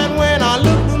me, and when I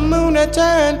looked, the moon had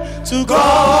turned to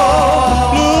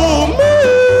gold. Blue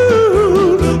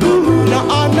moon, now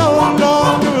I'm no longer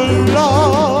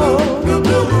alone.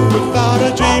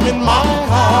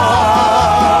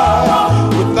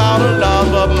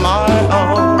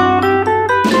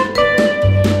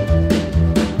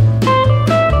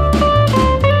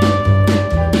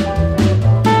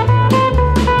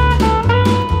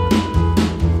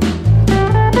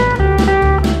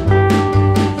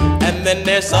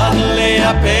 only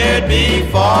appeared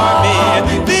before me,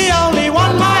 the only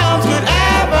one my arms could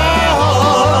ever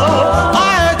hold.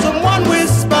 I heard someone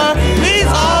whisper, please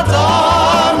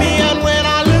adore me, and when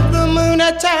I looked, the moon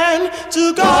had turned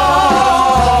to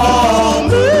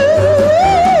gold.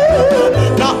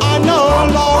 Now I'm no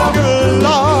longer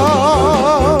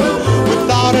alone,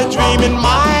 without a dream in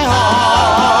my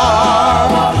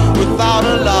heart, without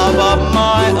a love of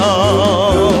my own.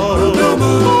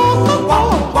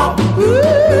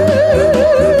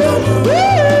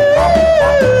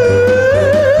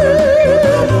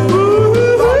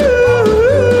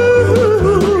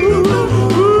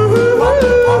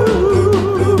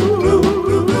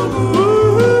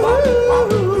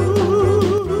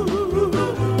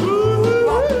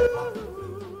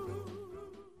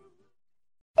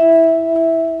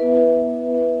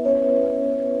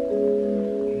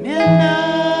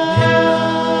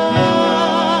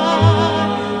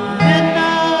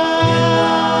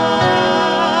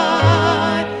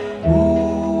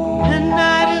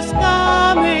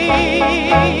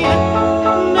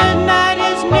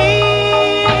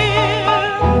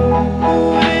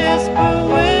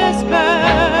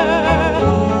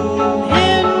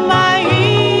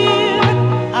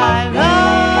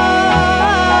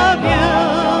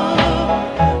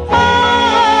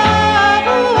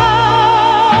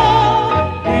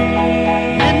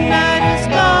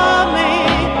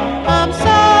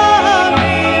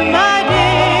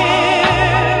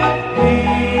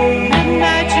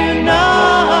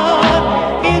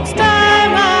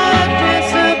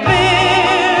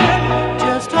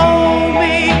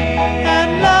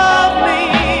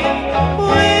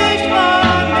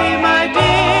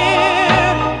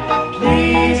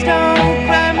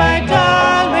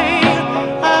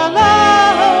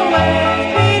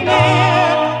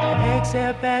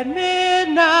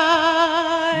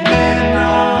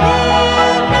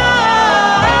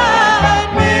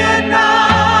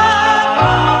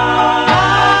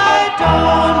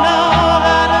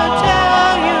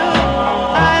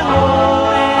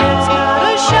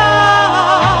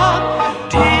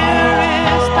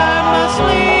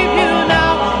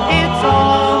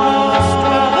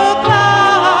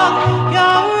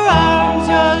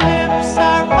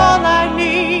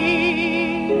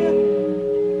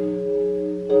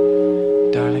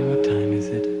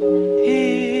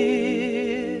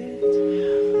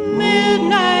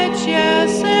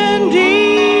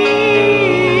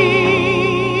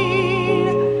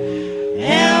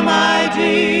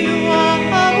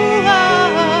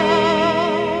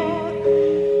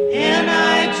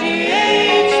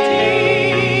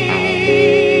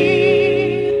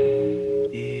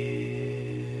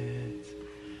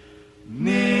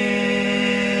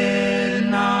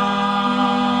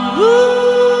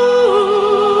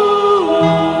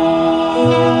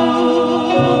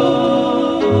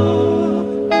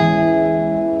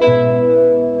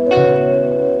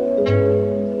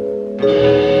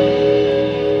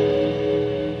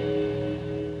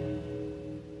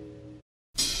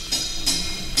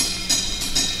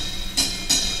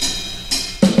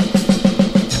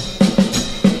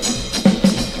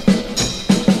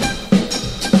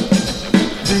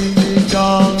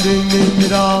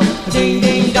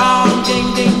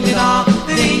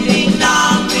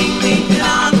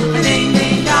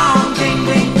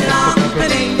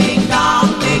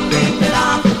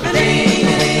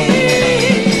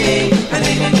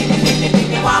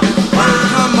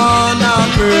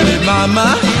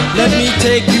 Mama, let me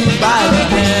take you by the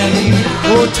hand.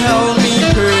 Oh, tell me,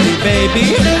 pretty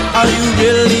baby, are you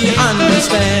really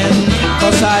understand?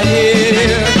 'Cause I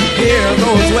hear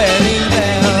those wedding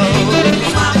bells.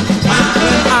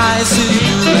 When I see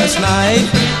you last night,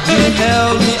 you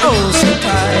held me oh so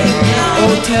tight.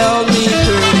 Oh, tell me,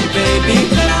 pretty baby,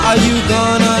 are you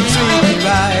gonna treat me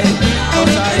right?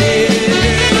 'Cause I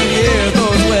hear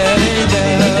those wedding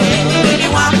bells.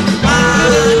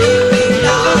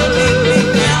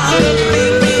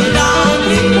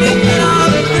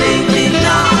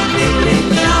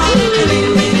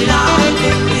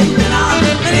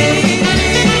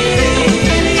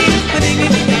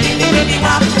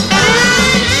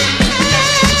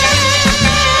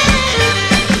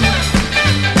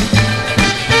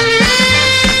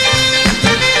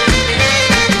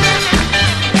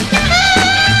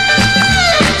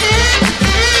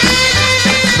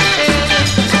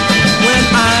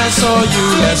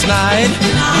 Last night,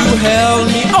 you held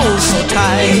me oh so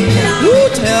tight. You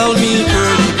tell me,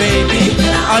 pretty baby,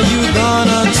 are you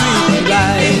gonna treat me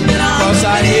right? 'Cause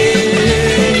I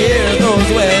hear those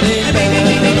wedding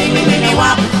bells.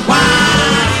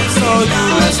 Saw you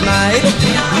last night,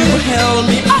 you held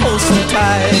me oh so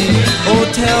tight. Oh,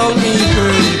 tell me,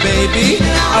 pretty baby,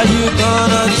 are you gonna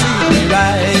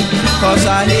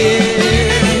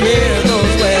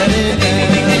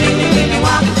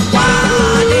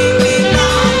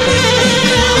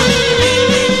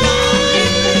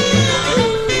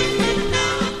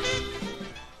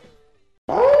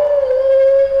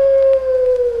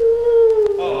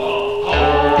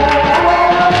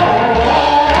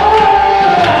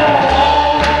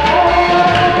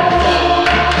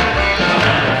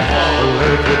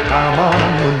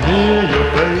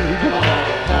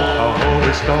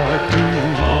they start to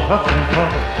huff and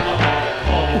puff.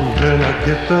 Then I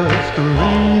get the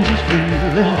strangest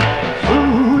feeling.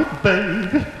 Ooh,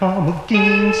 baby, I'm a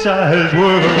king-size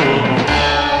world.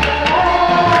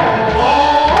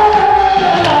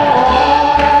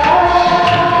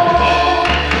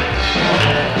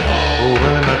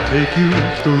 Take you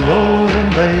strolling,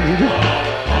 baby.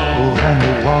 Oh, and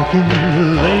you're walking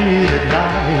late at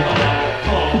night.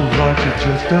 Aren't you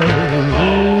just a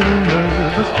little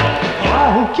nervous?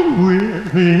 Walking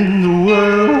with me in the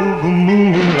world of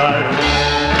moonlight.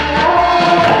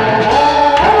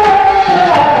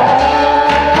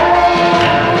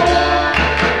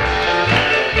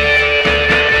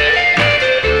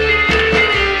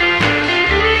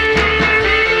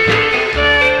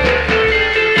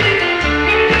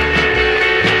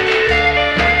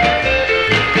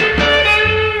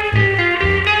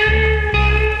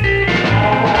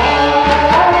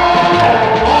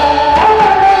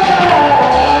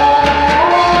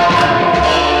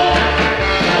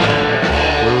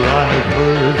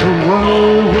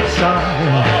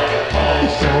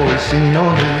 Seen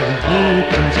on his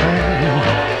victim's hand,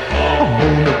 I'm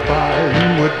gonna buy you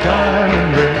a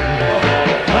diamond ring,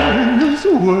 turn this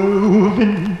world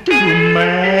into a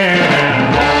man.